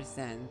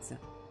 20%.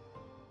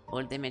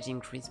 All damage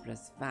increase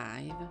plus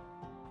 5.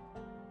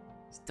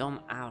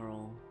 Storm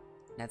arrow.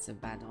 That's a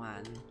bad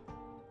one.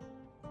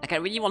 Like I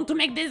really want to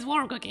make this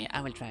work. Okay,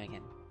 I will try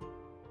again.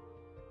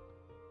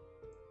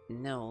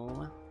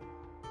 No.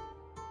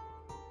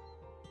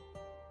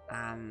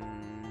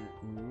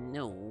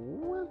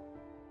 No.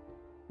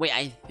 Wait,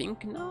 I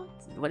think not.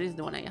 What is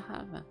the one I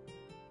have?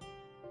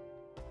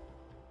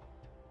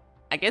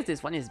 I guess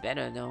this one is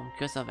better though.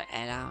 Curse of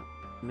Ella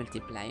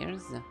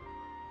multipliers.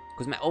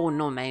 Because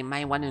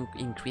my one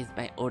increased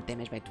by all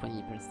damage by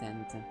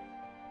 20%.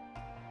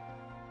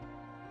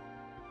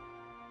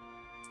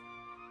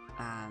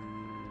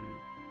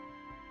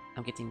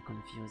 I'm getting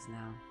confused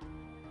now.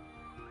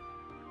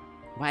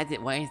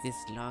 Why is this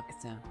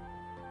locked?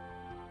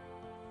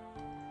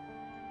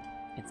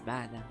 It's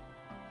bad.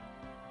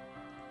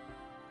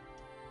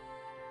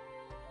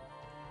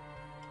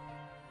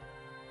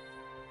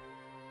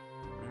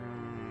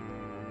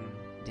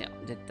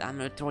 The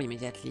armature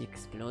immediately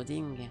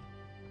exploding.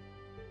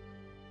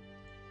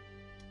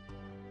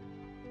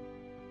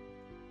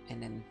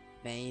 And then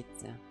Fate.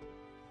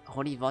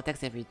 Holy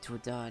Vortex every 2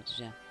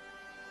 dodge.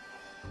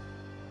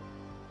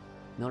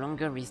 No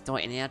longer restore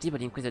energy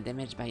but increase the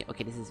damage by...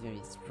 Okay, this is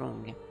very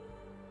strong.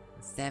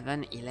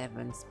 7,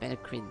 11 spell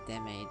crit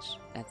damage.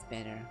 That's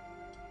better.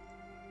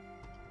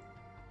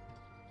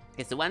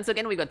 Okay, so once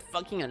again we got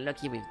fucking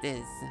unlucky with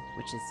this,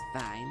 which is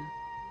fine.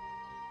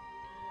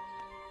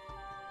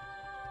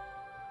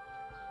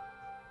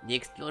 The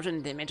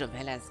explosion damage of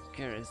Hela's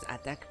curse,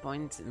 attack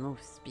point,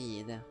 move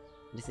speed.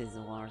 This is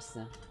worse.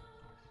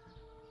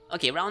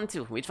 Okay, round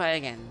 2, we try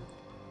again.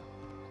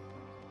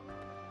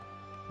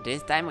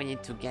 This time we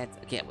need to get...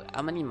 Okay,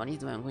 how many monies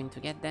do I going to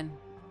get then?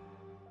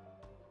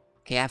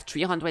 Okay, I have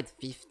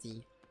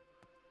 350.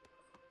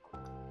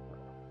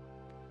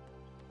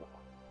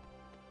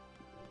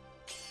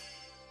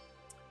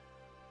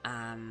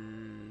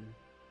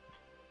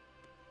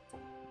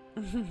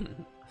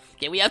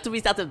 Okay, we have to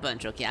restart a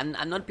bunch, okay?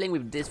 I'm not playing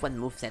with this one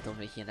moveset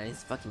over here, that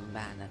is fucking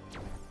bad.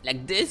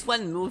 Like, this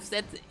one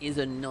moveset is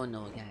a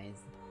no-no,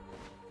 guys.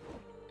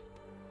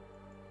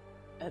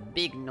 A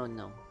big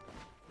no-no.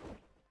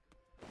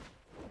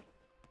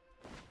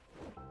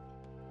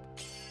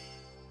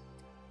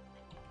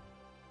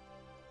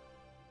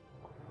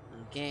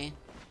 Okay.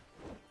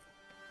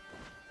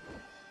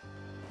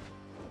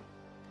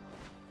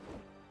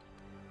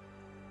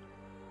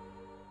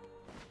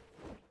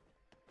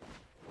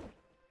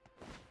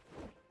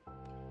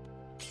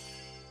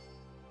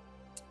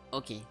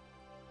 Okay.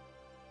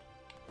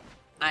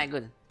 Alright,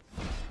 good.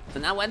 So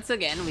now once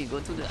again we go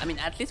to the. I mean,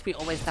 at least we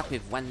always start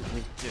with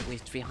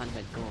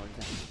 300 gold.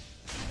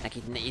 Like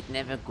it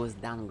never goes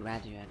down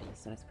gradually,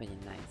 so that's pretty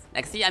nice.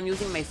 Like, see, I'm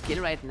using my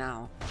skill right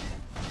now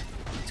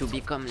to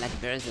become like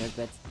Berserk,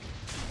 but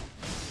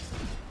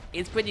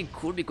it's pretty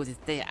cool because it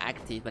stays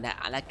active. But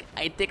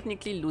I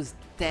technically lose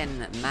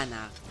 10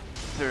 mana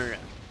per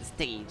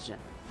stage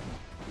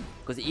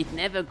because it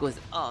never goes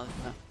off.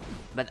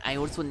 But I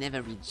also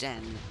never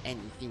regen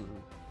anything.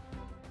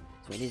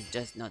 So it is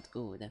just not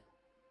good.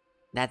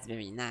 That's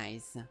very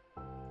nice.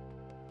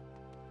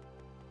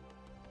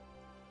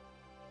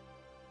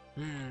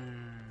 Okay,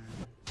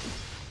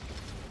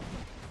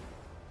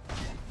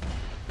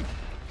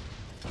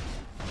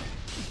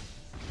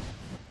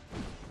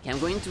 I'm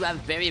going to have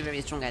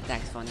very strong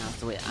attacks for now.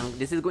 So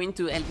this is going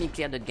to help me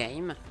clear the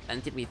game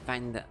until we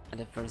find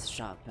the first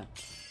shop.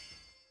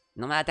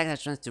 Normal attack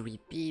has chance to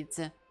repeat.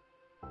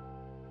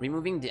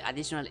 Removing the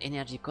additional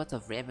energy cost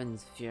of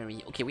Raven's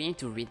Fury. Okay, we need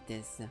to read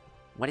this.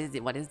 What is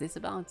it? What is this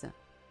about?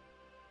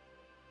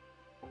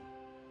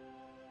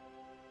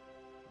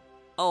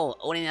 Oh,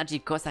 all energy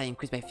costs are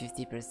increased by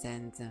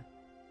 50%.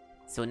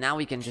 So now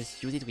we can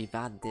just use it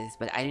without this.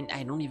 But I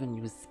don't even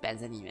use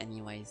spells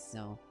anyway,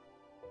 so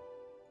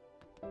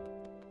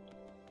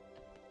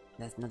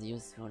that's not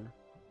useful.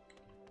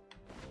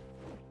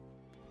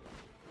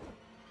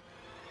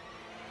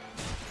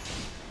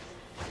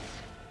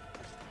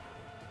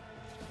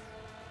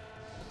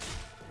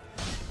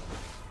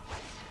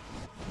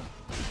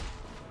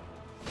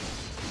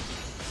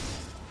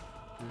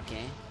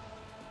 Okay.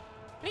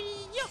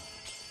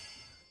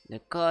 The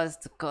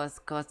cost.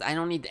 I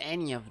don't need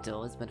any of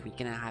those, but we're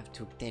gonna have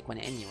to take one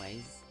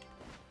anyways.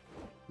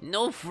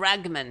 No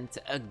fragment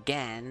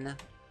again.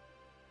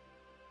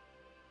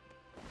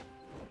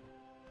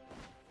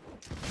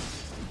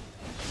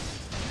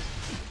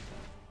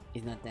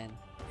 He's not dead.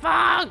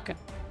 Fuck!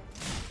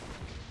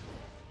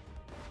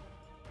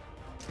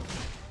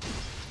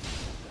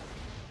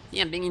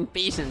 Yeah, I'm being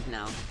impatient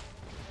now.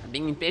 I'm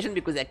being impatient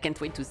because I can't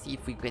wait to see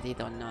if we get it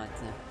or not.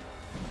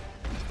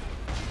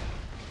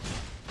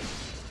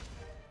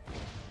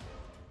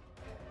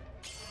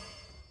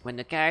 When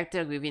the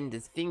character within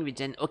this thing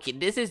regen. Okay,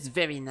 this is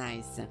very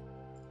nice.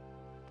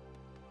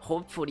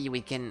 Hopefully we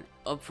can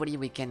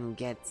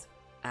get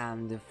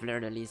the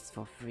fleur-de-lis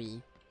for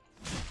free.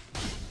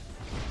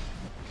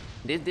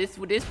 This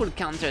will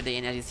counter the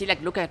energy. See,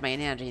 like, look at my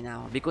energy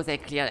now. Because I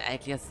clear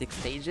 6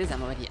 stages,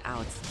 I'm already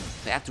out.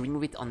 So I have to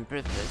remove it on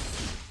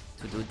purpose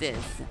to do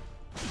this.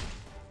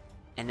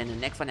 And then the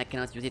next one I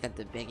cannot use it at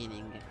the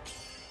beginning.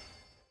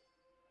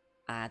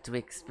 To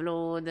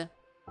explode.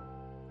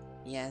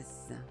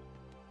 Yes.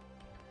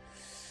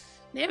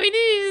 There it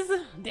is!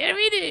 There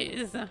it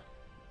is!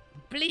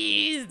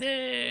 Please,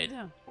 dude!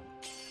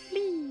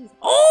 Please!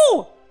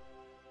 Oh!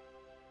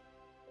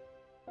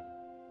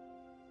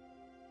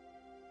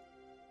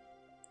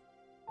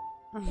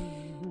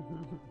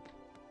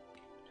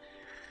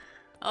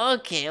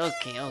 Okay.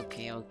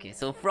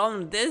 So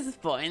from this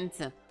point,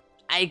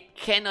 I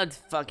cannot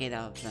fuck it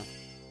up.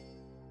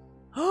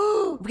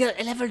 Oh, we got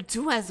a level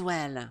 2 as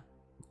well.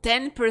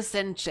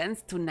 10%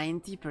 chance to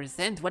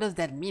 90%. What does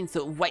that mean?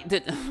 So why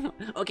did?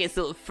 Okay,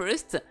 so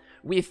first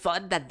we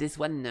thought that this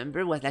one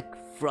number was like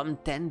from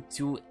 10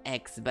 to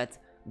X, but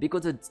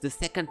because the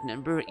second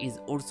number is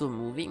also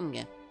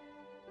moving,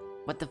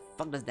 what the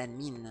fuck does that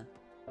mean?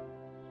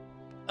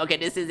 Okay,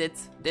 this is it.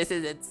 This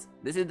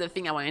is the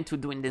thing I wanted to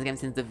do in this game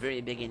since the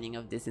very beginning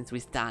of this, since we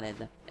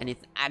started, and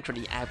it's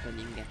actually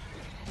happening.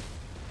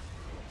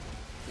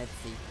 Let's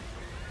see.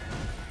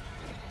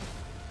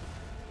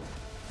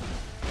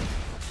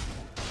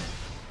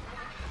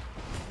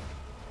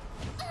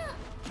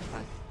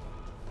 Fuck.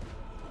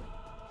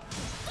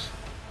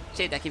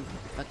 Shit, I keep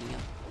fucking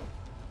up.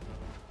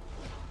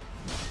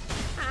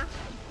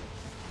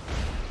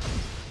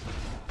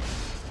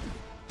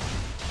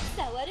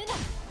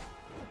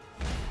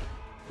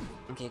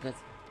 Okay, good.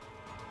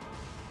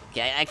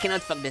 Okay, I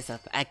cannot fuck this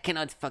up. I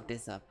cannot fuck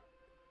this up.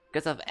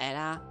 Because of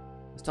Ella,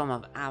 Storm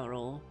of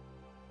Arrow.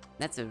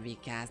 That's a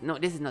recast. No,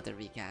 this is not a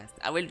recast.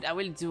 I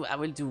will do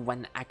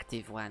one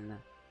active one.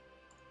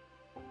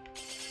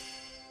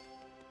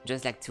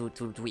 Just like to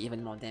do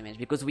even more damage.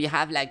 Because we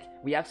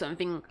have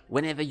something,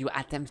 whenever you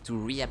attempt to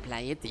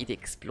reapply it, it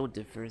explodes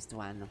the first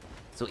one.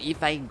 So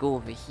if I go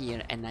over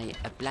here and I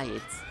apply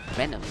it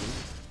randomly,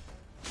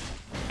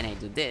 and I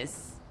do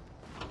this,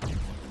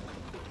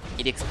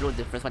 it explodes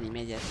the first one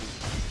immediately,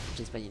 which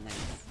is pretty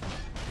nice.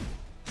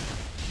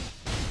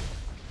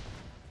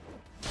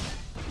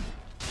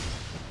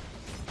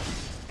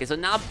 Okay, so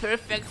now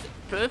perfect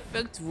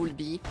will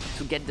be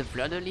to get the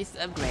Fleur-de-Lis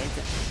upgrade,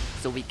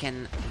 so we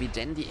can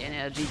regen the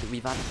energy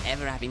without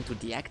ever having to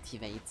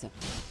deactivate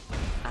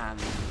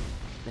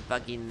the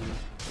fucking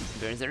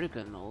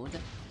Berserker mode.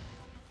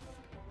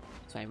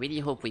 So I really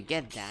hope we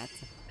get that.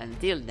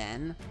 Until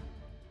then,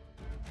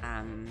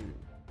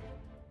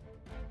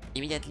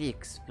 immediately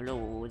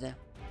explode.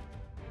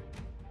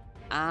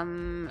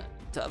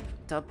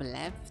 Top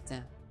left.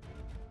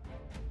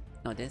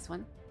 No, this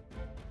one.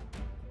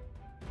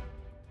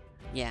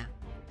 Yeah,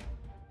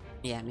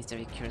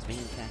 mystery cures, we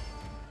need that.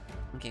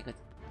 Okay, good.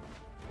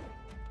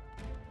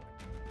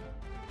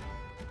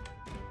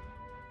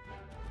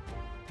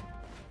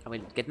 I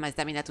will get my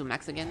stamina to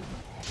max again.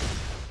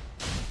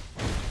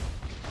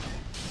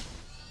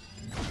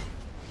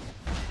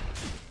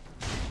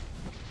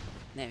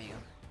 There we go.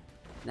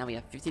 Now we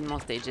have 15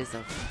 more stages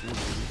of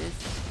doing this.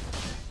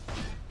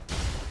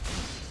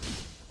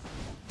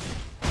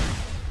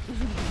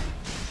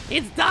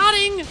 It's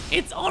starting!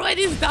 It's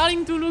already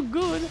starting to look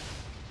good!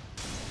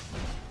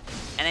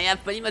 And I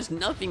have pretty much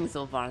nothing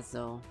so far,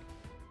 so...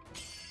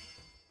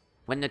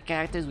 When the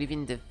characters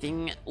within the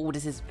thing... Oh,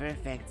 this is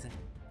perfect.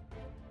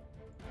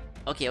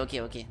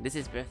 Okay. This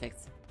is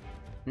perfect.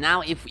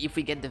 Now, if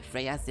we get the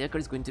Freya circle,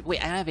 it's going to...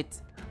 Wait, I have it.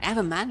 I have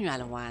a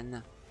manual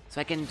one. So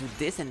I can do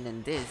this and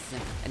then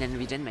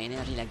regen my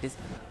energy like this.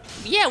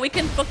 Yeah, we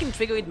can fucking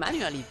trigger it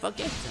manually. Fuck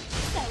it.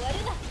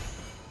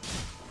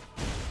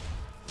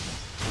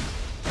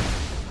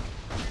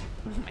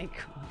 Oh my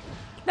god.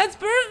 That's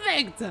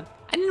perfect!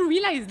 I didn't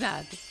realize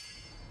that.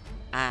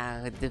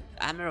 The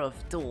Hammer of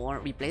Thor,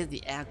 replace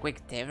the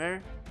Airquake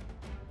Terror.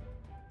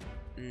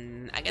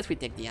 I guess we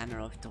take the Hammer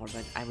of Thor,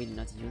 but I will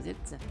not use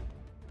it.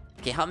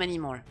 Okay, how many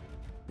more?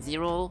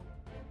 0,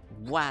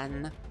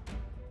 1,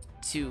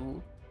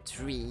 2,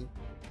 3,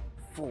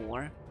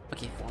 4.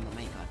 Okay, 4, oh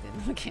my god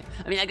then. Okay,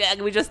 I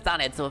mean, we just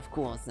started, so of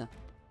course.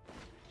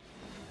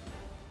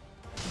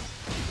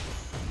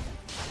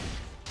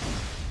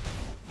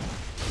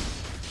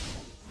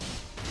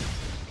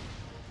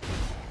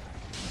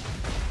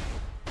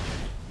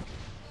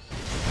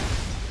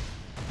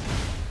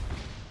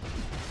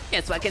 Yeah,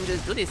 so I can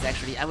just do this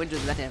actually. I will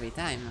just do that every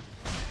time.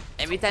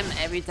 Every time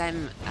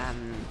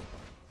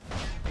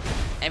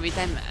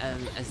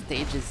a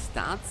stage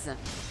starts,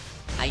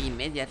 I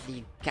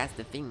immediately cast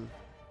the thing.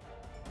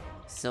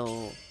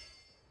 So,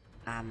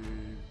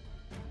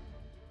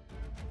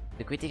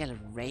 the critical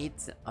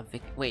rate of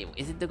the... Wait,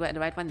 is it the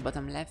right one?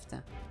 Bottom left?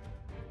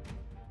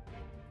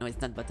 No,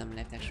 it's not bottom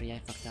left actually, I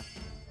fucked up.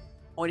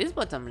 Oh, it is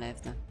bottom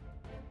left.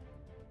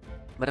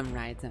 Bottom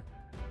right.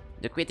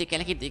 The critical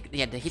hit,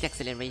 yeah, the hit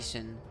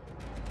acceleration.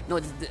 No,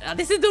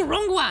 this is the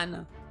wrong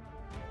one!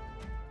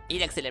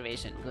 Hit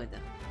acceleration, good.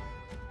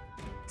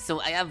 So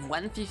I have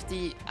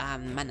 150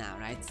 mana,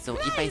 right? So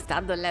if I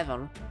start the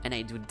level and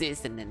I do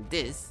this and then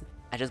this,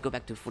 I just go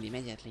back to full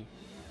immediately.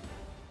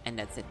 And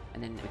that's it.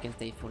 And then we can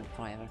stay full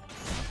forever.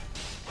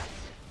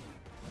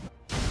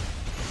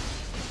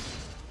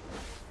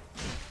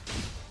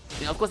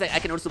 You know, of course I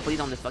can also put it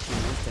on the fucking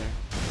monster.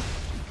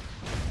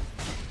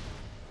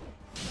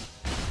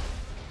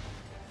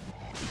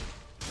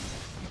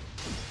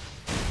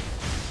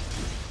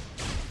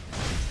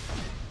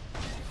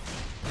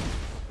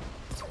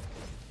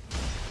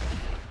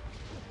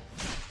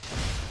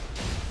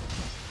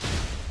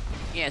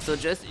 Yeah, so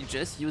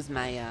just use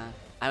my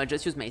I will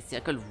just use my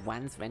circle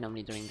once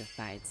randomly during the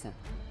fights.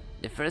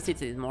 The first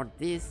hit is more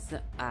this,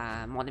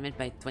 more damage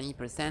by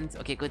 20%.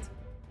 Okay, good.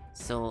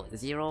 So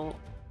 0,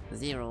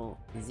 0,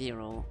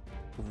 0,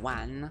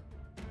 1,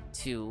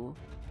 2,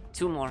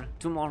 two more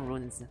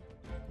runes.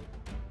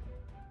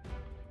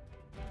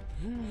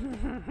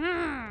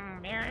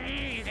 There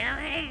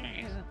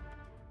is.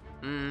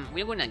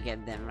 We're gonna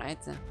get them, right?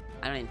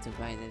 I don't need to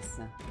buy this.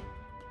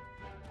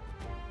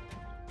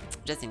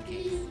 Just in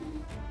case.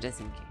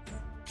 Just in case.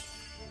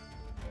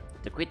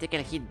 The critical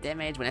hit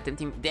damage when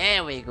attempting...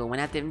 There we go! When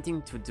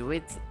attempting to do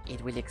it,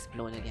 it will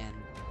explode again.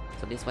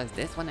 So this was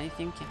this one, I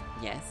think?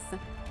 Yes.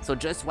 So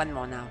just one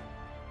more now.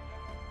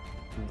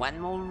 One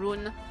more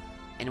rune.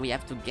 And we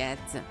have to get...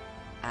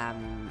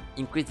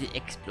 increase the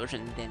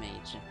explosion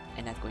damage.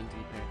 And that's going to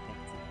be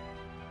perfect.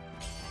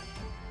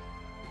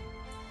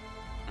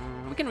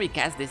 We can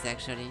recast this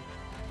actually.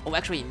 Oh,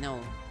 actually, no.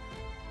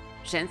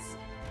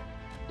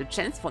 The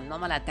chance for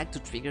normal attack to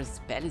trigger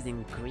spell is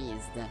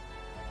increased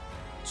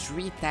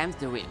 3 times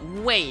the way.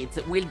 Wait,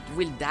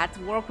 will that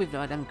work with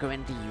what I'm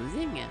currently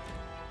using?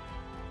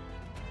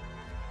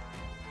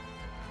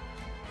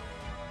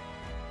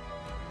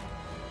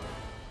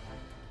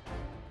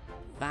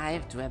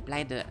 Five to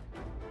apply the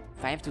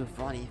 5 to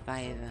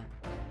 45.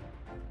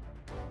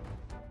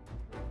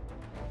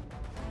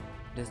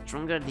 The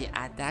stronger the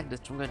attack, the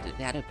stronger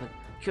the other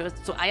curse.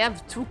 So I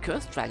have 2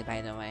 curse tracks,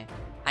 by the way.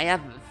 I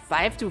have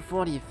 5 to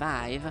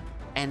 45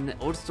 and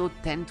also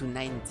 10 to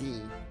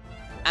 90.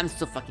 I'm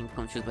so fucking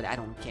confused, but I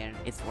don't care.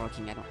 It's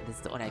working. This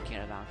is all I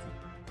care about.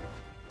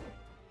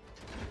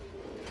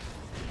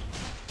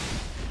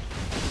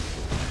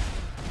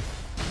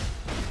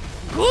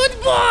 Good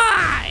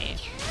boy!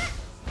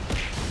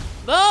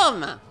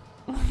 Boom!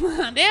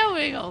 There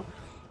we go.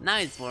 Now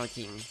it's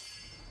working.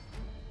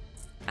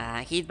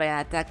 Hit by an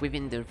attack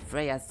within the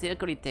Freya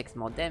circle, it takes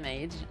more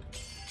damage,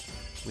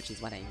 which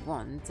is what I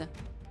want.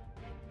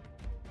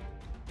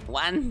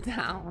 One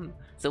down.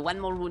 So one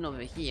more rune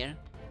over here.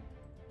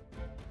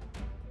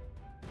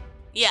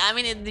 Yeah, I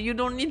mean, you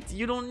don't need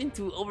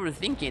to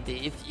overthink it.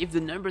 If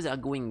the numbers are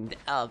going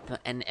up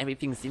and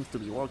everything seems to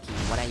be working,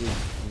 what are you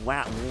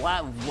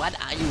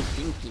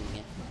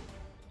thinking?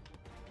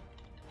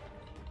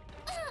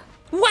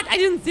 What? I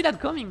didn't see that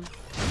coming.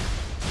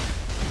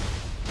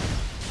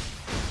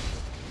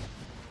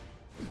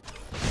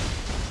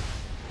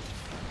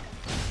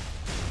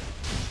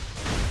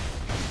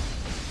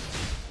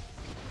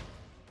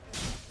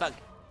 Fuck.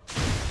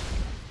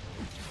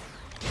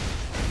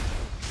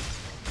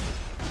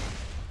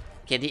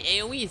 Okay, the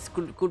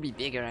AoE could be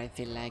bigger, I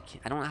feel like.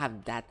 I don't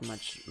have that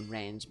much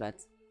range,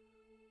 but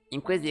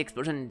increase the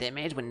explosion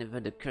damage whenever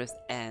the curse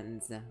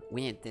ends.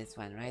 We need this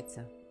one, right?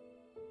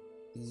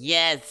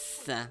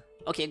 Yes!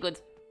 Okay, good.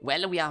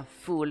 Well, we are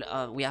full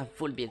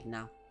build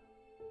now.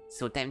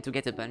 So time to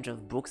get a bunch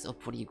of books,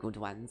 hopefully good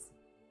ones.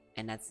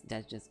 And that's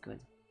just good.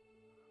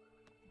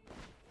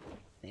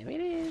 There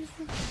it is.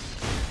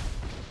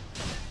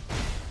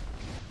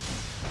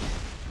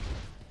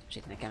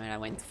 Shit, my camera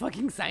went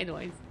fucking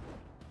sideways.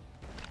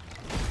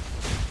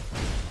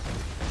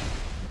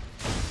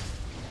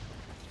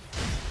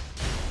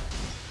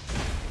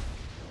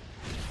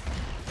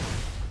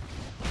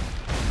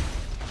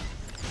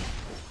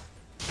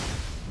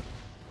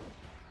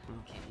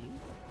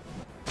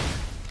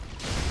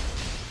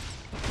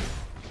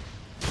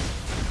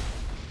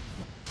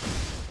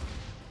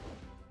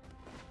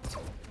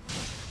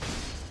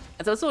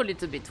 It's also a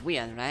little bit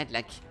weird, right?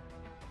 Like,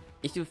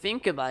 if you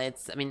think about it,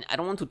 I mean, I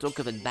don't want to talk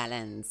about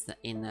balance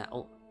in... I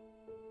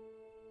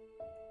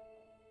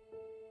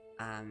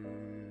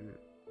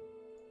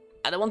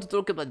don't want to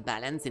talk about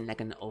balance in like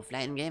an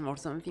offline game or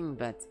something,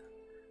 but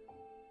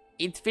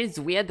it feels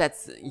weird that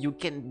you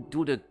can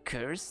do the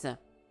curse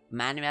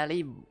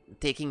manually,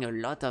 taking a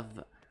lot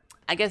of...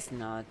 I guess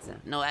not.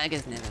 No, I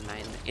guess never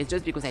mind. It's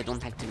just because I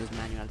don't like to use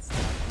manual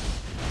stuff.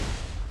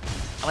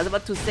 I was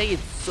about to say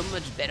it's so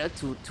much better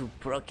to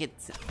proc it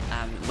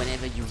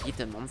whenever you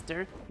hit a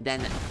monster than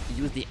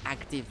use the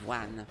active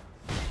one.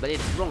 But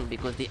it's wrong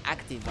because the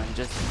active one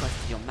just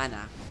costs your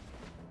mana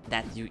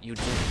that you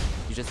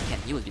just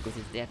can't use because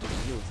it's there to be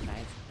used,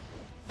 right?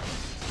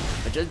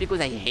 But just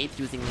because I hate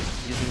using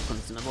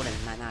consumable and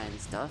mana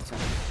and stuff,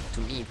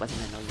 to me it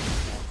wasn't annoying.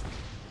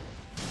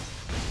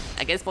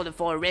 I guess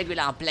for a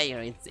regular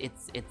player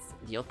it's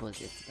the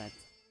opposite, but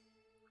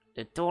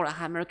the Thor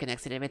hammer can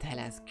accelerate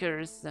Hela's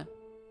curse.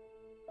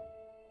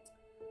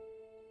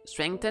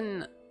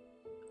 Strengthen.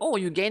 Oh,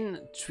 you gain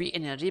 3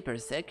 energy per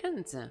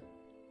second.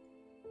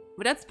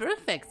 But that's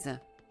perfect.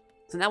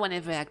 So now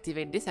whenever I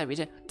activate this, I reach.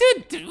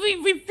 Dude,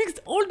 we fixed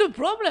all the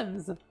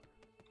problems.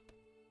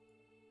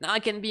 Now I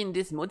can be in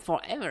this mode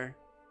forever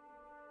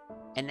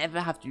and never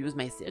have to use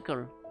my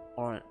circle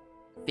or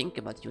think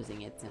about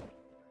using it.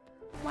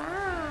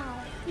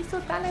 Wow, you're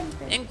so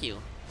talented. Thank you.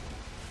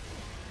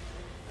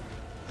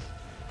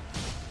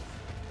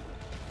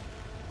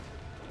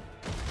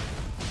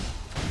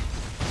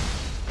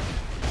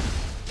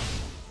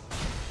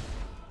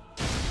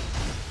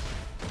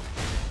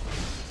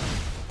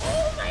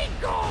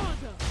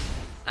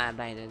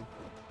 Biden.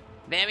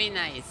 Very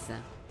nice.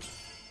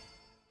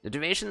 The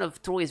duration of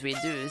throw is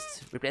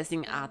reduced,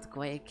 replacing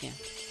Earthquake.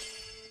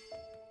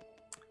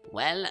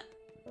 Well,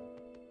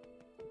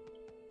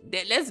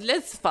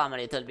 let's farm a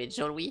little bit,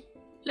 shall we?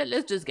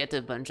 Let's just get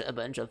a bunch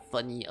of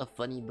funny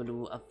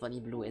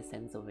blue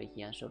essence over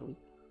here, shall we?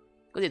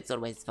 Because it's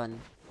always fun.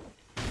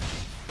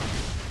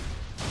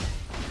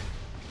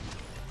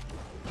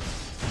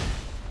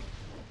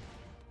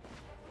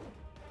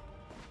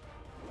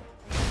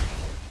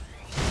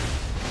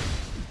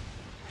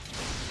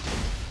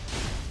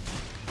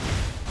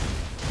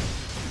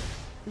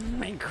 Oh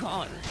my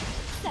god.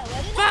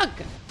 Fuck!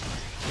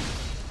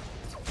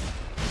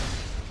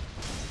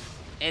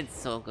 It's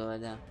so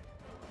good.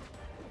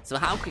 So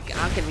how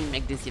can we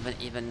make this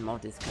even more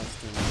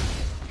disgusting?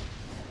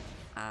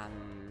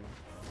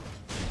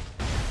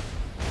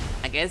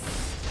 I guess,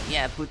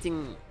 yeah,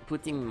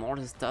 putting more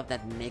stuff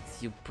that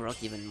makes you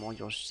proc even more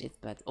your shit,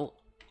 but oh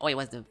it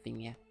was the thing,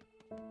 yeah.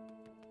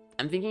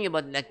 I'm thinking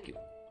about like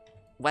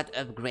what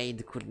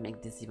upgrade could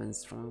make this even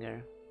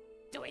stronger.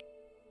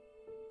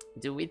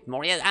 Do it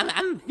more. Yeah,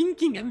 I'm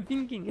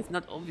thinking. It's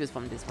not obvious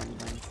from this one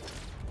point.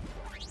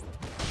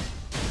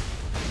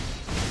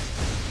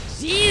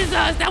 Jesus,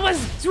 that was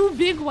 2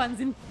 big ones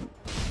in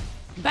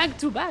back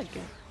to back.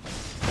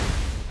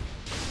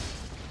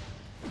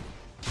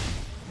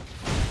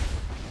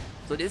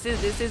 So this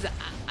is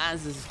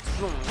as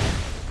strong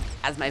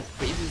as my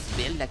previous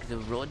build, like the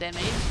raw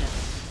damage,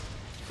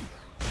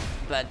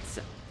 but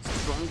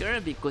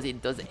stronger because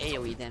it does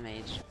AoE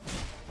damage.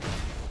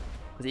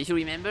 Because if you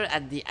remember,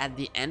 at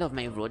the end of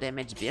my raw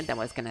damage build, I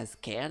was kinda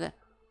scared.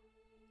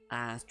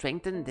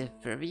 Strengthen the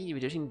furry,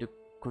 reducing the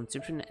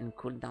consumption and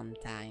cooldown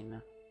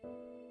time.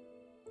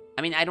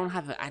 I mean, I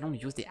don't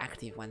use the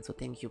active one, so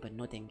thank you, but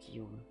no thank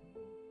you.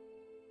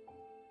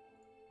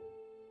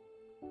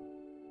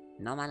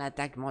 Normal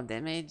attack, more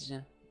damage.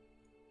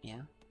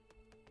 Yeah.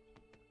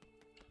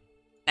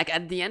 Like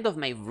at the end of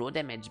my raw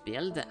damage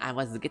build, I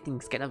was getting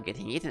scared of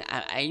getting it, and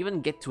I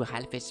even get to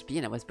half HP,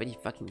 and I was pretty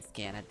fucking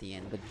scared at the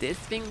end. But this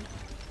thing,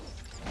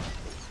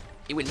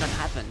 it will not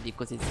happen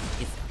because it's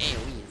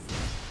AoE.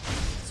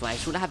 So I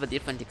should have a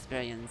different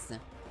experience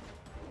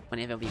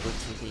whenever we go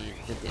to the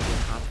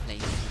hard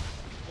place.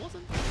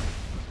 Awesome.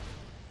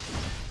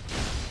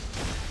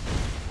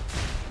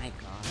 My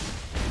god.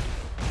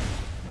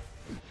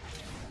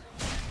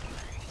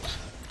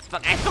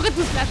 Fuck, I forgot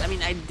to slash. I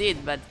mean, I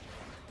did, but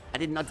I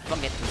did not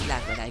forget to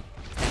slash, but I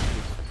slashed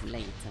it too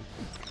late.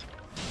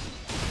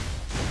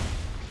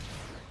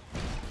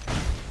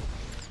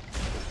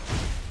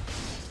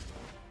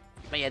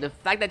 But yeah, the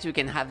fact that you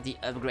can have the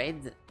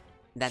upgrade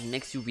that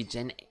makes you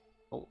regen.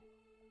 Oh.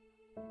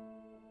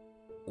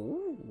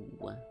 Ooh.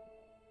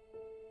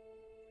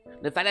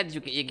 The fact that you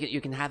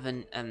can have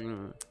an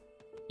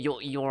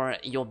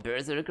your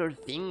berserker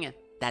thing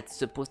that's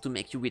supposed to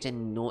make you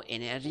regen no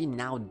energy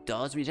now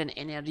does regen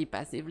energy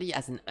passively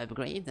as an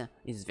upgrade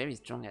is very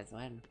strong as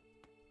well.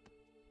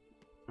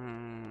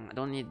 I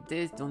don't need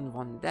this, don't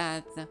want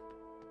that.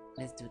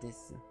 Let's do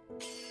this.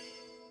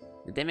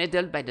 The damage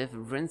dealt by the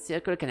rune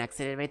circle can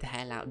accelerate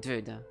hell out.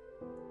 Dude.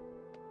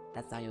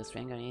 That's how you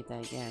strengthen it,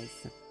 I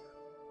guess.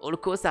 All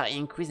costs are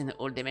increased and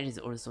all damage is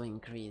also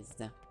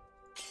increased.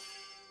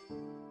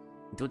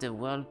 Do the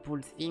whirlpool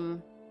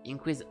thing.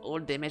 Increase all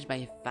damage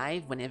by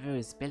 5 whenever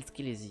a spell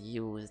skill is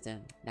used.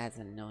 That's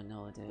a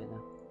no-no, dude.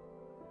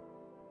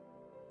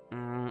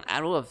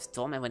 Arrow of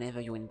Storm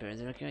whenever you in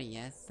Berserker,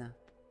 yes.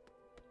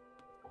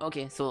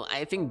 Okay, so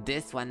I think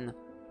this one,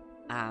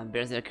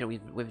 Berserker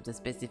with the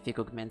specific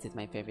augments is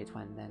my favorite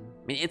one then.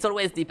 I mean, it's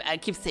always deep. I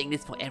keep saying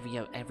this for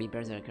every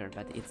Berserker,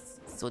 but it's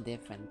so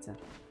different.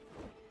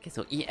 Okay,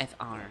 so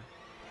EFR.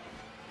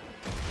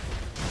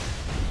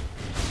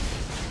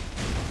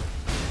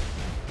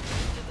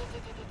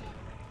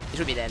 He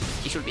should be dead.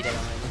 He should be dead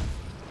already.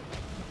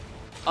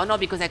 Oh no,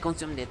 because I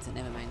consumed it.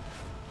 Never mind.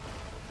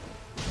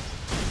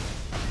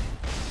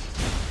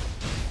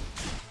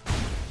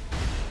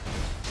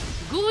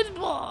 Good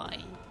boy!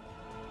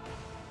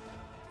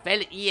 Fell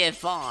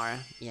EFR.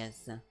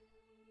 Yes.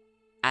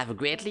 I've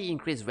greatly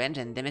increased range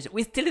and damage.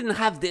 We still didn't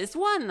have this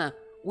one!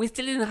 We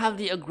still didn't have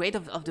the upgrade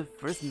of the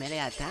first melee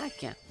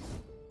attack.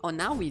 Oh,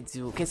 now we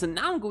do. Okay, so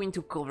now I'm going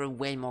to cover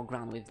way more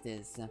ground with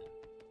this.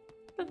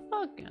 What the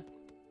fuck?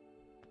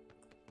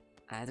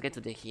 Let's get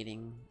to the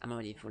healing. I'm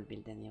already full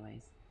build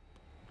anyways.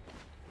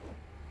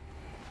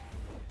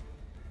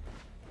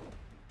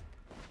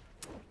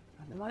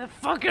 The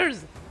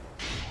motherfuckers!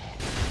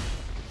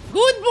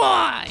 Good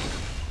boy!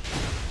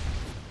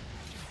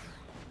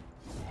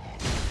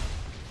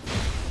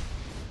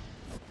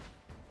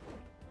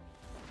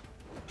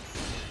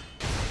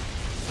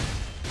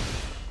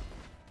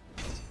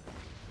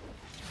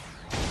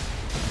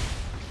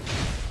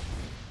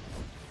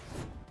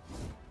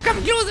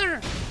 Come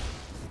closer!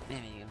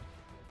 There we go.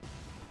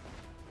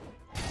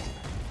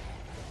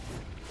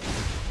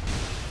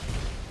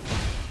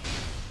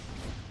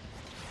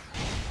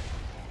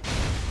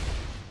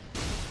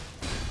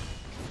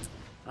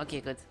 Okay,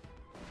 good.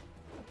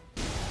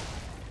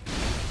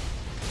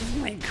 Oh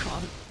my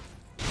god.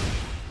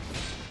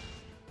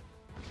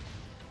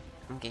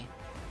 Okay.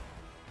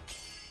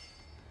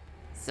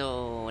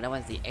 So that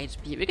was the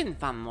HP. We can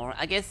farm more,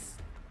 I guess.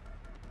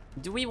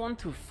 Do we want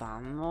to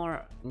farm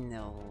more?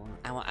 No.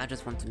 I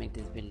just want to make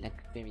this build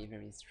like very,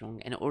 very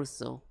strong. And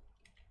also...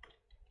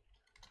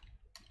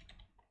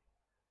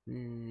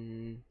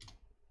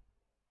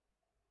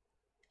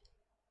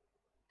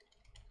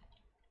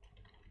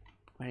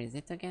 Where is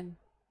it again?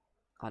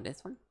 Oh,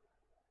 this one?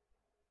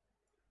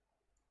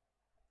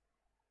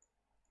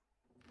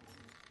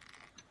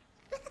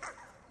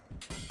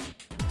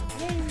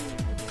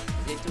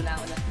 Is it too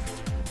loud?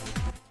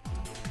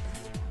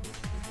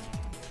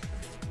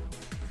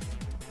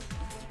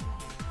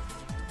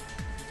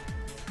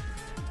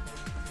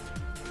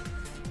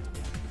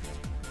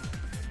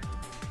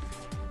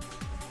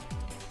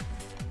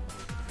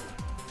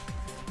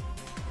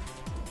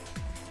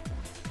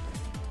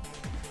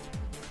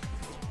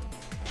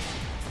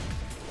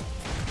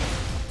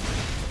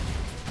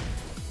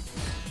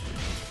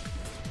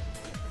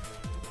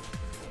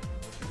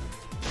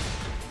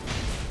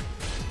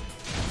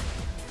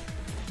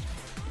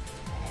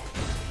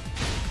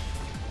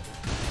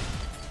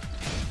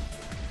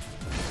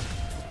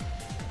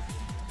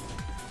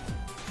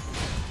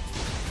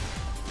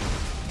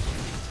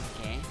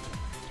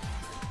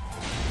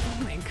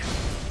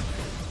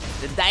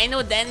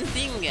 Dino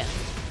dancing.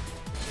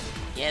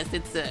 Yes,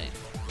 it's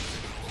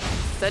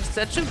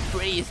such a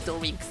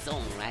prehistoric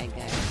song, right,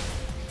 guys?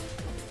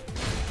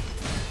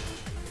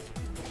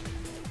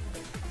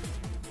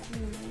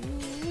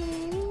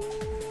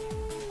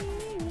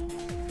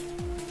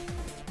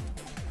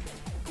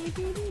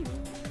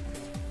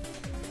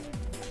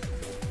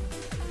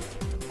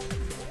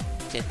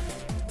 Shit.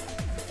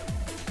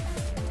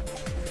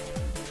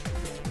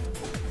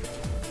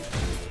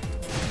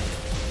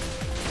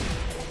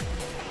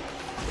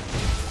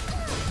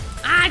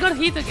 got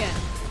hit again.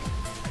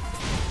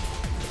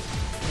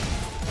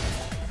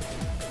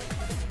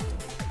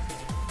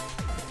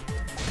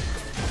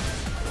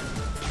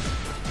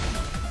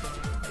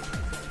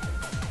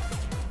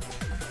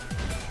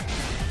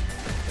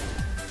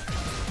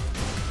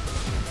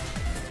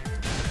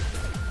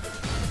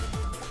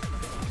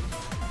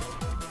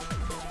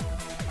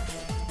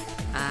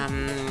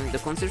 The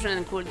construction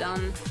and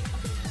cooldown.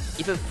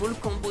 If a full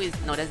combo is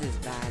no, that is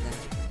bad.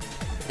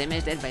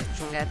 Damage dealt by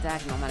strong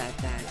attack, normal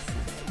attacks.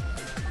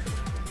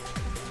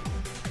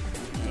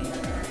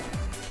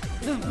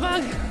 The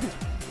fuck?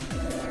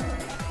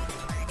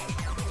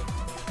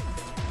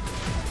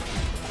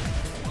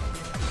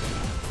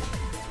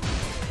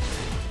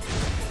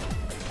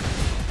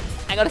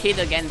 I got hit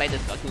again by the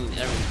fucking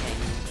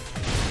hurricane.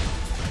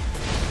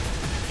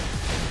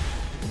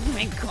 Oh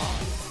my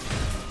god.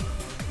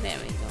 There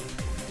we go.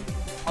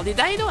 Oh, did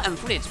I though? I'm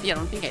full HP. I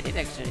don't think I did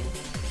actually.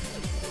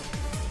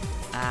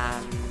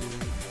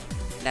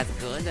 That's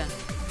good.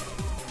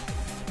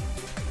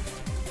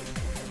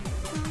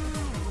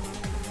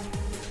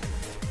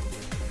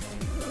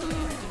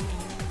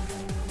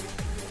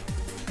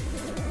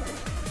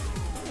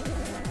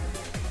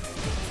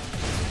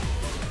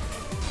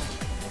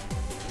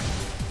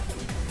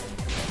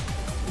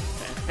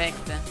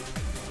 Perfect.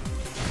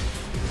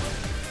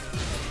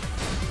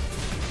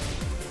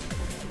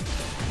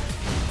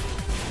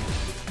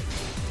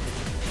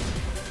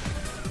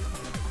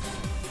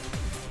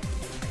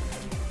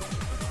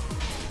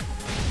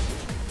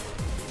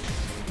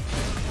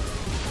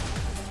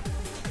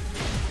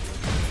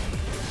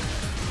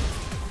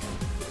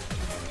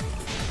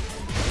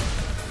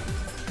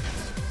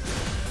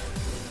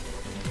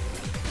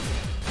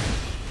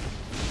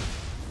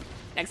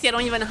 Like, see, I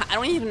don't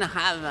even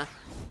have.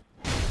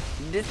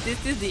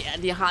 This is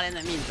the hard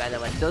enemies, by the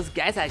way. Those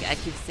guys, I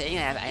keep saying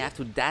I have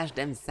to dash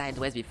them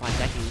sideways before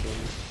attacking them.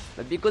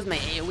 But because my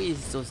AoE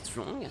is so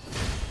strong,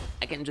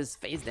 I can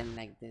just face them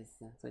like this.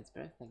 So it's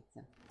perfect.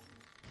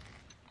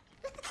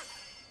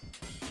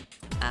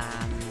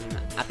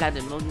 Apply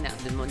the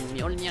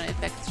Mjolnir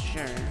effect,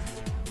 sure.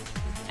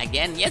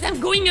 Again, yes, I'm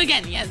going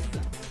again, yes.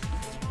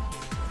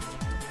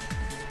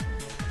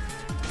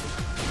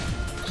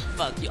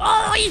 Fuck you.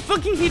 Oh, he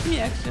fucking hit me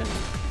actually.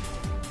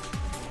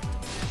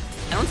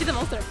 I don't see the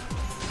monster.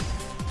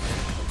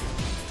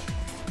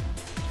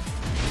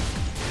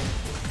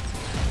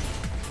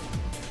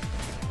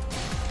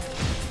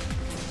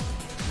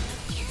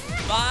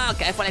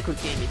 Fuck, I thought I could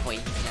kill him before he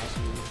slashed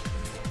me.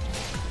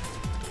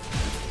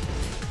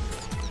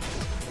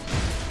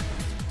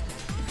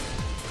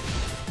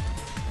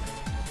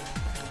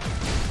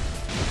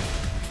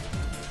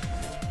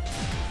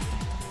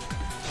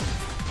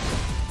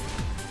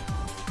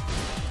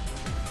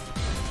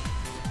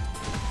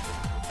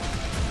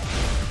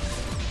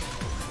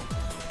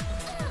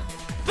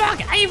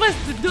 I was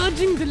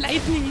dodging the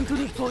lightning into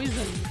the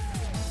poison.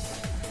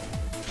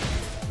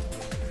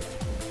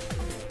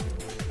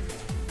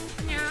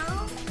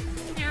 No.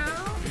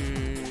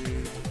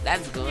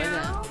 That's good.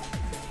 No.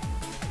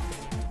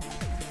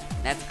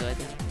 That's good.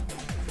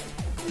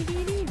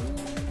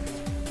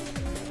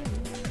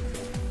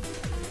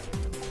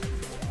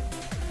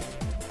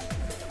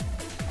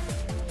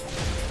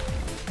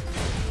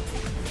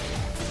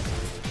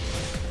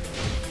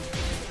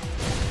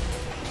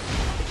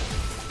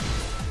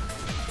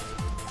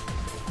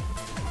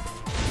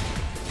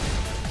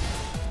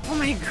 Oh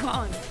my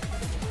god!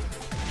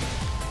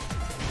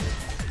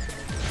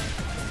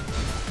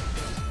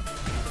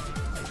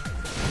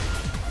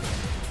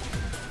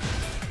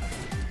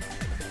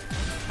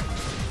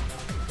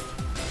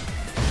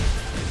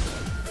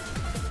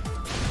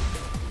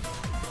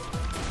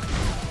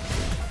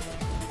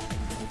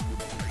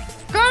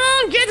 Come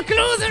on, get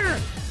closer!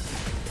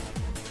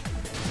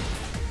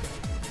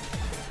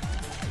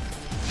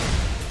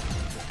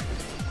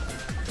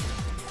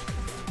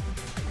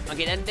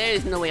 Okay, then there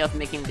is no way of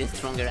making this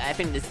stronger. I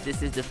think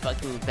this is the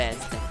fucking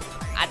best.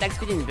 Attack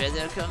speed in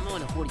Berserker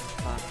mode, holy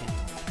fuck.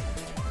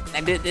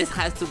 Like this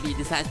has to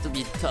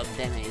be top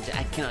damage.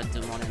 I cannot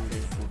do more than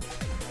this.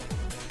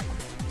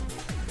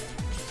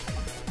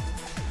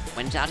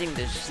 When charging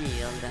the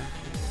shield,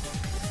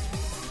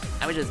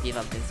 I will just give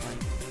up this one.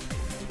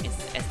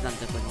 It's not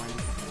the good one.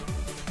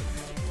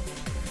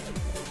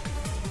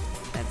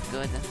 That's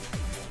good.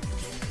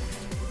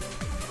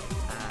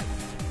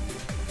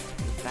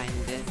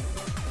 Refine this.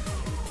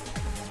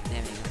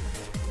 There we go.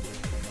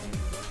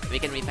 We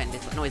can refine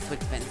this one. No, it's too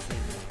expensive.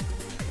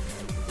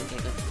 Okay,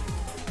 good.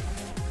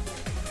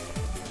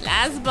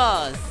 Last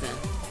boss.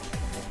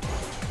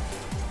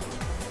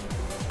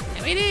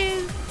 Here it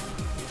is.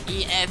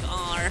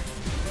 EFR.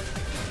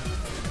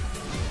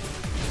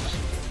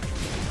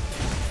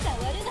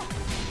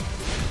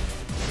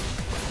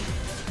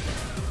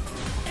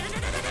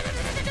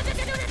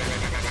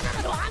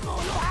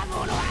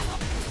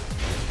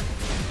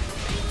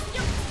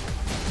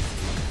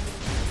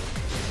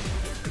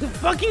 The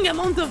fucking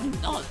amount of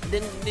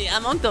the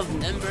amount of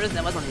numbers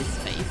that was on his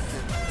face.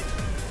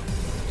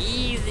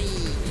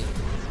 Easy.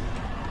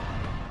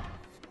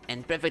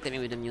 And perfect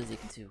timing with the music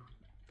too.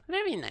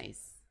 Very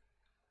nice.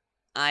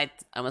 I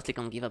almost click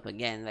on give up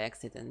again by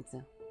accident.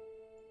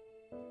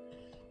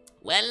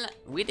 Well,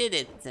 we did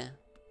it.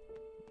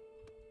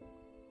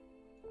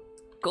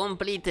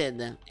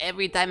 Completed.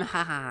 Every time,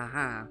 ha ha ha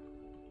ha.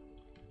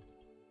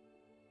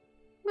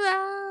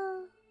 Ah.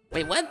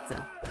 Wait, what?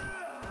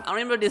 I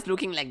remember this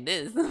looking like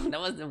this. That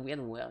was a weird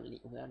whirly.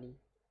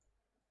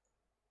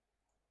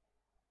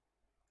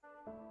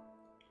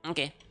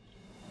 Okay.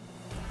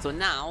 So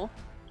now,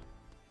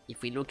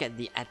 if we look at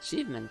the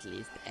achievement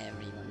list,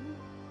 everyone,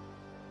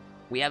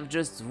 we have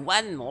just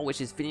one more,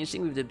 which is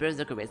finishing with the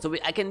Berserker race. So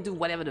I can do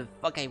whatever the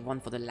fuck I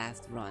want for the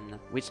last run,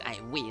 which I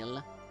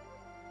will.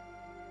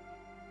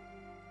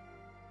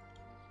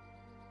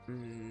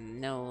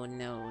 No.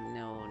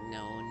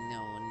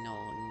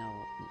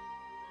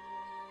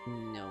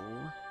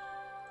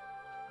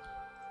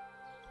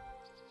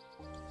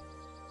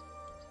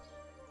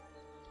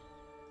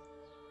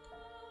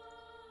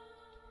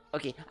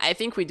 Okay, I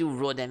think we do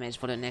raw damage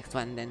for the next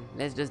one then.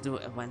 Let's just do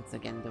once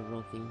again the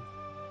raw thing.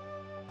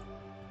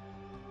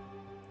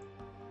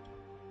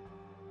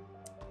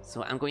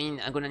 So I'm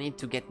gonna need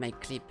to get my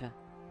clip.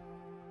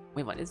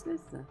 Wait, what is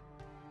this?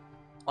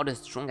 Oh, the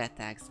strong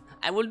attacks.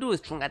 I will do a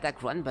strong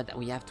attack run, but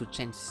we have to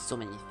change so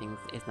many things.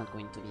 It's not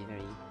going to be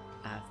very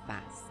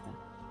fast.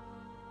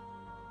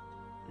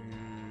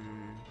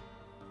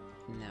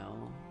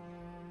 No.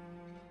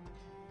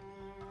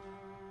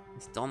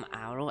 Storm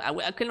arrow.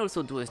 I can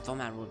also do a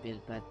storm arrow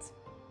build, but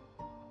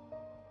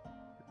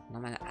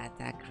normal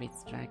attack, crit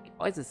strike.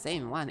 Oh, it's the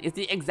same one. It's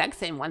the exact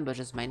same one, but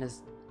just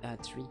minus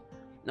 3.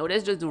 No,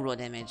 let's just do raw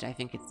damage. I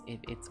think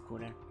it's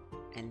cooler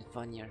and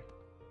funnier.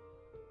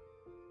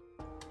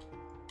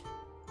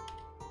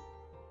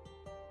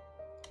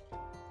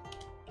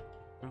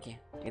 Okay,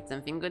 get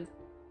something good.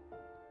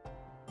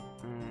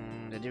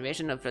 The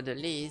duration of the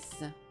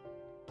release.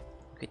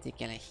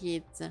 Critical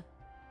hit.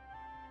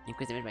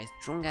 Increase damage by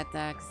strong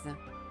attacks.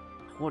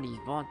 Holy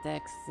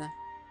vortex.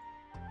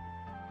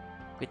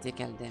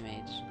 Critical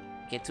damage.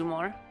 Okay, 2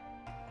 more.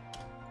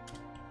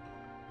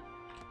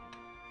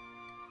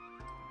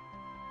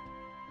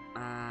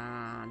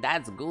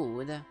 That's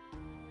good.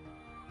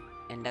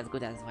 And that's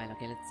good as well.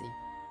 Okay, let's see.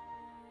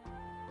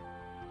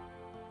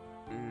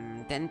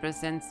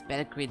 10%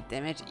 spell crit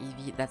damage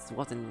EV. That's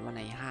worse than the one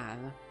I have.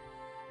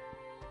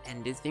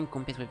 And this thing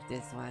compared with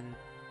this one.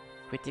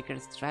 Critical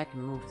strike,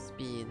 move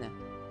speed.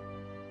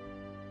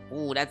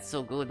 Oh, that's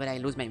so good, but I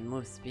lose my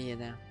move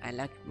speed. I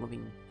like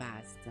moving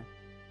fast.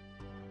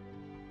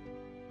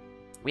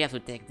 We have to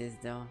take this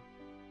though.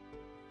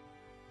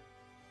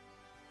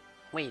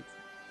 Wait.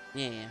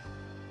 Yeah.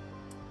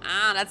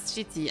 Ah, that's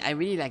shitty. I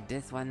really like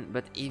this one,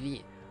 but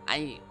EV...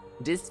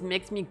 This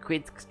makes me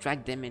crit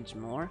strike damage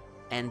more,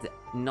 and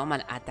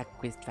normal attack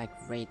crit strike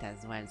rate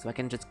as well, so I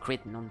can just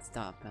crit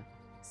non-stop.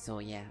 So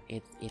yeah,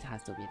 it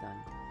has to be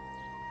done.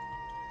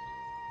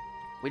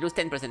 We lose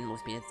 10% move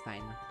speed, it's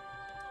fine.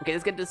 Okay,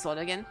 let's get the sword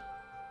again.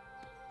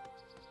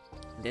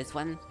 This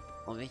one,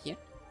 over here.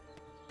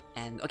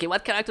 And, okay,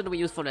 what character do we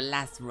use for the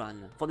last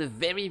run? For the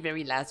very,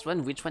 very last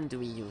run, which one do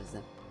we use?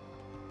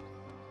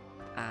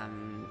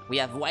 We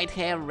have white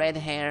hair, red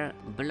hair,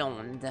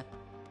 blonde,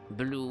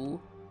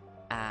 blue,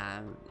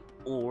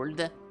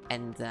 old,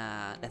 and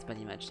that's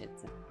pretty much it.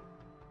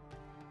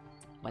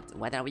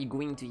 What are we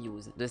going to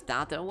use? The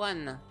starter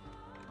one.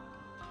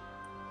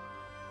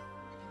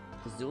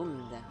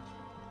 Zoomed.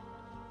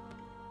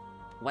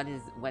 What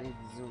is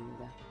zoomed?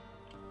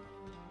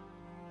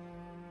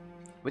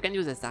 We can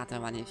use the starter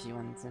one if you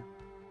want.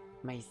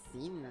 My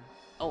scene?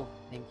 Oh,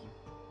 thank you.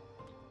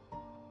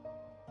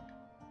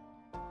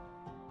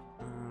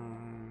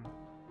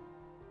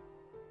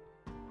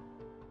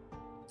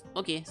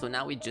 Okay, so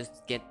now we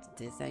just get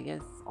this, I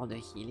guess, or the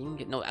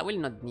healing. No, I will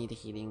not need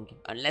healing,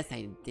 unless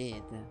I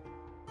did.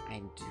 I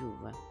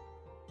do.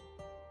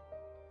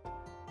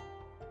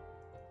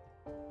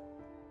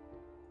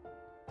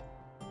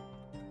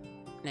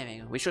 There we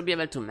go. We should be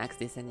able to max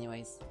this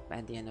anyways, by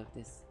the end of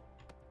this.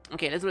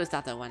 Okay, let's do the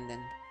starter one then.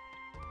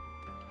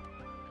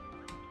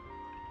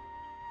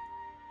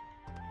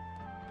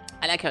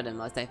 I like her the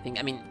most, I think.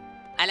 I mean,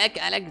 I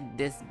like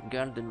this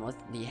girl the most,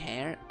 the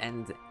hair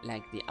and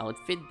like the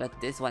outfit,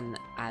 but this one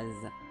has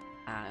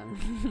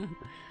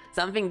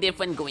something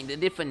different going, the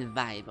different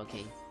vibe.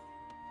 Okay.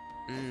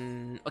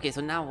 Okay, so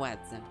now what?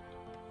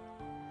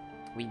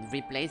 We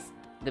replace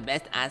the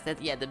best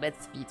asset. Yeah, the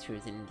best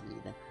features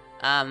indeed.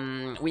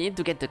 We need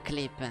to get the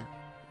clip.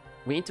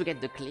 We need to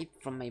get the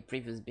clip from my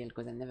previous build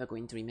because I'm never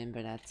going to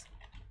remember that.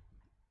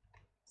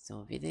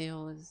 So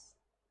videos.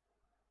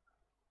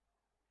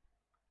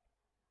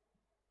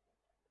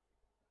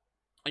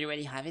 Oh, you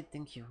already have it?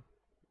 Thank you.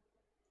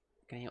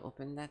 Can you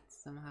open that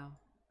somehow?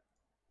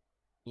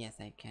 Yes,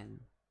 I can.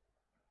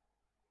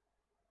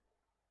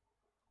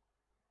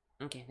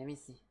 Okay, let me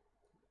see.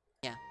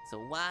 Yeah, so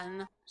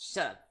one.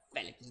 Shut up,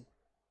 Felky.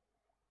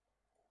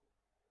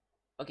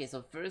 Okay,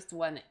 so first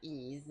one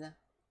is...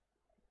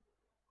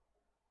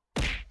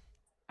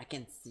 I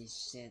can't see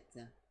shit.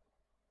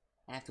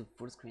 I have to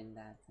full screen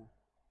that.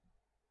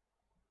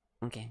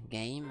 Okay,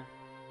 game.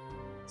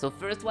 So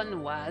first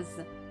one was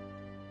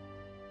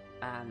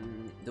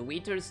the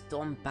Wither's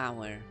Storm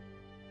Power.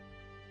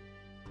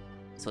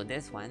 So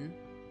this one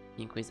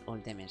increased all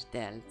damage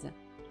dealt.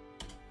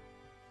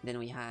 Then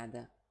we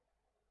had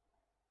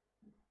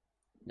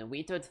the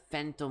Withered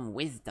Phantom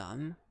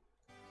Wisdom,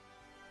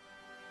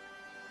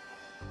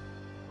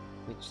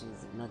 which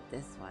is not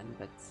this one,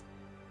 but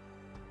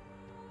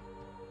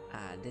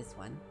this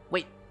one.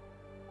 Wait!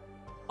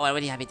 Oh, I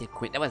already have it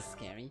equipped. That was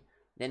scary.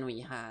 Then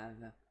we have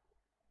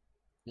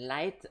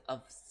Light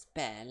of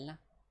Spell.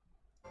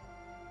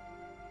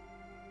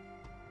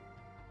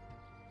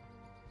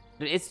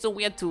 Dude, it's so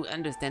weird to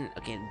understand.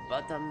 Okay,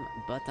 bottom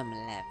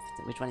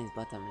left. Which one is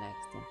bottom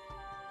left?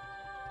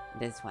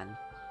 This one.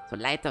 So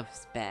Light of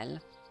Spell,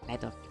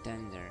 Light of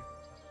Thunder.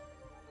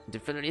 The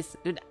further is,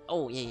 dude.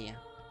 Oh yeah.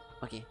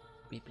 Okay,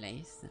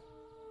 replace.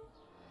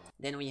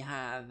 Then we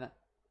have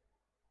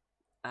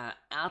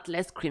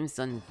Artless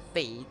Crimson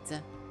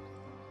Fate,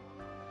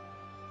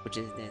 which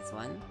is this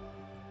one.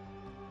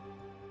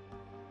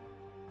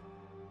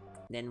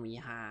 Then we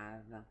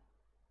have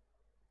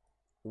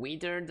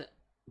Withered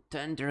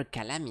Thunder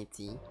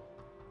Calamity,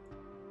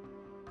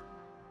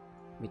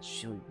 which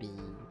should be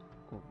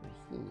over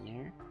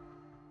here.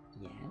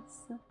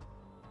 Yes.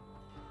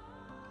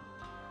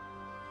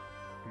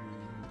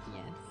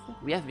 Yes.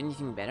 We have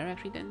anything better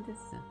actually than this?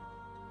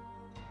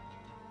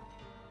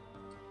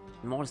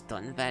 More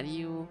stun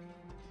value,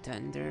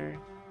 thunder.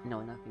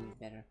 No, nothing is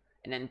better.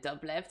 And then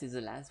top left is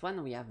the last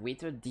one. We have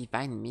Withered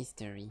Divine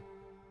Mystery.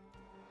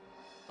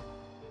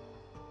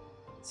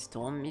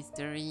 Storm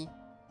Mystery,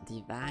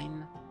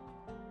 Divine,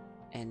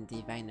 and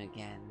Divine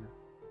again.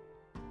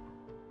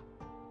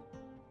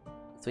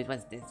 So it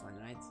was this one,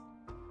 right?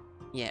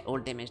 Yeah, all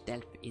damage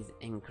dealt is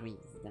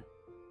increased.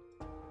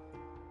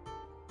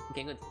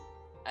 Okay, good.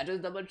 I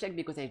just double checked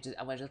because I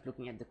was just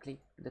looking at the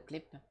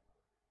clip.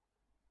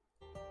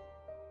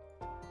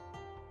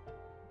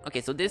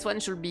 Okay, so this one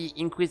should be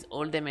increase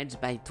all damage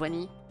by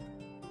 20.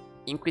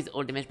 Increase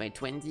all damage by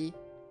 20.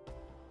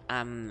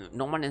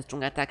 Normal and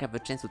strong attack have a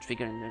chance to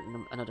trigger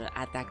another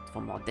attack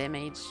for more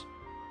damage.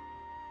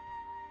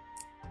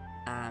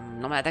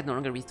 Normal attack no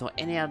longer restore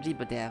energy,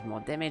 but they have more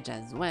damage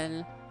as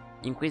well.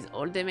 Increase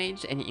all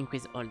damage and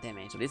increase all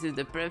damage. So this is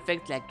the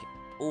perfect like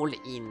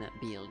all-in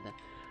build.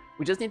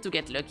 We just need to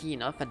get lucky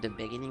enough at the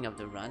beginning of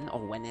the run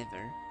or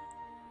whenever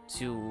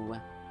to...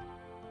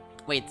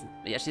 Wait,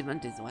 the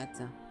achievement is what?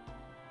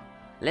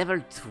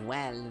 Level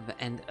 12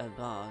 and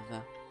above.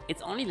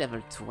 It's only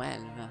level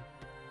 12.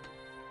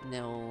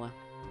 No.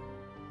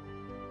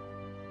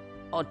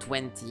 Or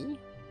 20.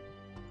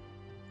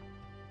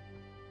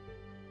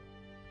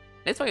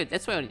 Let's try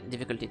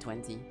difficulty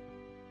 20.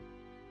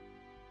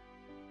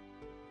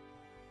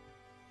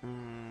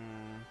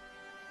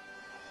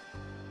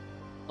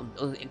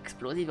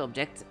 Explosive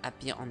objects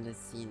appear on the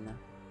scene.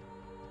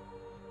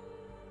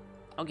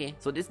 Okay,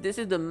 so this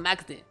is the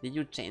max. Did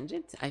you change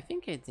it? I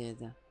think I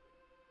did.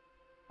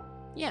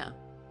 Yeah.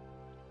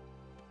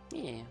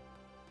 Yeah.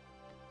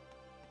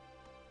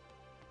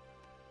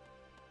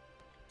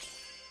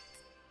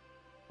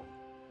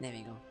 There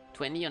we go.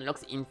 20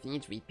 unlocks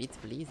infinite repeats,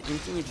 please.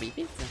 Infinite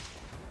repeats?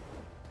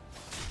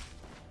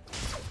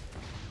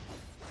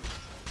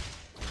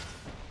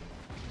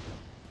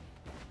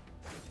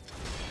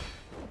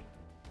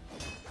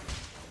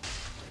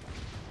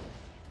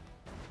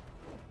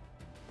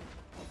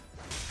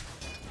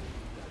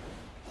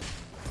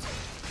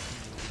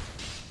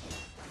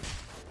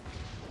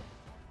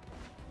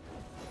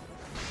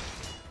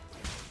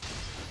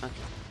 Okay.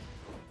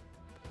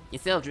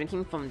 Instead of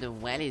drinking from the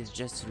well, it's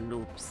just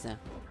loops.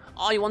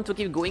 Oh, you want to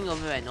keep going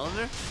over and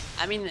over?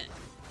 I mean,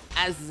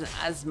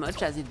 as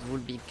much as it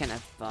would be kind of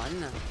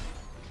fun.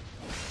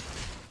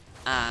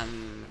 I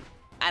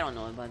don't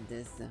know about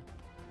this.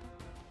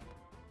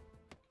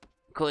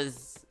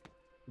 Cause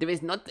there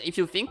is not, if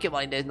you think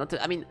about it, there's not,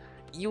 I mean,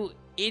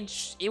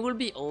 it will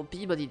be OP,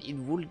 but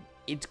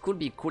it could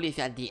be cool if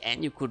at the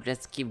end you could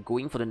just keep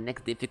going for the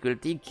next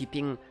difficulty,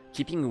 keeping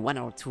 1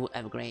 or 2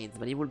 upgrades,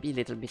 but it will be a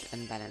little bit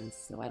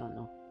unbalanced, so I don't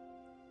know.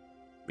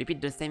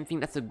 Repeat the same thing,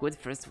 that's a good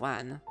first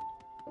one.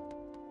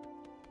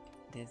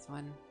 This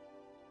one.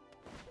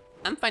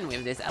 I'm fine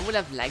with this. I would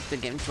have liked the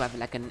game to have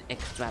like an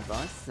extra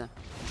boss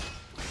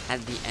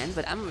at the end,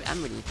 but I'm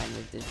really fine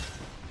with this.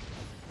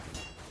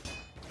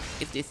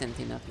 It's decent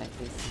enough like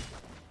this.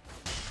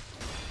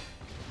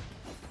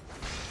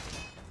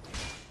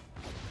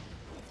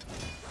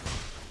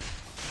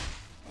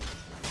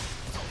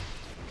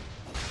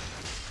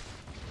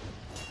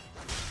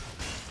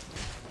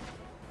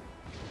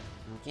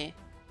 Okay.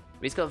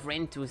 Risk of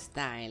rain to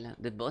style.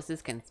 The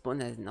bosses can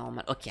spawn as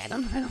normal. Okay, I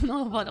don't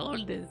know about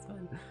all this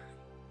one.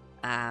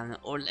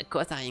 All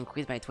costs are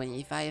increased by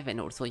 25 and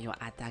also your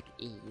attack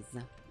is.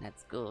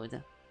 That's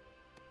good.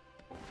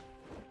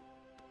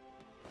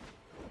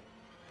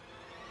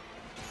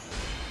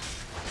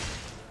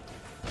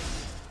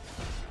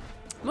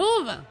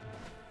 Move!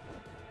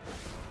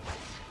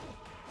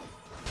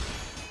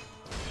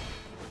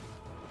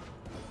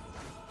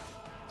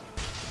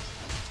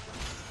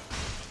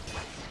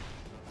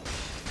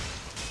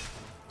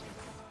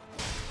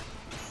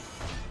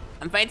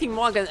 I'm fighting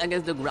more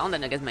against the ground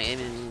than against my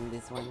enemy in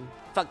this one.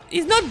 Fuck,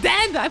 he's not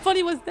dead! I thought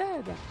he was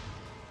dead!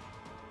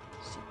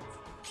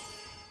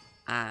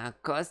 Shit.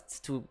 Costs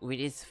to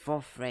release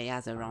 4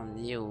 Freyas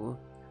around you.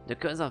 The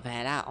Curse of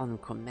Hela on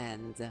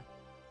command.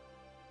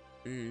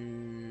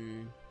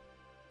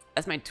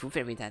 That's my 2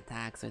 favorite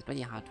attacks, so it's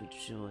pretty hard to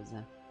choose.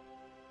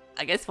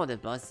 I guess for the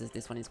bosses,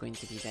 this one is going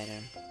to be better.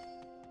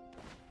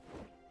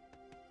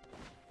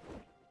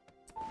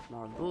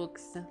 More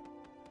books.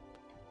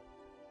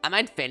 I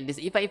might fail this.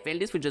 If I fail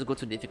this, we just go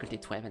to difficulty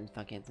 12 and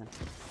fuck it.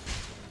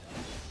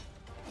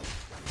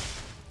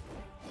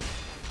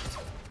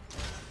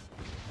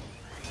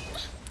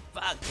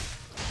 Fuck!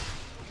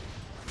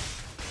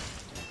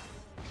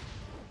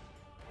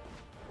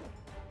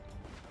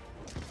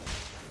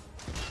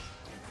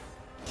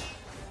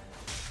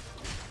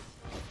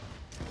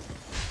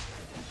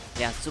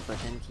 They are super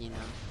tanky now.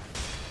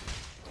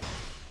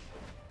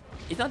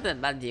 It's not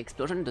that bad, the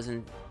explosion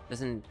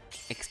doesn't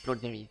explode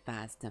very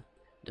fast.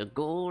 The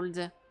gold,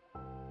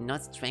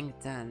 not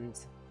strengthened.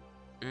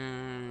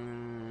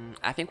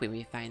 I think we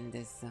will find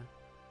this.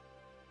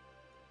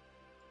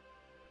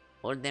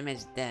 All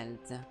damage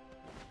dealt.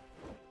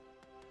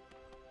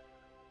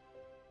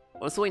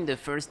 Also in the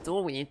first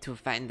door we need to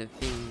find the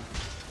thing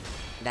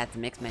that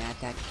makes my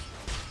attack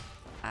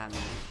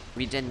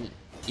regen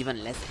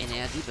even less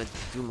energy but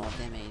do more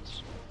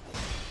damage.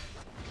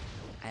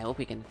 I hope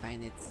we can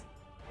find it.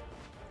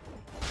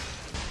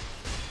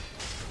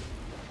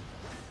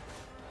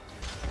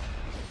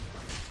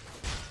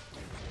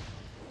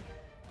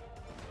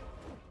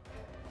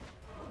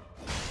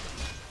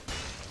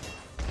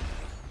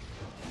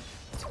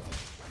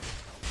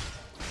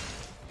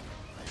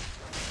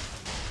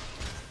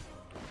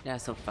 They are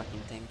so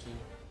fucking tanky.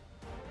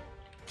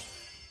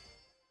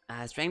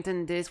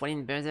 Strengthen this while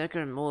in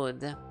Berserker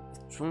mode.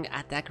 Strong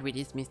attack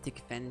release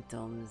Mystic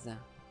Phantoms.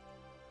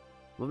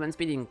 Movement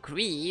speed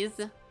increase.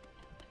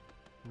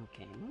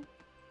 Okay.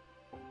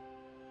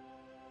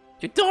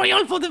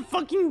 Tutorial for the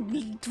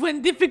fucking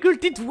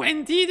difficulty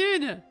 20,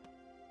 dude!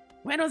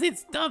 When does it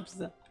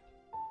stops?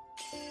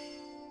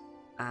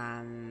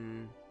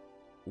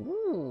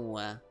 Ooh.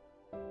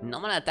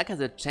 Normal attack has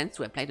a chance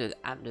to apply the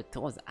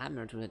Thor's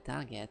armor to the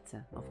target.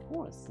 Of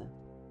course.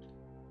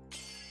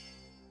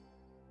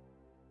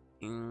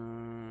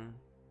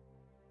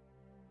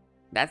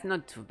 That's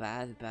not too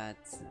bad, but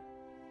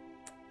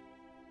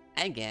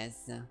I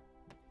guess.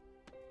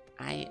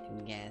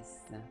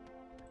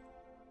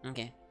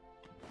 Okay.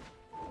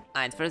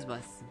 Alright, first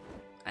boss.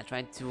 I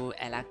tried to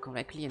LR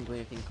correctly and do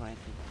everything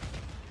correctly.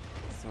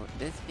 So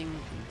this thing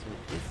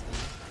into this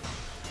thing.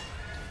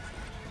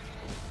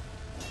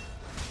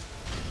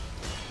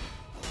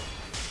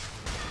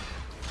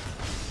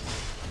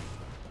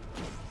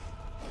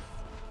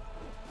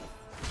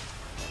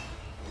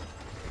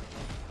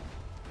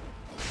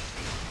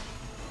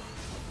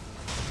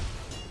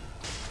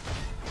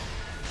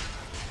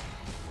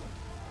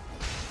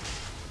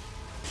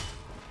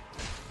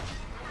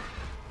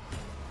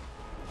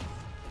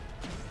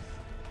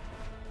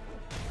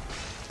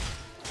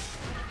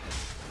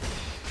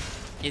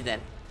 He's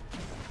dead.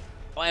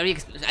 Oh, I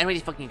already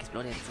fucking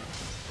exploded. So.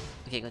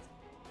 Okay, good.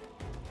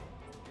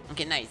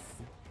 Okay, nice.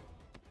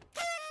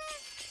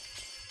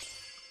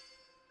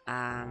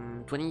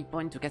 20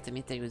 points to cast a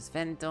Mysterious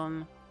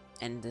Phantom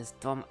and the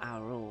Storm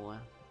Arrow.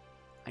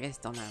 I guess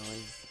Storm Arrow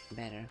is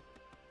better.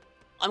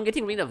 I'm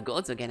getting rid of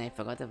gods again, I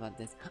forgot about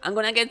this. I'm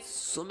gonna get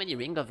so many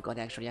Ring of God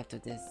actually after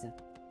this.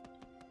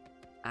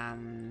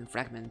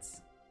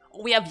 Fragments.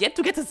 Oh, we have yet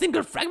to get a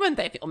single fragment,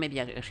 or maybe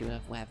actually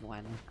we have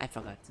one. I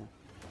forgot.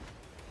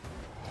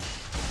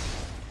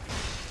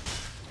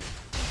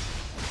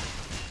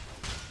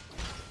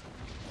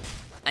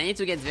 I need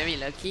to get very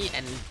lucky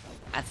and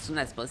as soon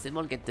as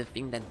possible get the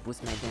thing that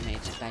boosts my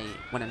damage by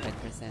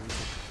 100%.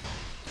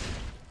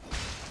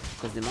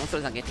 Because the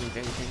monsters are getting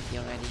very tanky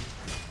already.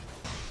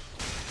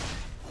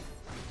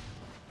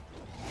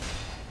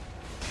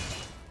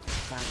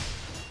 Fuck.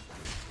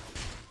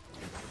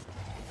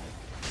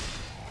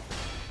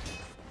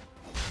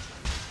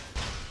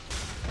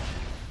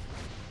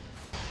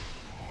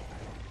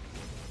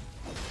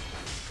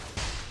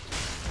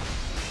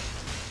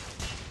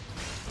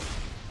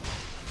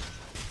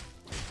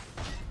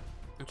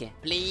 Okay,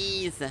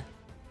 please.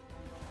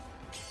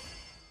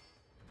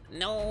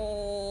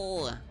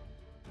 No.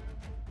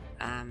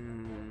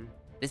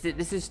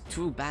 This is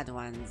 2 bad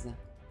ones.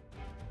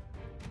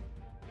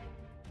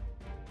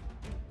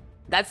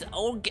 That's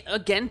all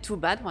again 2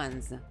 bad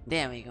ones.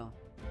 There we go.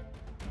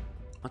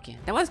 Okay,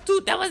 that was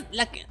 2. That was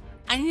like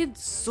I needed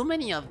so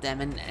many of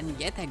them, and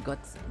yet I got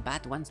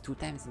bad ones 2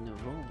 times in a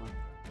row.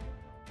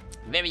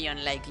 Very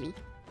unlikely.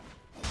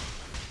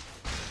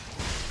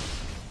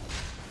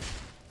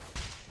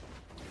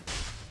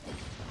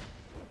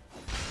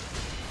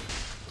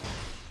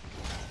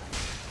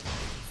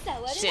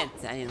 Shit,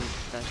 I didn't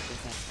touch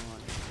this at all.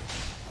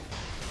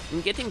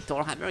 And getting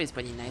Thor Hammer is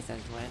pretty nice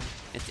as well.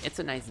 It's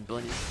a nice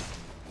bonus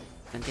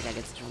until I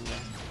get stronger.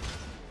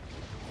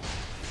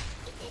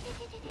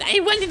 I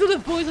went into the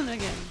poison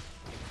again.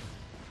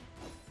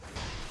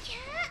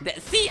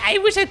 See, I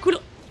wish I could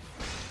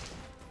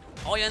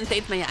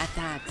orientate my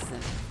attacks.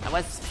 I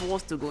was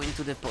forced to go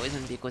into the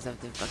poison because of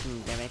the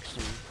fucking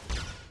direction.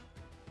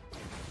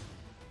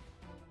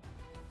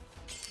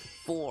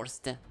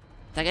 Forced.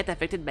 Target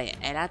affected by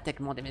Ella take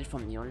more damage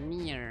from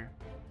Mjolnir.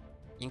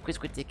 Increase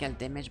critical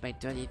damage by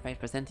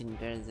 35% in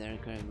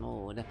Berserker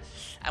mode.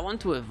 I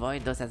want to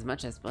avoid those as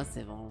much as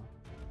possible.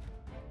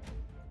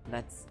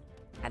 But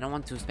I don't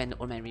want to spend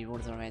all my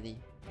rerolls already.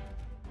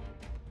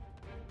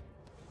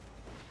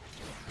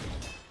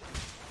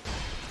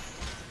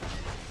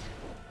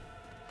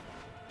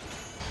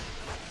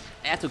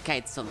 I have to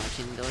kite so much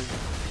in those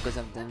because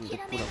of the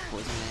pool of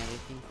poison and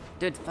everything.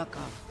 Dude, fuck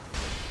off.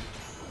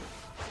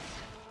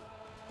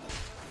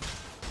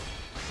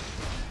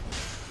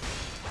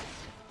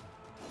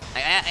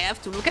 I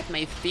have to look at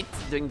my feet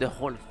during the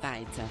whole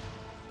fight.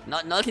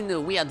 Not in a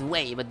weird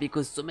way, but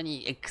because so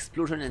many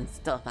explosions and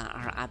stuff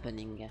are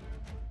happening.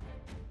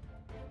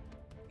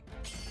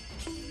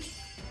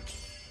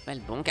 Well,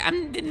 bonk.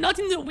 I'm not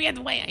in a weird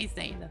way, I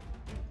said.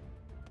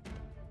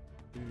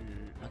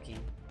 Okay.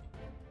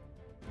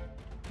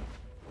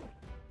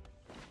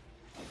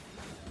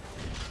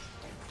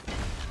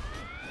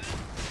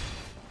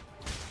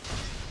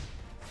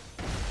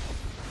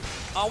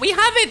 Oh, we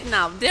have it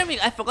now! There we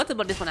go. I forgot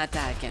about this one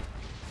attack.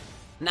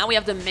 Now we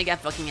have the mega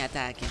fucking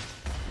attack.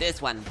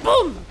 This one.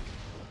 Boom!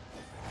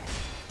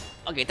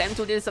 Okay, time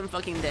to deal some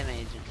fucking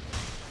damage.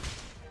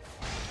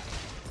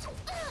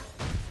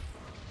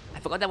 I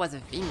forgot that was a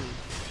thing.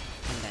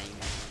 I'm dying.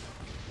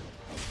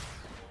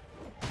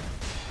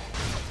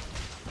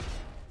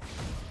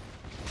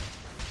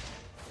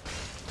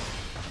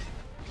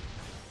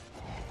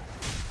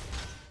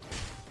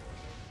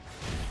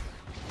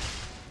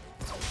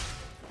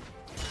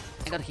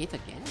 I got hit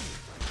again.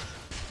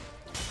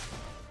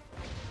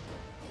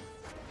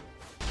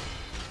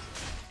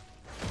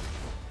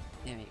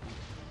 There we go.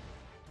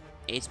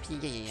 HP,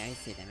 yeah, I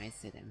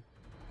see them.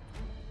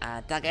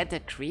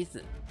 Target crease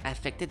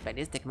affected by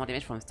this take more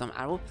damage from Storm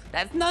Arrow.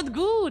 That's not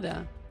good!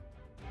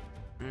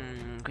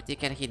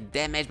 Critical hit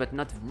damage, but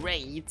not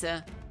great.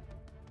 Fuck,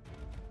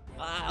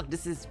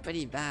 this is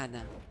pretty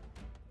bad.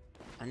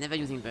 I'm never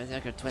using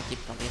Berserker to keep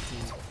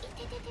forgetting.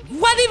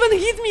 What even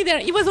hit me there?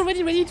 He was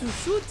already ready to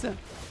shoot.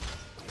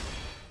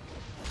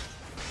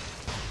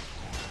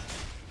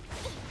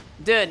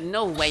 Dude,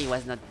 no way he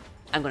was not.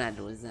 I'm gonna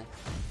lose.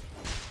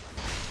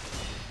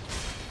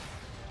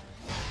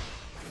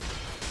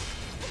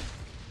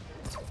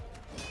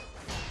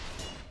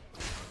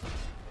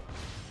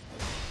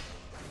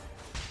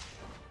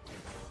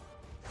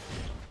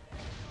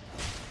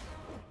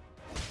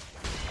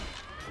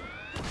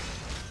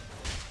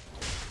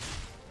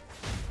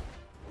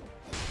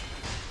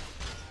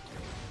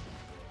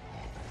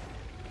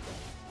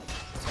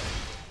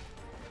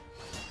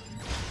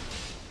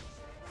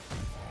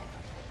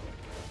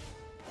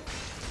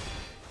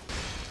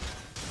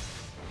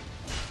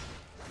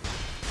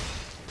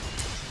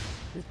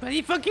 It's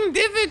pretty fucking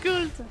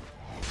difficult!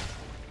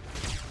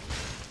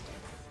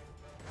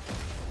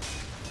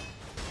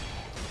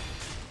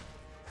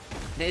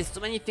 There's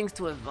so many things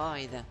to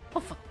avoid.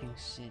 Oh fucking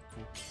shit.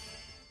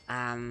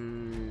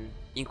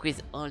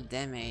 Increase all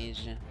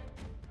damage.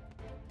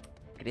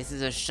 Okay, this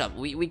is a shop.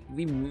 We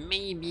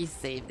maybe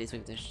save this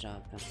with the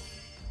shop.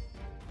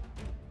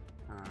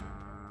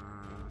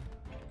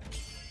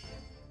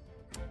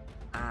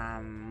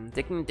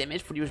 Taking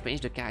damage fully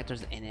replenish the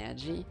character's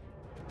energy.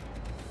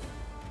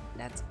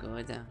 That's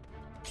good.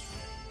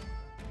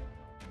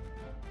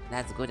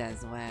 That's good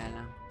as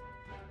well.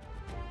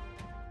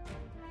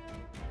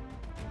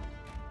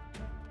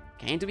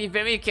 Okay, I need to be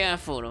very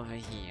careful over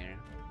here.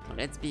 So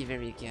let's be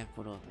very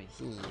careful over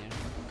here.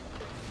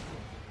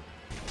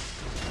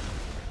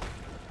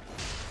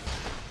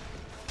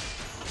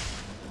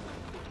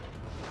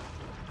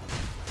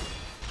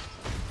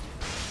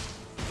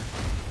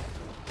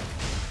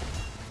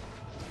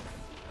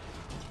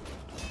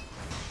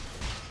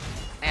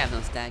 I have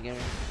no stagger.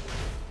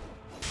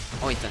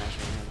 Oh, it's not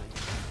actually.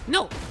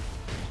 No!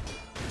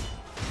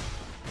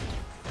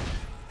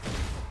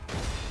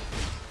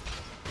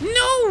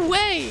 No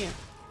way!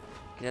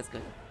 Okay, that's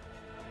good.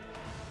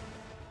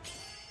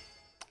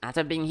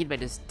 After being hit by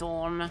the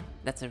storm,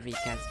 that's a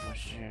recast for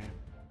sure.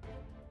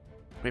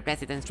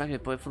 Replace it and strike a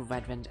powerful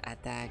wide range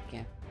attack.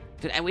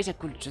 Dude, I wish I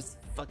could just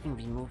fucking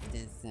remove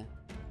this.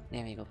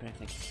 There we go,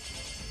 perfect.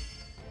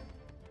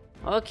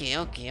 Okay.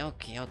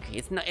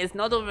 It's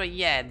not over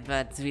yet,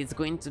 but it's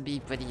going to be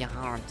pretty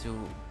hard to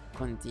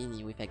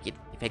continue if I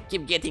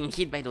keep getting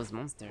hit by those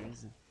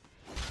monsters.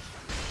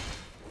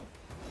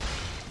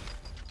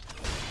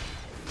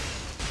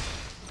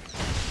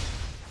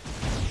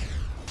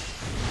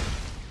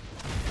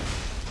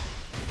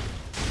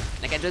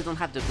 Like I just don't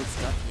have the good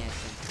stuff yet.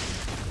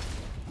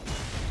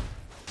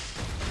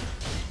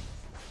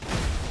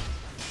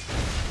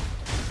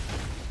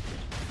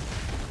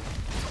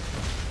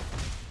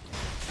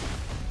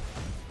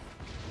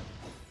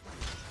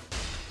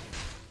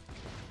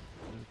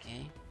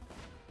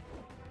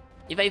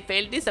 If I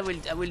fail this, I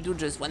will do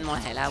just one more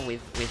Hela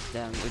with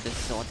the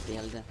sword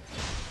build.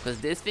 Because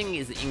this thing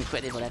is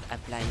incredible at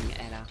applying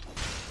Ella.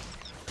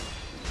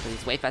 Because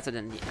it's way faster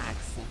than the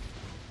axe.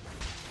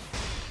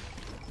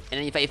 And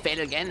then if I fail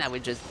again, I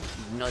will just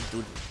not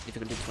do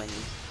difficulty 20.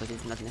 Because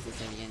it's not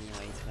necessary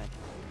anyways, but...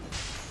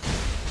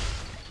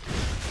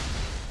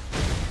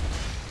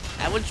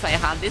 I would try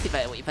hard this if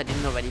I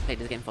didn't already play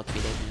this game for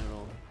 3 days in a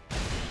row.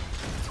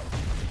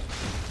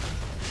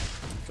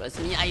 Trust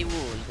me, I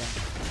would.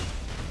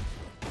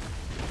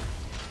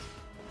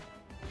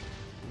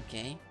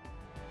 Okay.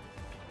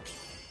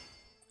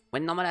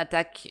 When normal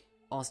attack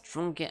or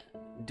strong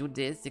do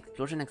this,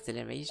 explosion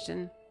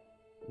acceleration,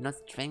 not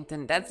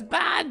strengthen. That's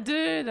bad,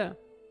 dude!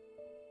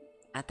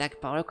 Attack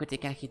power,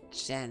 critical hit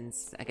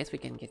chance. I guess we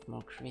can get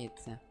more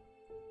crits.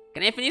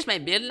 Can I finish my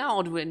build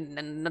now, or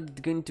I'm not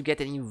going to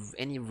get any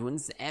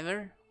runes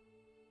ever?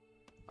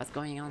 What's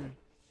going on?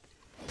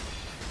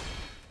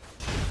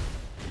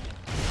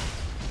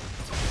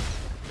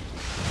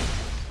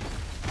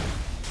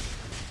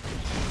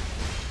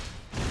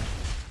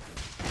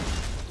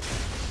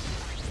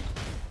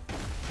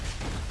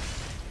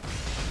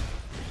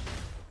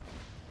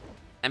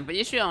 I'm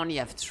pretty sure I only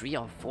have 3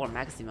 or 4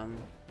 maximum.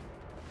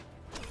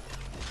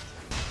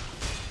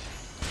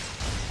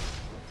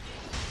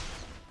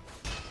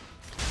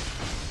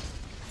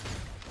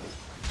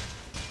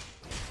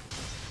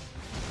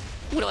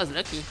 Ooh, that was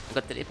lucky. I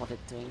got teleported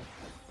to him.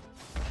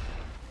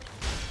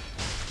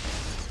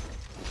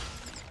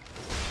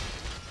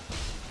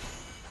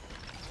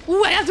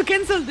 Ooh, I have to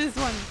cancel this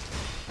one!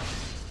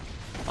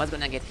 I was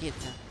gonna get hit.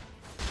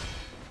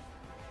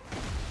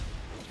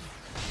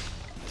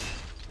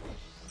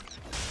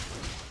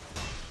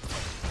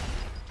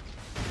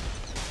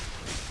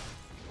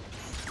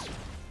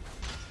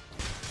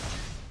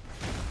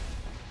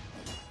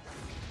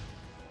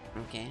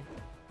 Okay.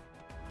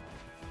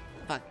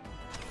 Fuck.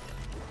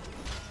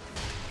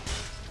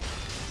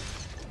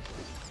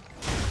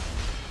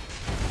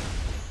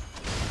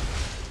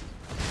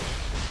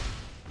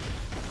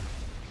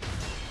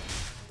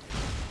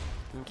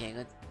 Okay,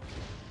 good.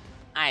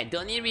 Alright,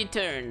 Donnie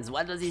returns.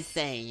 What does he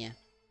say?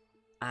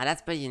 Ah,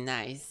 that's pretty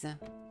nice.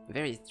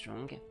 Very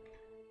strong.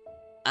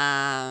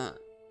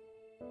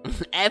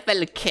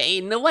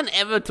 FLK? No one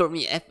ever told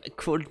me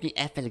called me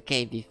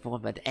FLK before,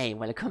 but hey,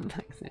 welcome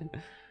back then.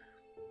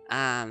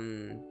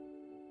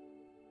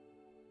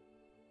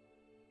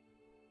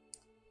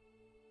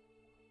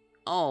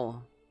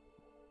 Oh.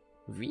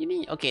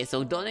 Really? Okay,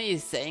 so Donnie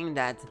is saying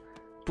that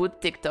put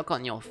TikTok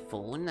on your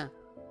phone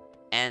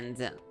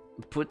and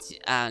put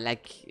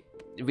like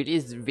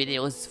release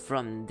videos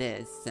from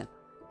this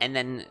and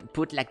then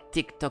put like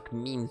TikTok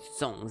meme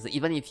songs.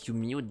 Even if you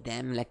mute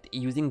them, like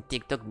using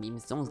TikTok meme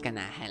songs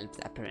kinda helps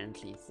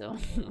apparently, so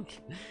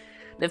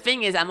the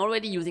thing is, I'm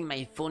already using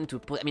my phone to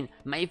put... I mean,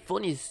 my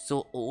phone is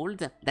so old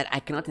that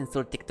I cannot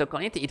install TikTok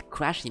on it. It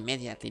crashed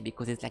immediately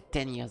because it's like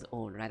 10 years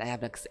old, right? I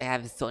have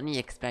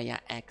Sony Xperia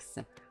X,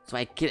 so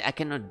I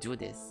cannot do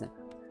this.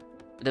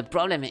 The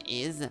problem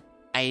is,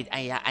 I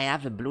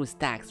have a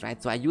BlueStacks,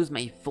 right? So I use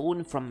my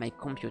phone from my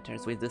computer,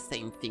 so it's the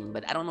same thing.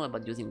 But I don't know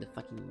about using the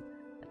fucking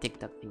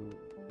TikTok thing,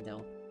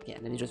 though. Yeah,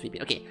 let me just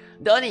repeat. Ok,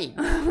 Donnie.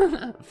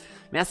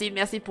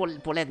 merci pour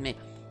l'aide, mais...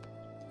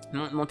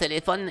 Mon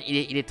téléphone,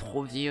 il est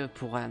trop vieux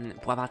pour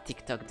avoir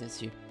TikTok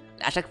dessus.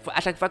 À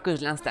chaque fois que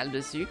je l'installe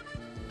dessus,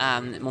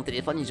 mon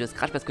téléphone il just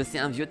crash parce que c'est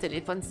un vieux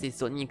téléphone, c'est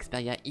Sony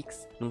Xperia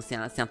X. Donc c'est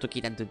un truc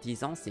qui date de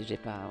 10 ans, j'ai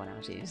un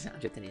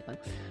vieux téléphone.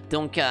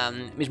 Donc,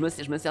 mais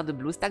je me sers de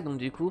BlueStack, donc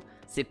du coup,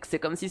 c'est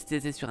comme si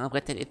c'était sur un vrai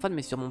téléphone,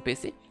 mais sur mon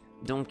PC.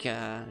 Donc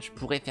je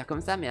pourrais faire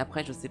comme ça, mais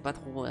après je sais pas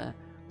trop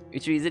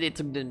utiliser les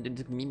trucs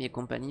de mime et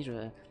compagnie,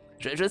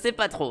 je sais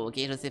pas trop, ok,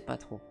 je sais pas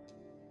trop.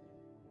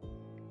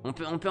 On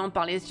peut en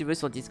parler si tu veux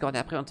sur Discord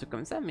après, un truc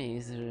comme ça,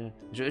 mais je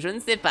ne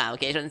sais pas,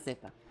 ok, je ne sais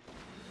pas.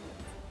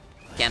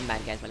 Okay, I'm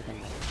back, guys, welcome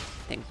back.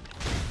 Thank you.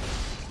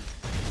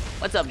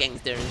 What's up,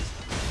 gangsters?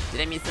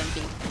 Did I miss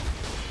something?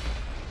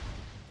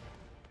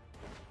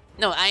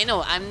 No, I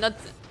know, I'm not...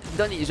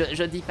 Donnie,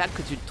 je dis pas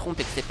que tu te trompes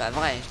et que c'est pas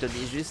vrai, je te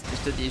dis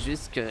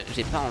juste que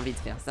j'ai pas envie de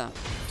faire ça.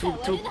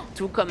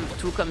 Tout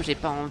comme j'ai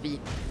pas envie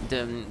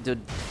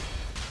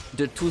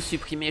de tout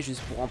supprimer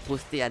juste pour en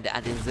poster à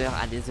des heures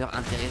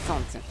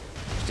intéressantes.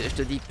 Je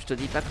te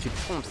dis pas que tu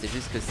te trompes, c'est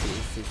juste que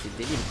c'est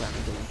débile quoi,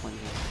 de mon point de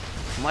vue.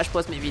 Moi je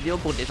poste mes vidéos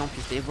pour que les gens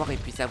puissent les voir et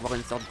puissent avoir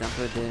une sorte d'un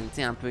peu de, tu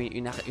sais, un peu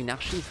une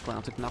archive quoi,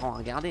 un truc marrant à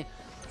regarder.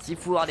 S'il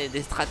faut avoir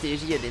des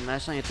stratégies et des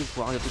machins et tout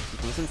pour avoir des trucs qui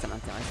fonctionnent, ça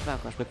m'intéresse pas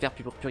quoi, je préfère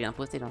plus rien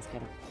poster dans ce cas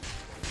là.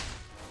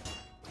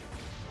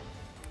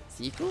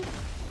 Sifu?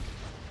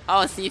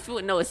 Oh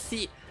Sifu, no,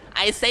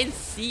 I said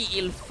si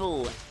il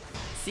faut.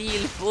 Si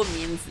il faut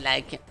means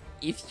like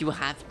if you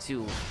have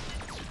to.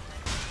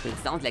 So it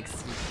sounds like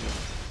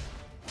Sifu.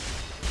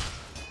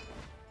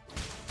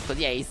 So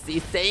yeah,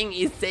 he's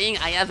saying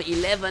I have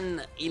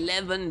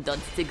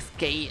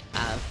 11.6k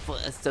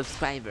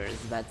subscribers,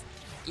 but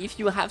if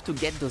you have to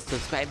get those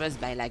subscribers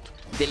by like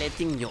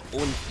deleting your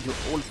old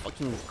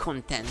fucking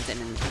content and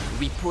then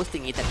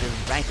reposting it at the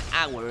right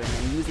hour and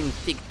then using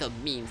TikTok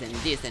memes and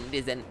this and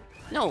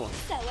No.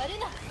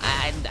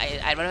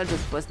 I'd rather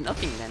just post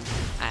nothing then.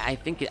 I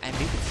think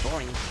it's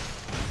boring.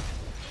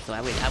 So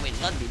I will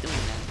not be doing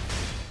that.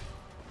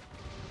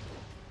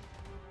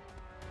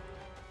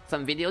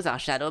 Some videos are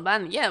shadow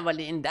banned? Yeah, well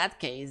in that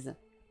case.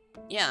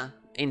 Yeah.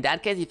 In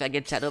that case, if I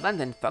get shadow banned,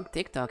 then fuck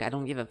TikTok. I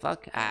don't give a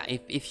fuck.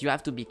 If you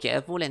have to be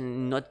careful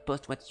and not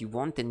post what you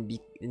want and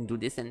do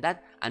this and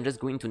that, I'm just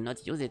going to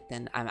not use it.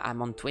 Then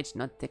I'm on Twitch,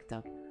 not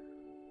TikTok.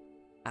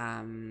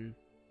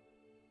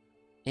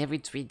 Every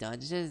 3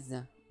 dodges,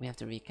 we have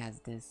to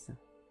recast this.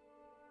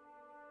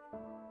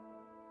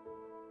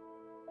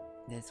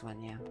 This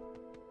one, yeah.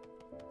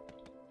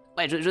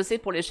 Ouais, je sais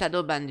pour les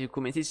shadow ban du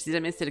coup, mais si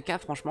jamais c'est le cas,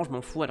 franchement, je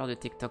m'en fous alors de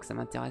TikTok, ça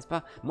m'intéresse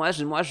pas. Moi,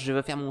 je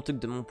veux faire mon truc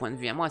de mon point de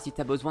vue à moi. Si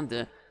t'as besoin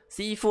de...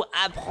 S'il faut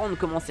apprendre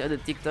comment faire de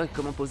TikTok,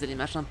 comment poser les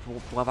machins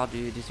pour avoir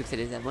du succès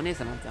des abonnés,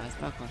 ça m'intéresse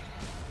pas, quoi.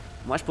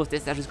 Moi, je postais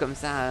ça juste comme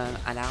ça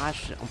à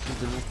l'arrache, en plus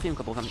de mon stream,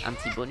 quoi, pour faire un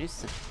petit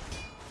bonus.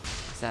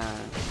 Ça...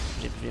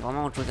 J'ai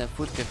vraiment autre chose à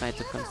foutre que faire des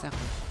trucs comme ça, quoi.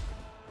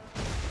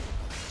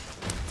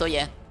 So,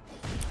 yeah.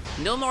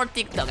 No more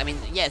TikTok. I mean,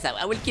 yes,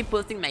 I will keep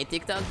posting my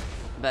TikTok,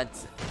 but...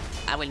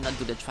 I will not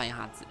do the try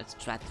hard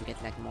strat to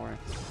get like more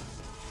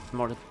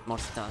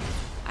stuff.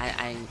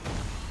 I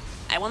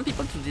want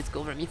people to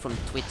discover me from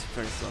Twitch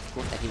first, so of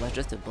course like it was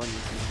just a bonus.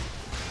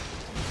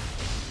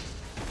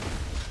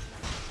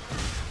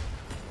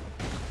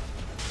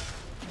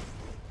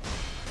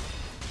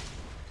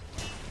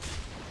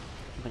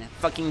 I'm gonna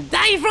fucking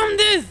die from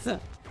this!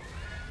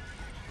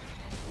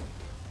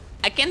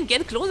 I can't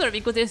get closer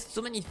because there's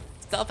so many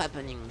stuff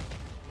happening.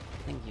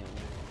 Thank you.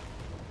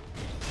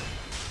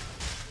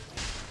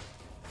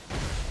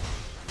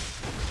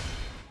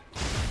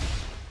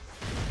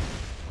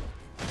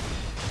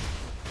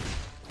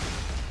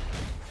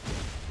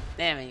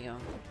 There we go.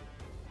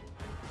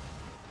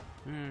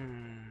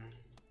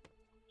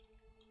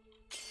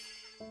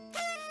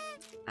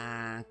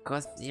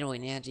 Cost 0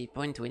 energy,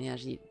 point to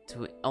energy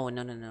to... Oh,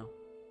 no.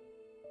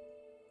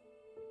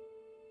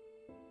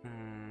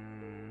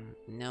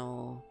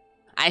 No.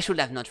 I should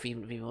have not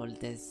rerolled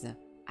this.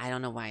 I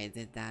don't know why I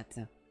did that.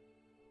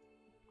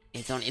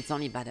 It's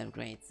only bad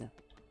upgrades.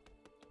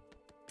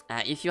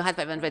 If you had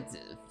 500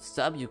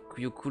 sub, you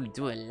could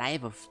do a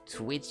live of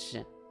Twitch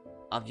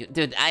of you.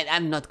 Dude,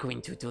 I'm not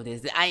going to do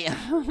this.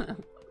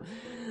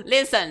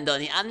 Listen,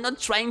 Donny, I'm not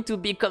trying to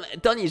become...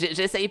 Donny,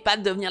 j'essaye pas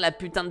de devenir la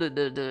putain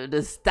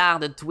de star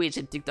de Twitch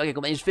et de TikTok et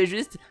compagnie. Je fais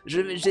juste...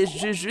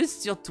 Je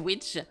juste sur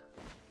Twitch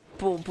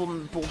pour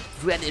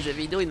jouer à des jeux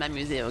vidéo et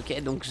m'amuser,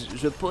 ok? Donc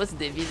je poste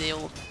des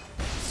vidéos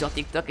sur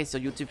TikTok et sur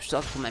YouTube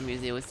Shorts pour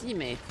m'amuser aussi,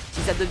 mais si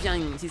ça devient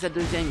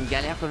une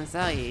galère comme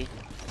ça et...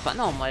 Enfin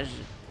non, moi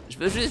je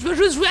veux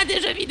juste jouer à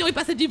des jeux vidéo et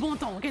passer du bon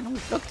temps, ok? Donc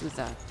fuck tout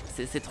ça.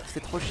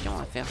 C'est trop chiant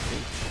à faire,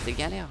 c'est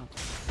galère.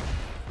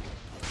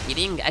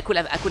 Healing, I could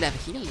have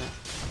healed.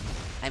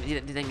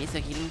 Did I miss a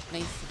healing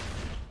place?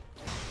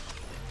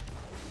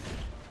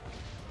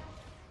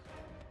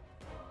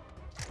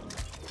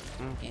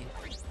 Okay.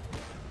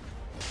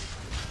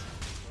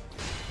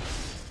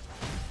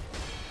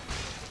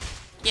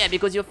 Yeah,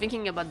 because you're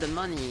thinking about the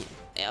money.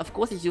 Of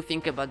course, if you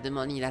think about the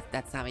money,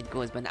 that's how it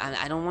goes. But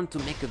I don't want to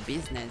make a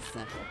business.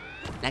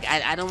 Like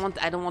I don't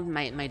want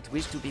my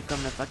Twitch to become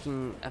a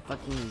fucking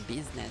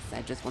business.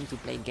 I just want to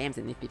play games,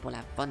 and if people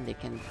have fun, they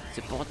can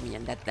support me,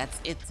 and that's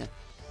it.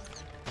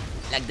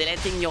 Like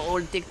deleting your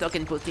old TikTok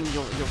and posting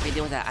your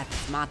videos at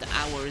smart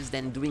hours,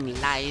 then doing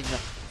live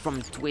from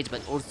Twitch,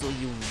 but also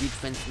you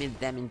retransmit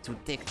them into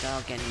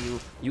TikTok and you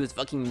use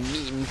fucking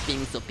meme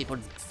things so people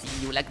see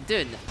you. Like,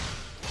 dude,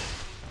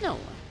 no.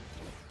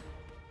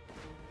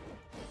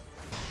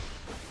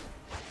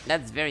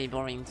 That's very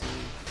boring to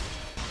me.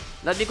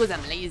 Not because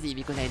I'm lazy,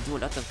 because I do a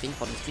lot of things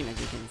for the stream, as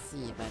you can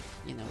see, but,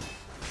 you know.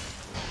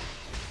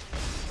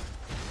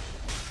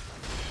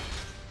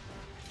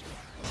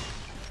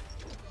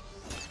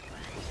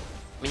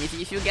 I mean,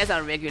 if you guys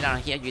are regular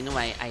here, you know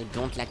I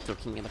don't like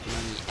talking about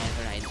money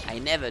ever. I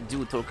never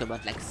do talk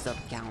about, like, sub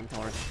count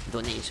or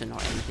donation or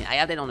anything. I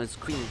have that on the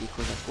screen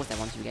because, of course, I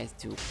want you guys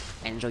to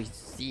enjoy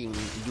seeing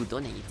you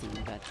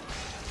donating, but,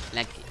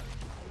 like...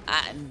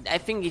 I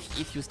think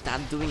if you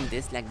start doing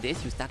this like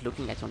this, you start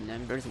looking at your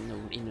numbers in a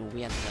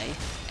weird way,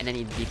 and then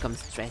it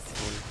becomes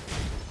stressful.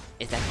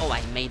 It's like, oh,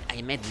 I made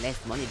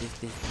less money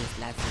this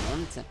last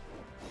month,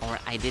 or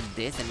I did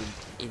this and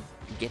it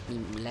get me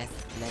less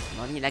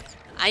money. Like,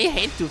 I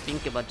hate to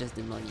think about just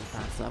the money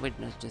part, so I would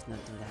just not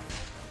do that.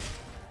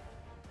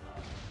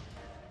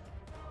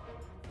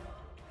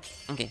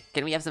 Okay,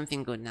 can we have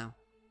something good now?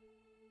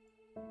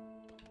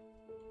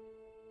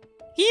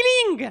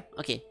 Healing!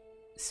 Okay,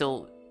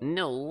 so...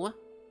 No.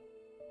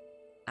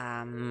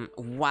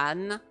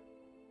 1,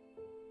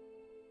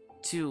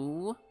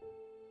 2.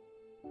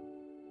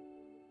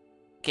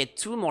 Okay,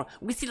 2 more.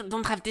 We still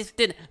don't have this.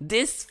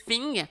 This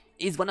thing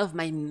is one of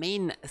my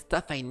main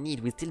stuff I need.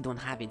 We still don't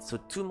have it. So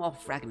 2 more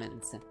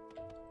fragments.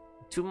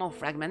 2 more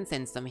fragments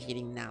and some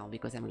healing now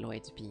because I'm low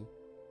HP.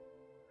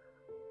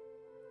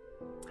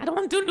 I don't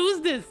want to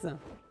lose this.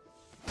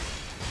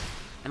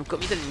 I'm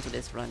committed into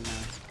this run now.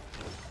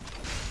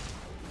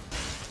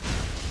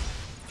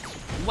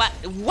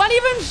 What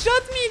even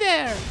shot me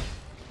there?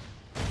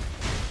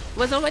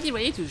 Was already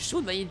ready to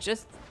shoot, but he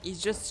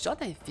just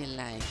shot, I feel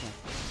like.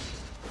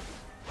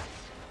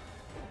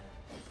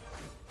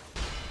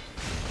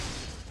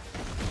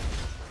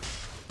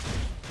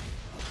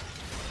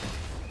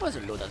 Was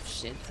a load of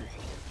shit.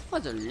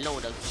 Was a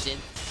load of shit.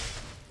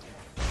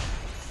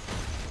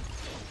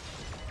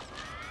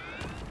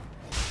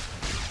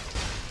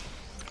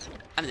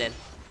 I'm dead.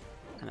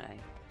 I'm alive.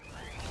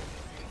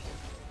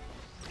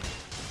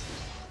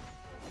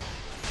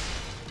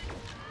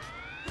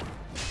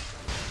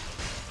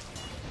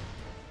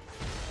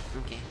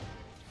 Okay.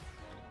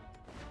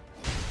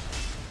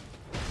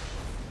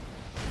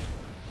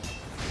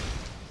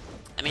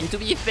 I mean, to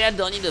be fair,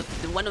 Donnie,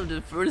 one of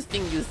the first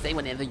things you say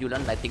whenever you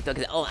learn by TikTok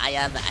is, "Oh, I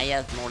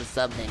have more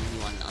sub than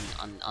you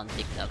on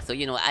TikTok." So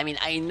you know, I mean,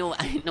 I know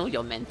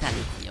your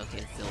mentality.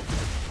 Okay, so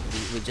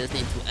we just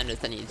need to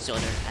understand each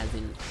other. As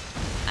in,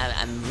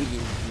 I'm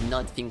really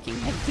not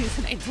thinking like this,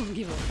 and I don't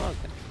give a fuck.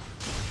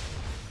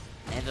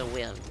 Never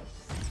will.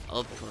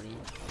 Hopefully.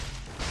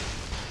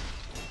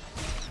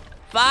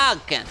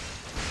 Fuck!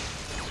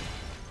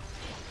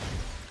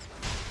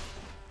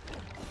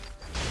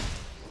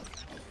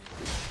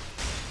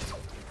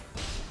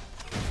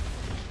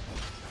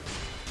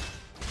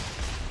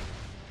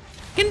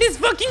 Can this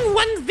fucking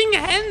one thing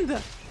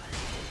end?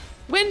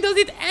 When does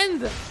it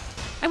end?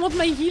 I want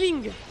my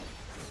healing.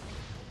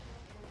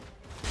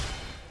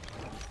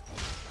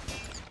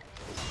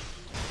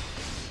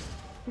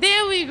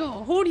 There we go.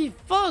 Holy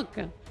fuck.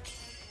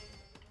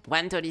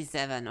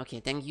 137.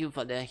 Okay, thank you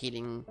for the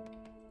healing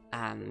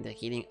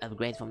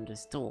upgrade from the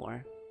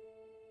store.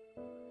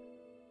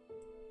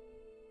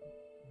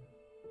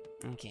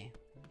 Okay.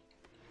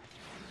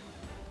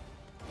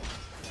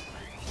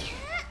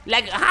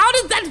 Like, how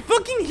did that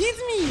fucking hit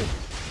me?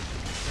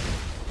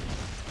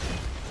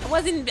 I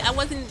was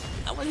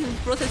in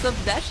process of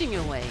dashing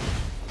away.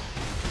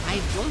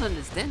 I don't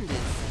understand this.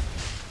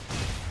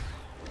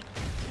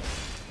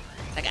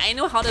 Like, I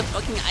know how the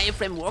fucking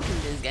iframe works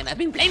in this game. I've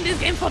been playing this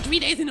game for 3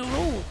 days in a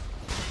row.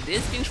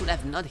 This thing should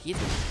have not hit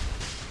me.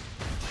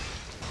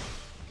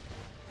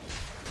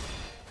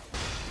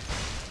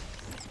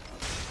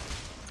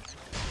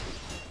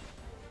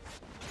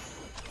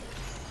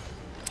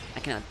 I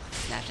cannot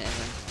slash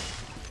ever.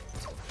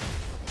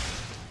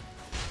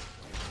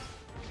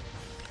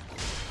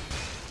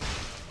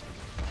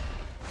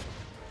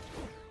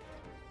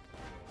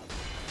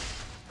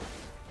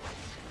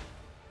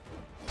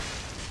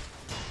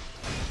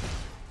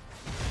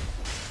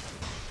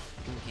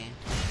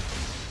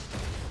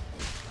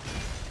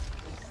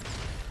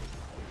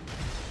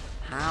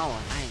 How?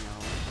 I know.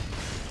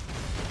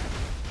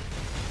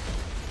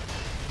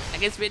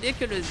 Like, it's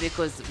ridiculous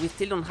because we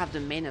still don't have the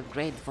main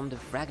upgrade from the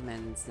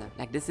fragments.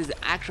 Like, this is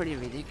actually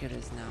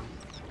ridiculous now.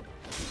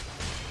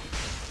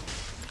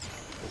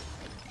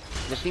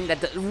 The thing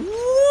that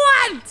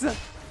what?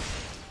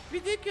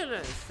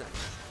 Ridiculous.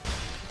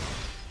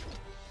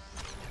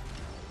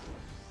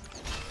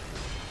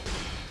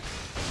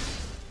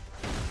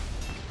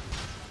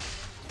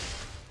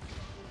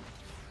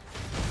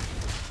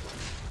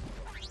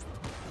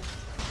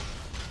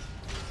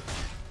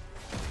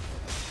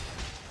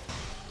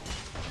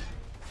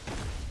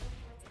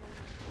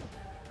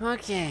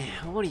 Okay,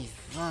 holy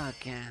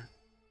fuck.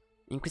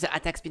 Increase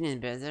attack speed in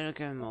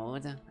Berserker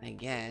mode, I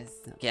guess.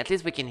 Okay, at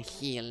least we can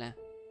heal.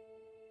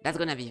 That's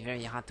gonna be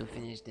very hard to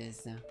finish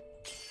this.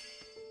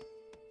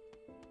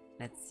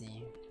 Let's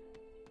see.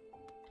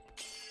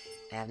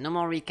 I have no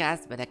more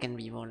recast, but I can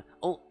reroll.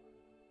 Oh,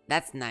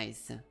 that's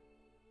nice.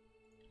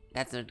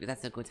 That's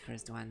a good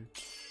first one.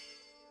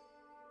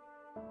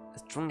 A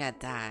strong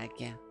attack.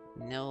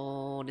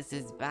 No, this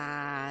is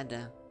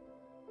bad.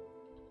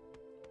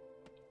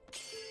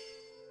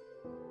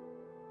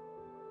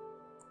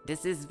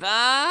 This is bad!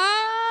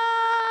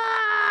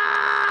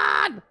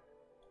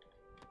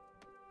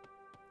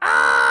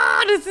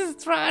 Ah, this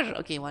is trash!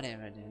 Okay,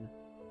 whatever, dude.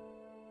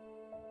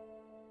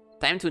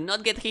 Time to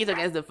not get hit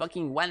against the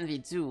fucking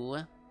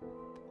 1v2.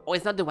 Oh,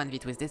 it's not the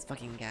 1v2, it's this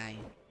fucking guy.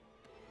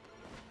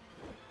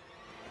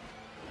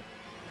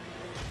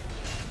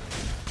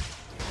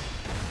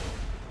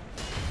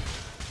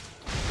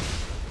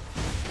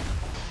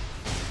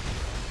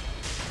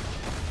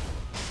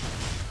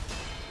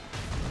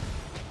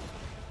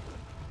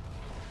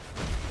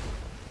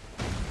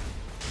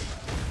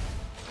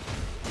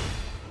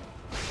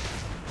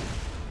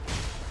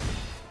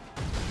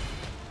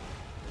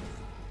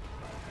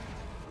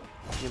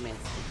 You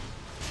missed.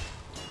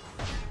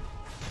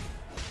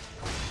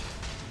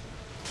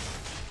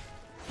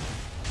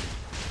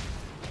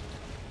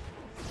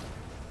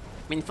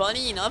 I mean,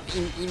 funny enough,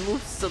 he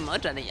moves so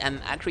much that I'm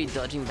actually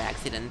dodging by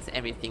accident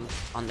everything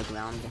on the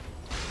ground.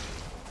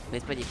 But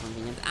it's pretty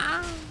convenient.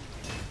 Ah!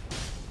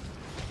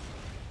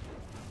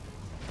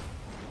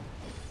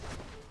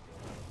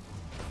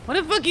 What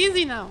the fuck is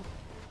he now?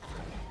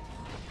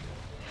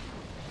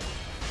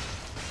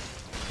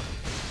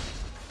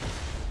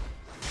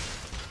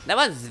 That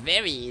was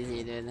very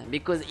easy, dude,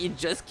 because it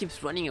just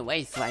keeps running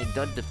away, so I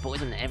dodged the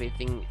poison and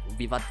everything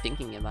without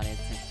thinking about it.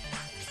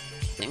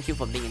 Thank you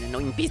for being an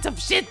annoying piece of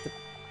shit!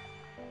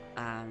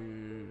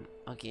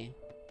 Okay.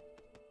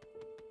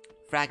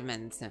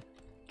 Fragments.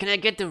 Can I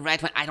get the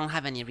right one? I don't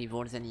have any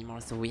rewards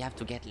anymore, so we have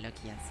to get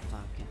lucky as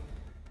fuck.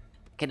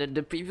 Can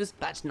the previous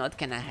patch note,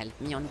 can I help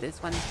me on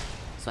this one?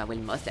 So I will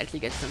most likely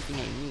get something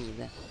I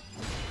need.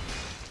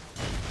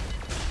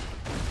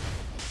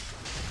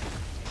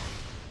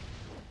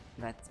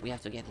 But we have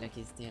to get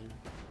lucky still.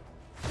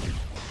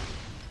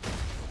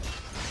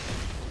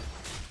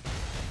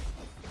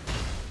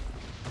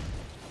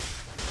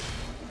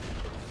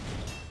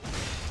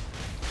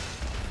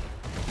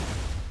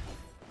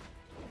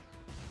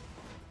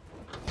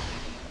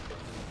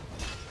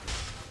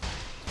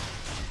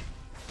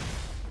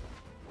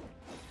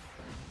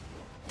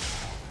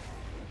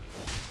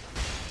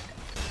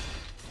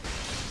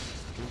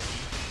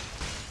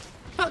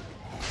 Fuck!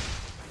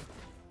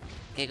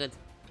 Okay, good.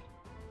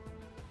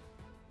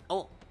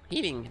 Oh,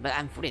 healing, but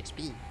I'm full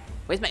HP.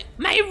 Where's my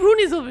rune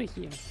is over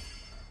here.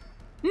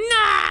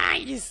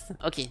 Nice!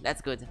 Okay, that's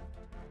good.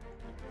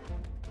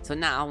 So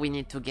now we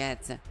need to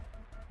get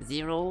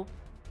 0,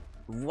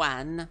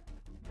 1,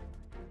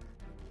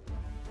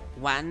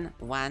 1,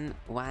 1,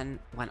 1,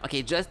 1.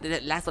 Okay, just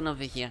the last one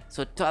over here.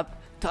 So top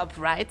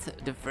right,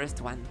 the first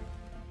one.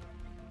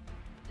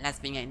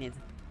 Last thing I need.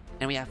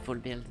 And we have full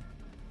build.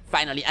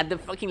 Finally, at the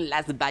fucking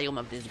last biome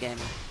of this game.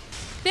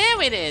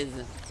 There it is!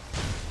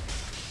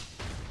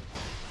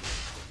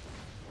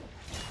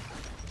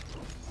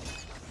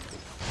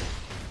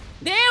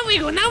 There we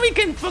go, now we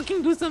can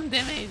fucking do some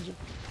damage.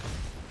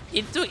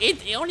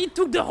 It only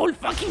took the whole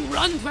fucking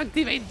run to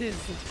activate this.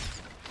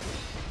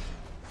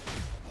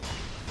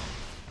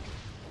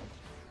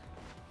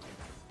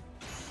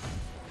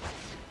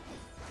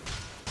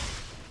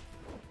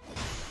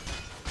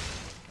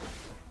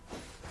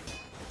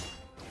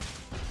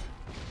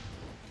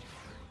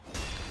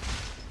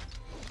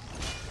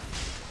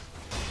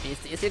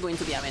 It's still going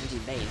to be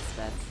RNG based,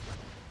 but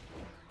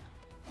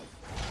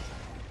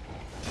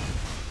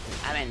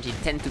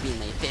RNG tend to be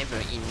my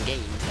favorite in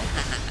games.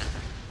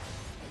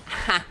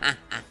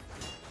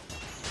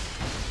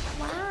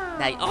 Wow.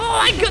 Like, oh,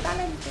 I got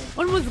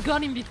almost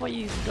got him before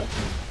you got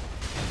me.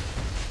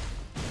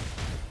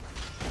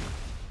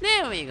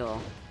 There we go.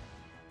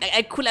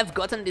 I could have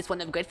gotten this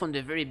one upgrade from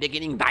the very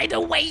beginning. By the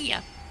way,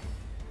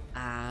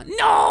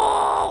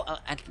 no.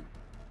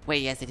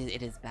 Wait, yes, it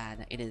is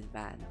bad. It is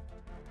bad.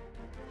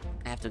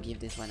 I have to give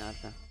this one up.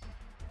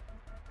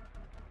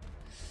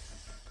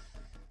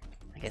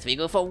 I guess we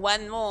go for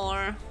one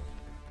more.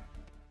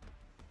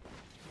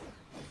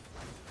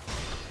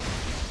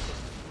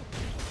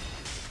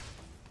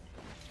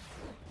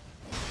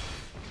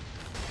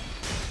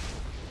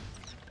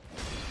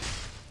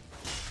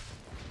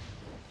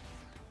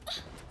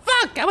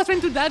 Fuck! I was trying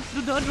to dodge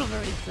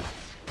over it.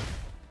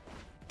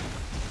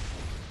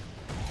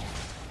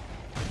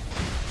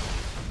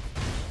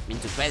 I mean,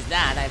 to press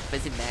that, I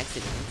pressed it by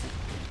accident.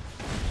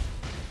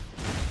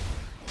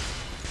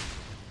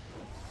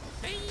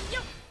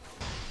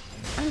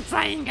 I'm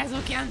trying, guys,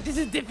 okay? And this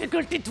is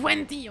difficulty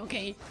 20,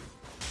 okay?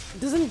 It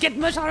doesn't get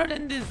much harder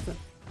than this.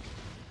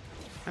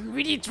 I'm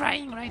really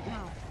trying right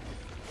now.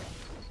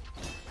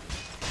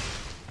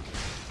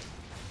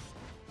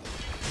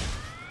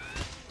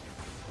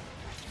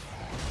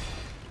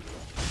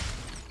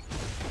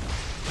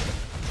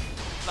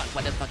 Fuck,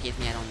 what the fuck hit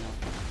me? I don't know.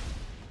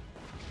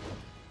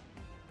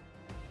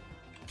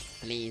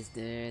 Please,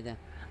 dude.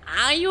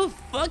 Are you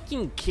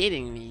fucking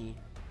kidding me?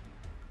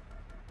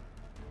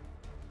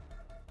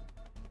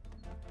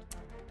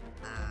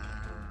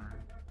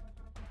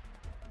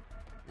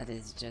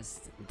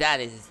 That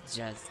is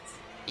just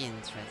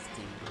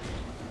interesting.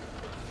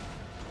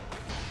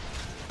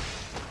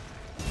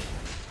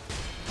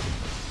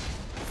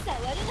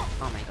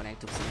 Oh my god, I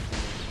took some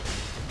damage.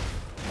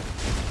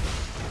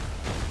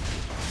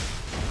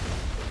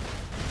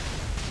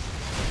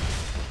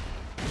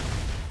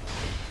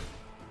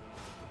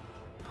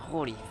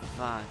 Holy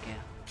fuck.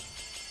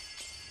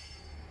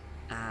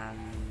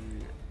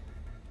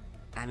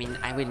 I mean,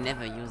 I will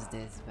never use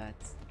this, but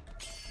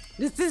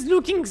this is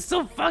looking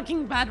so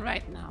fucking bad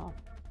right now.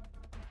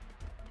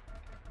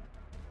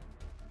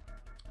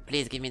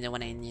 Please give me the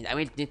one I need. I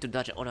will need to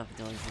dodge all of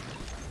those.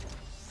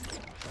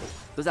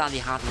 Those are the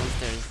hard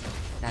monsters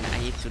that I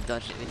need to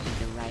dodge with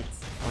the right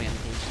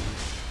orientation.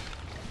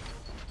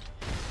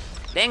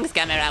 Thanks,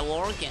 camera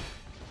work.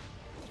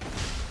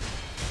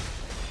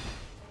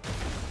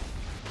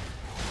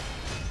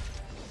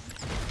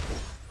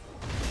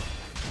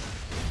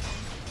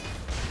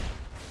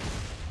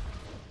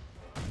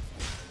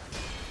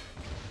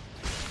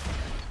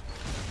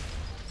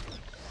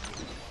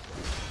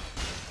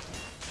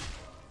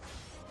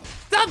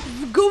 Stop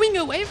going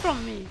away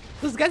from me!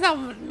 Those guys are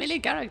melee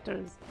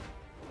characters.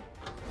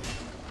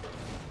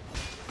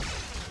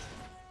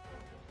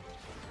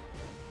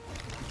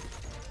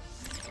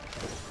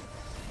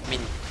 I mean,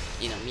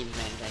 you know,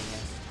 mid-range, I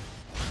guess.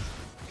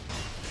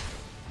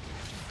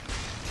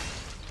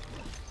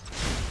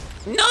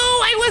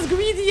 was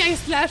greedy, I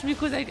slashed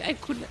because I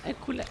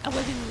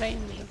was in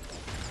range.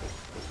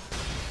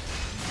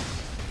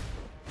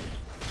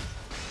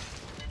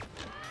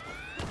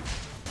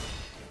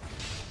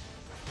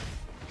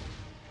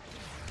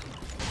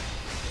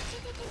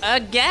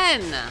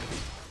 Again!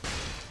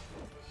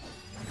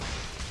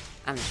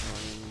 I'm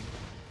trolling.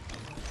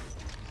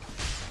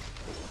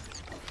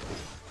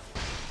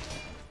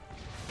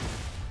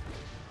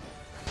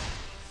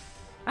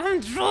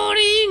 I'm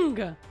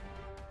trolling!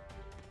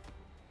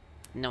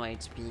 No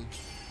HP.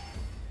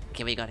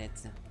 Okay, we got it.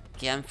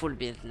 Okay, I'm full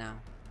build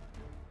now.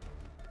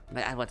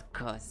 But at what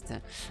cost?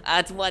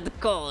 At what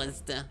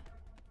cost?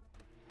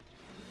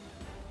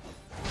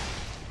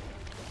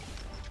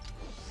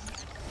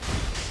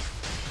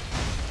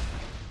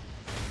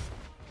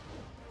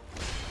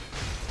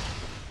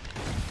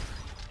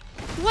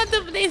 What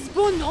if they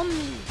spawned on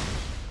me?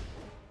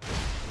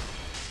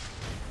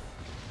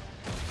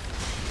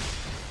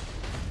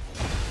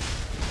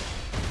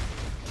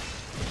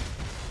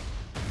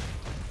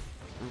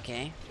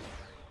 Okay.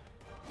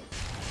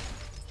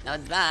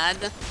 Not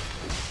bad.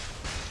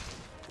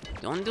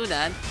 Don't do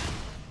that.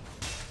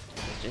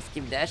 Just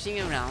keep dashing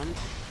around.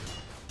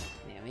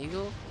 There we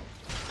go.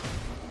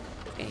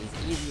 Okay,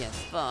 it's easy as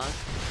fuck.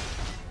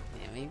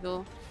 There we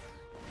go.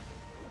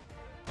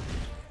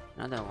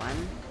 Another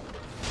one.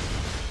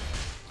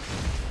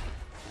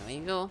 There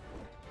we go.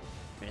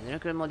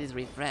 Berserker mode is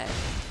refreshed.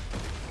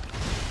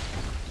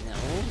 No,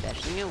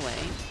 dashing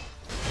away.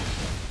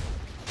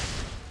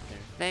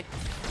 Perfect.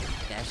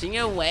 Dashing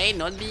away,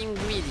 not being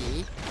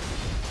greedy.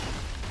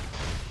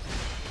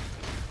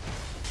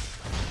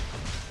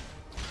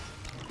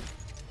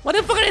 What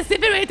the fuck are they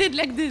separated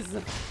like this?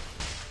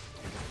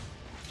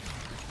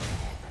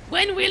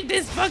 When will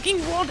this fucking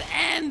world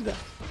end?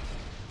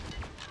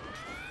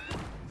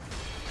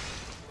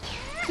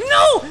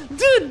 No!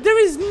 Dude, there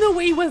is no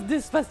way he was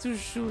this fast to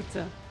shoot.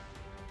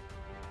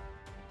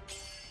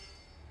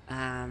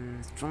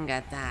 Strong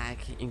attack,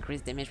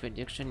 increased damage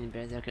reduction in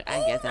Berserker. I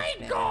guess that's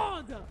better.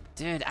 Oh my god!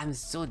 Dude, I'm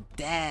so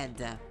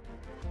dead.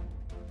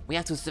 We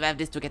have to survive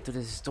this to get to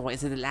the store.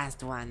 This is the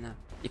last one.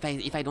 If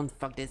I don't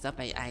fuck this up,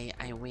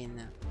 I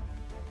win.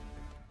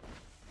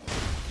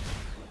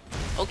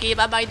 Okay,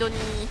 bye bye,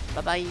 Donnie.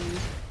 Bye bye.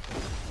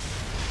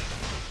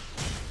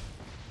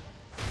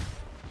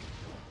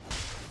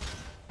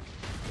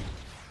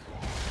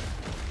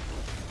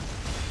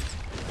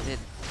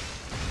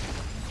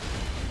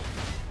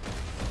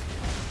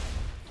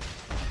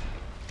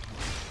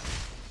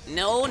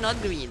 No, not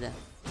greed.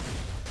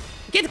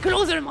 Get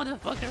closer,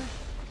 motherfucker!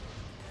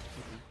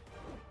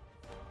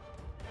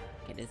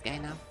 Okay, this guy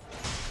now.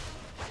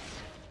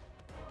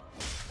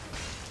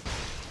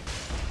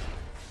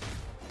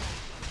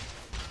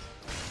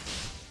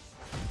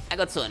 I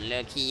got so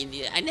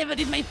unlucky. I never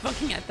did my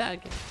fucking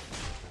attack.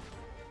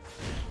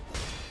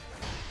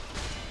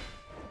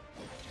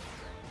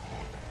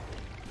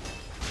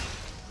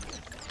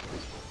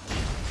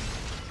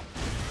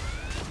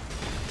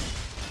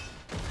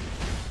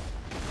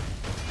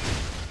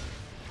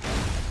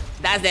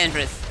 That's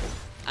dangerous.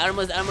 I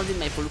almost did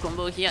my full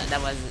combo here.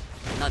 That was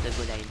not a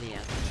good idea.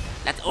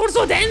 That's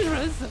Also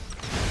dangerous!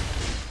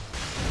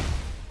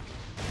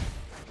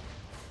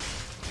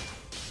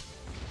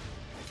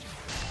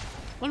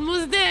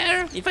 Almost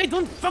there! If I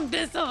don't fuck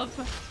this up!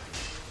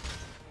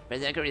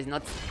 Berserker is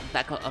not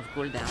back off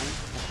cooldown.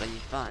 That's gonna be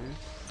fun.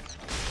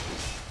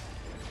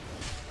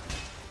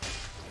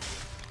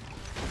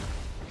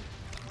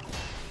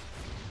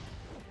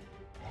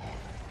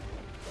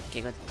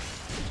 Okay, good.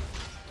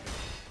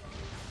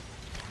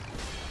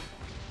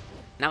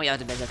 Now we have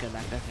the Berserker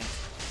back, perfect.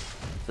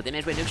 So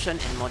damage reduction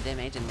and more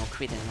damage and more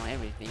crit and more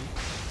everything.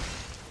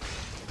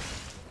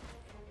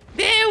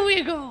 There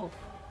we go!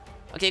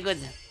 Okay, good.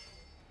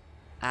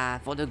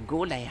 For the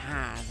gold I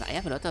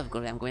have a lot of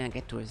gold. I'm going to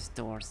get to a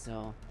store,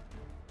 so...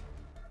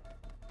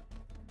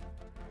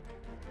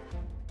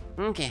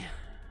 Okay.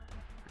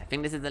 I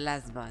think this is the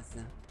last boss.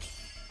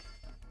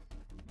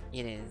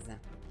 It is.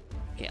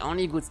 Okay,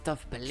 only good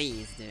stuff,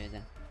 please, dude.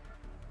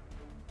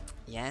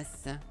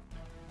 Yes.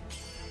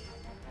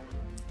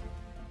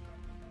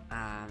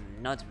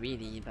 Not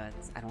really, but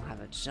I don't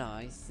have a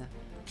choice.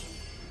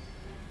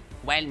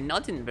 Well,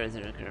 not in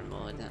Berserker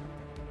mode.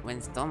 When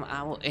Storm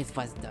Arrow, it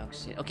was dog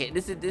shit. Okay,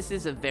 this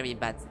is a very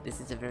bad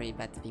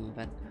thing,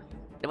 but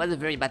there was a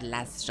very bad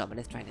last shot. But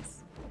let's try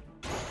this.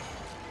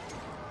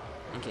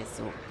 Okay,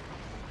 so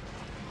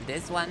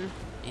this one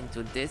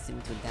into this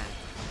into that.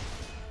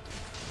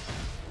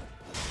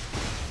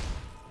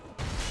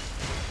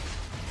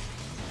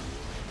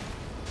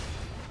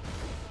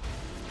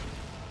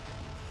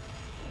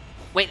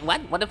 Wait,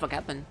 what? What the fuck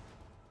happened?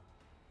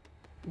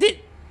 Did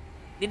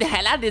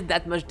Hela did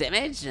that much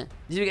damage? Did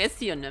you guys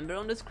see a number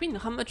on the screen?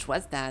 How much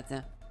was that?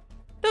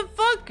 The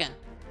fuck?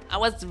 I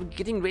was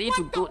getting ready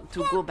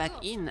to go back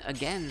in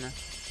again.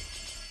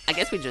 I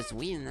guess we just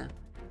win.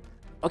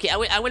 Okay, I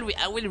will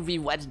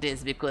rewatch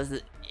this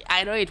because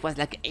I know it was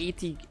like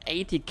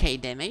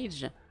 80k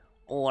damage,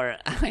 or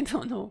I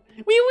don't know.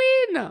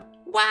 We win!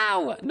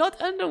 Wow, not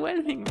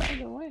underwhelming by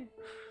the way.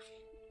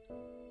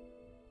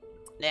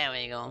 There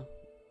we go.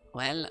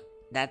 Well,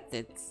 that's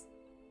it.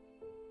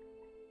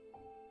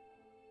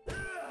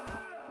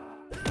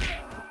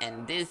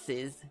 And this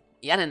is...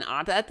 He had an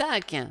art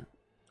attack.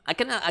 I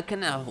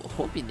kinda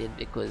hope he did,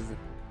 because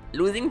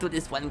losing to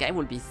this one guy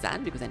will be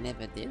sad, because I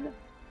never did.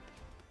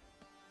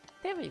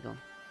 There we go.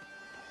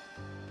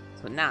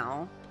 So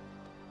now,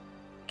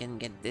 can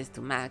get this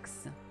to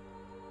max.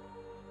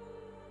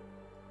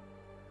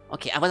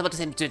 Okay, I was about to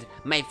say, dude,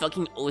 my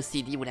fucking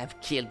OCD would have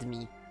killed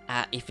me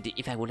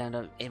if I would have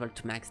been able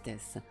to max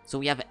this. So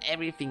we have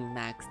everything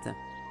maxed.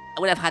 I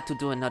would have had to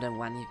do another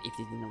one if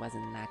it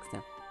wasn't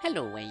maxed.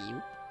 Hello, where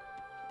you?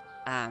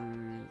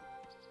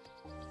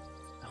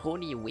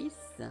 Holy Whiz?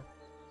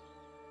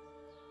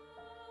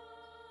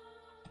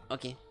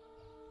 Okay.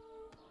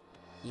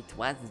 It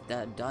was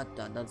the ...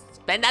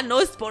 Panda,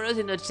 no spoilers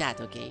in the chat,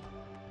 okay?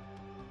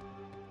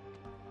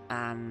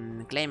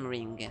 Claim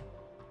ring.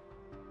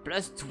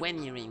 Plus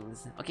 20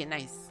 rings. Okay,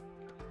 nice.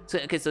 So,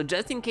 okay, so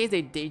just in case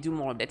they do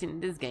more bet in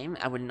this game,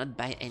 I will not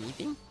buy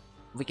anything.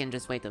 We can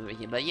just wait over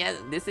here. But yeah,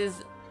 this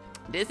is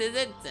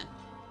it.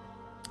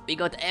 We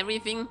got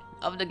everything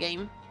of the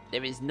game.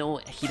 There is no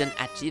hidden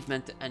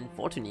achievement,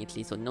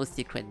 unfortunately, so no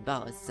secret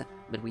boss.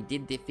 But we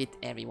did defeat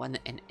everyone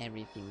and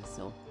everything,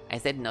 so I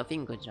said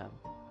nothing, good job.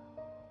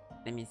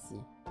 Let me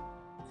see.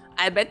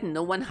 I bet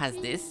no one has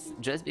this,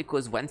 just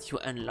because once you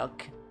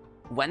unlock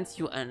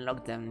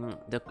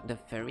the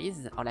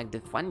furries, or like the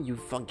one, you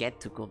forget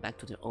to go back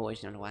to the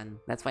original one.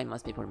 That's why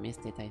most people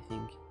missed it, I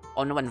think.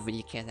 Or no one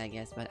really cares, I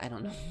guess, but I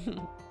don't know.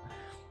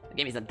 The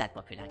game is not that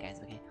popular, guys,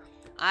 okay?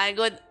 Alright,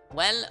 good.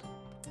 Well,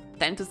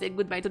 time to say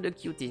goodbye to the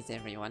cuties,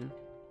 everyone.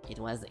 It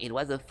was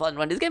a fun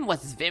one. This game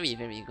was very,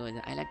 very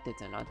good. I liked it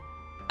a lot.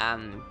 I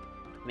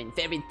mean,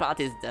 favorite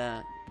part is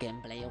the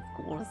gameplay, of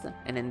course.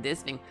 And then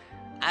this thing,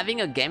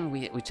 having a game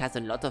which has a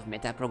lot of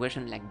meta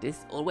progression like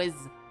this always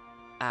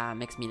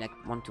makes me like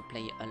want to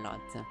play a lot.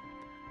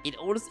 It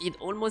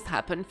almost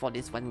happened for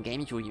this one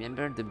game. If you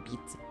remember the Beat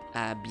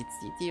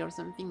City or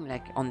something,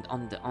 like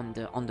on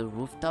the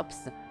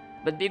rooftops.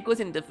 But because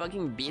in the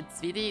fucking Beat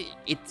City,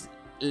 it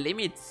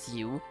limits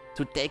you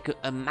to take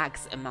a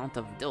max amount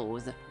of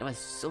those. It was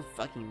so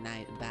fucking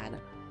bad.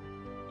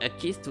 A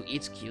kiss to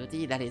each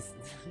cutie. That is.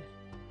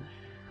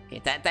 Okay,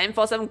 time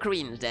for some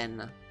cringe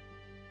then.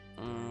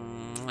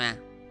 Mwah.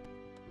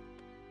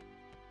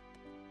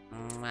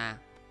 Mwah.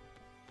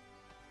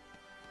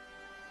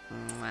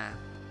 Mwah.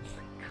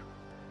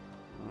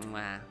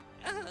 Mwah.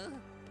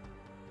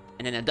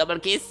 And then a double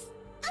kiss.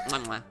 Mwah,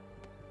 mwah.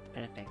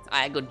 Perfect.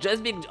 Alright, good.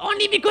 Just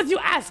only because you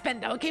asked,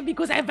 Panda, okay?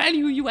 Because I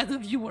value you as a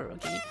viewer,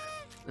 okay?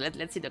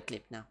 Let's see the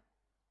clip now.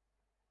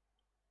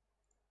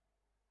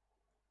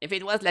 If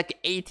it was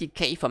like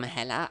 80k from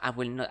Hella, I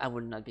will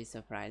not be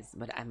surprised.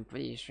 But I'm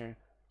pretty sure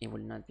it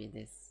will not be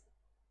this.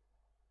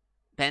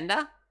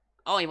 Panda?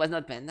 Oh, it was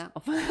not Panda.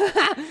 Because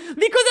of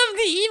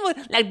the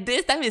emote. Like,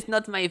 this time it's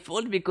not my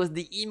fault because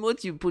the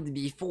emote you put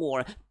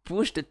before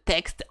pushed the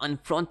text on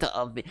front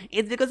of it.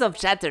 It's because of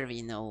chatter,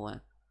 we know.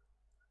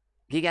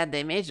 Giga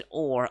damage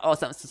or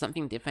so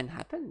something different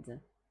happened.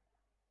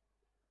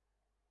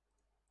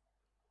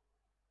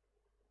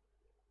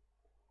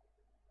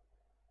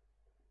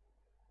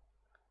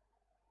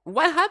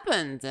 What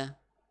happened?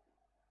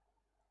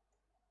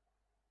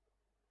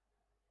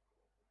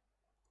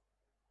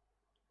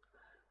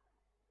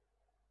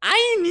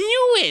 I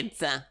knew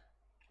it.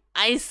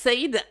 I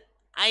said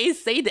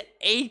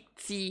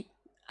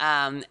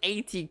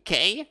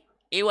 80k.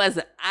 It was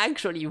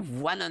actually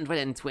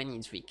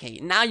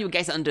 123k. Now you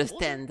guys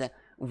understand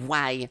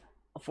why.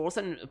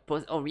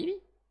 Oh really?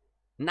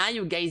 Now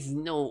you guys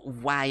know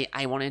why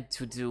I wanted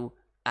to do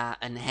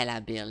an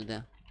Hella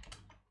build.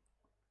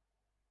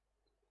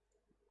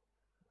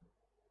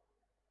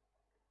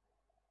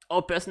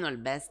 Oh, personal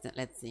best.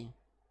 Let's see.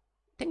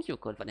 Thank you,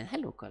 Colvaden.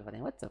 Hello, Colvaden.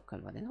 What's up,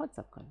 Colvaden? What's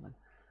up, Colvaden?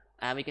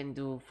 We can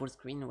do full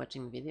screen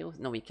watching videos.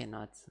 No, we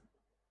cannot.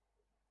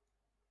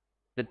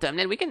 The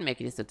thumbnail, we can make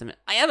this a thumbnail.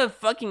 I have a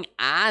fucking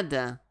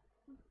ad.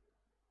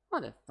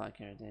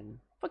 Motherfucker, dude.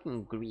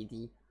 Fucking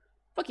greedy.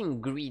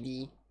 Fucking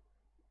greedy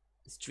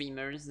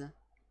streamers.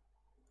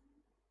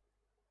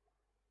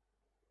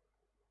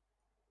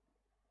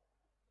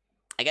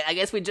 I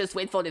guess we just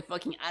wait for the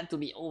fucking ad to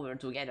be over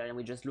together and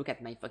we just look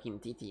at my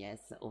fucking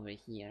TTS over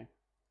here.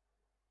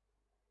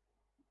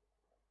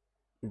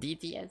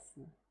 DTS?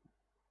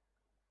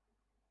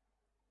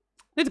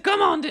 Dude,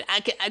 come on, dude.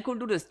 I could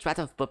do the strat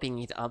of popping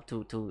it up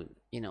to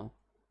you know.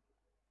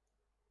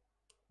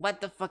 What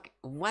the fuck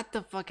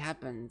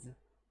happened?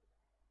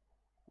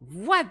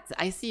 What?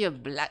 I see a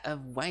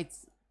white.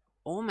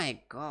 Oh my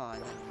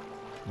god.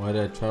 Why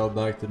did I travel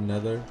back to the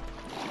nether?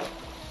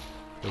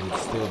 But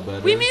it's still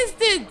better. We missed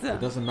it! It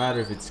doesn't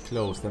matter if it's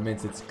closed, that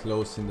means it's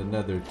closed in the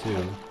nether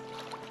too.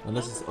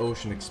 Unless it's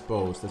ocean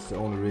exposed, that's the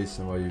only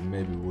reason why you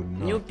maybe wouldn't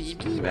know. New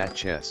PB. That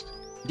chest.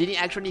 Did he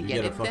actually you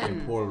get it a fucking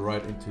then? portal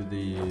right into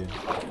the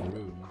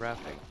room.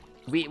 Crafting.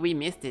 We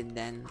missed it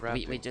then.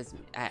 We just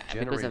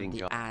because of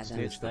the ad.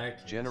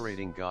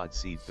 Generating God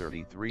Seed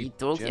 33. It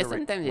talks. Yeah,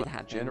 sometimes it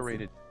happens.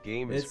 Generated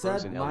game is It's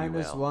at frozen.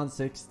 minus LUL.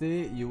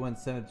 160. You went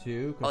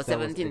 72. Oh,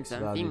 17 X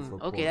value something.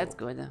 for Okay, that's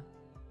Portal. good.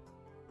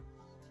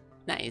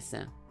 Nice.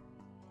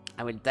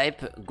 I will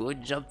type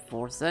good job,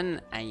 Forson.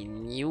 I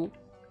knew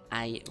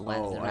I was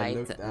I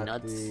looked right, at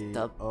not the-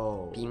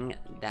 stopping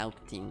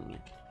doubting.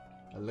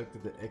 I looked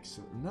at the X.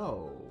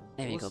 No.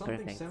 There we it was go, something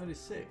perfect.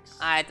 76.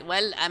 Alright,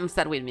 well, I'm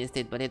sad we missed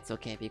it, but it's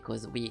okay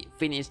because we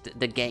finished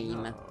the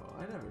game. No,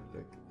 I never looked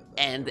at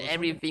that. And It was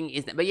everything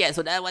is. But yeah,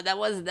 so that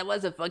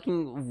was a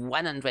fucking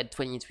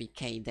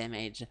 123k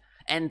damage,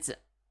 and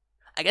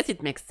I guess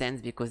it makes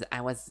sense because I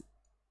was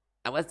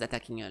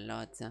attacking a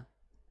lot.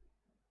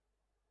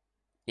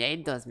 Yeah,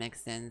 it does make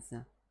sense.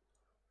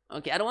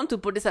 Okay, I don't want to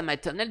put this on my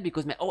thumbnail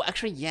because oh,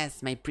 actually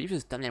yes, my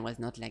previous thumbnail was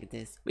not like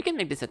this. We can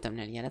make this a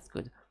thumbnail. Yeah, that's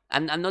good.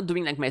 I'm not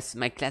doing like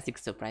my classic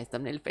surprise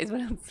thumbnail face,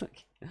 but it's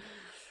okay.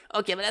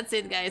 Okay, but that's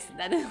it, guys.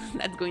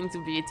 That's going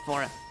to be it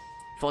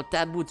for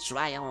Taboo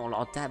Trial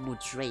or Taboo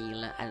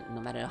Trail, no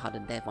matter how the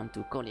dev want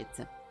to call it.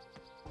 That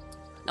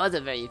was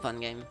a very fun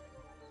game.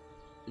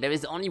 There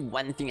is only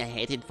one thing I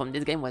hated from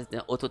this game was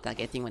the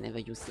auto-targeting whenever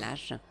you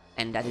slash,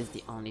 and that is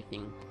the only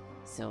thing.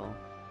 So,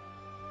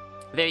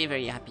 very,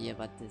 very happy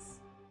about this.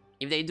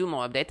 If they do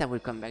more updates, I will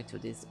come back to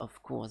this,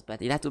 of course, but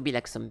it had to be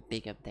like some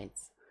big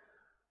updates.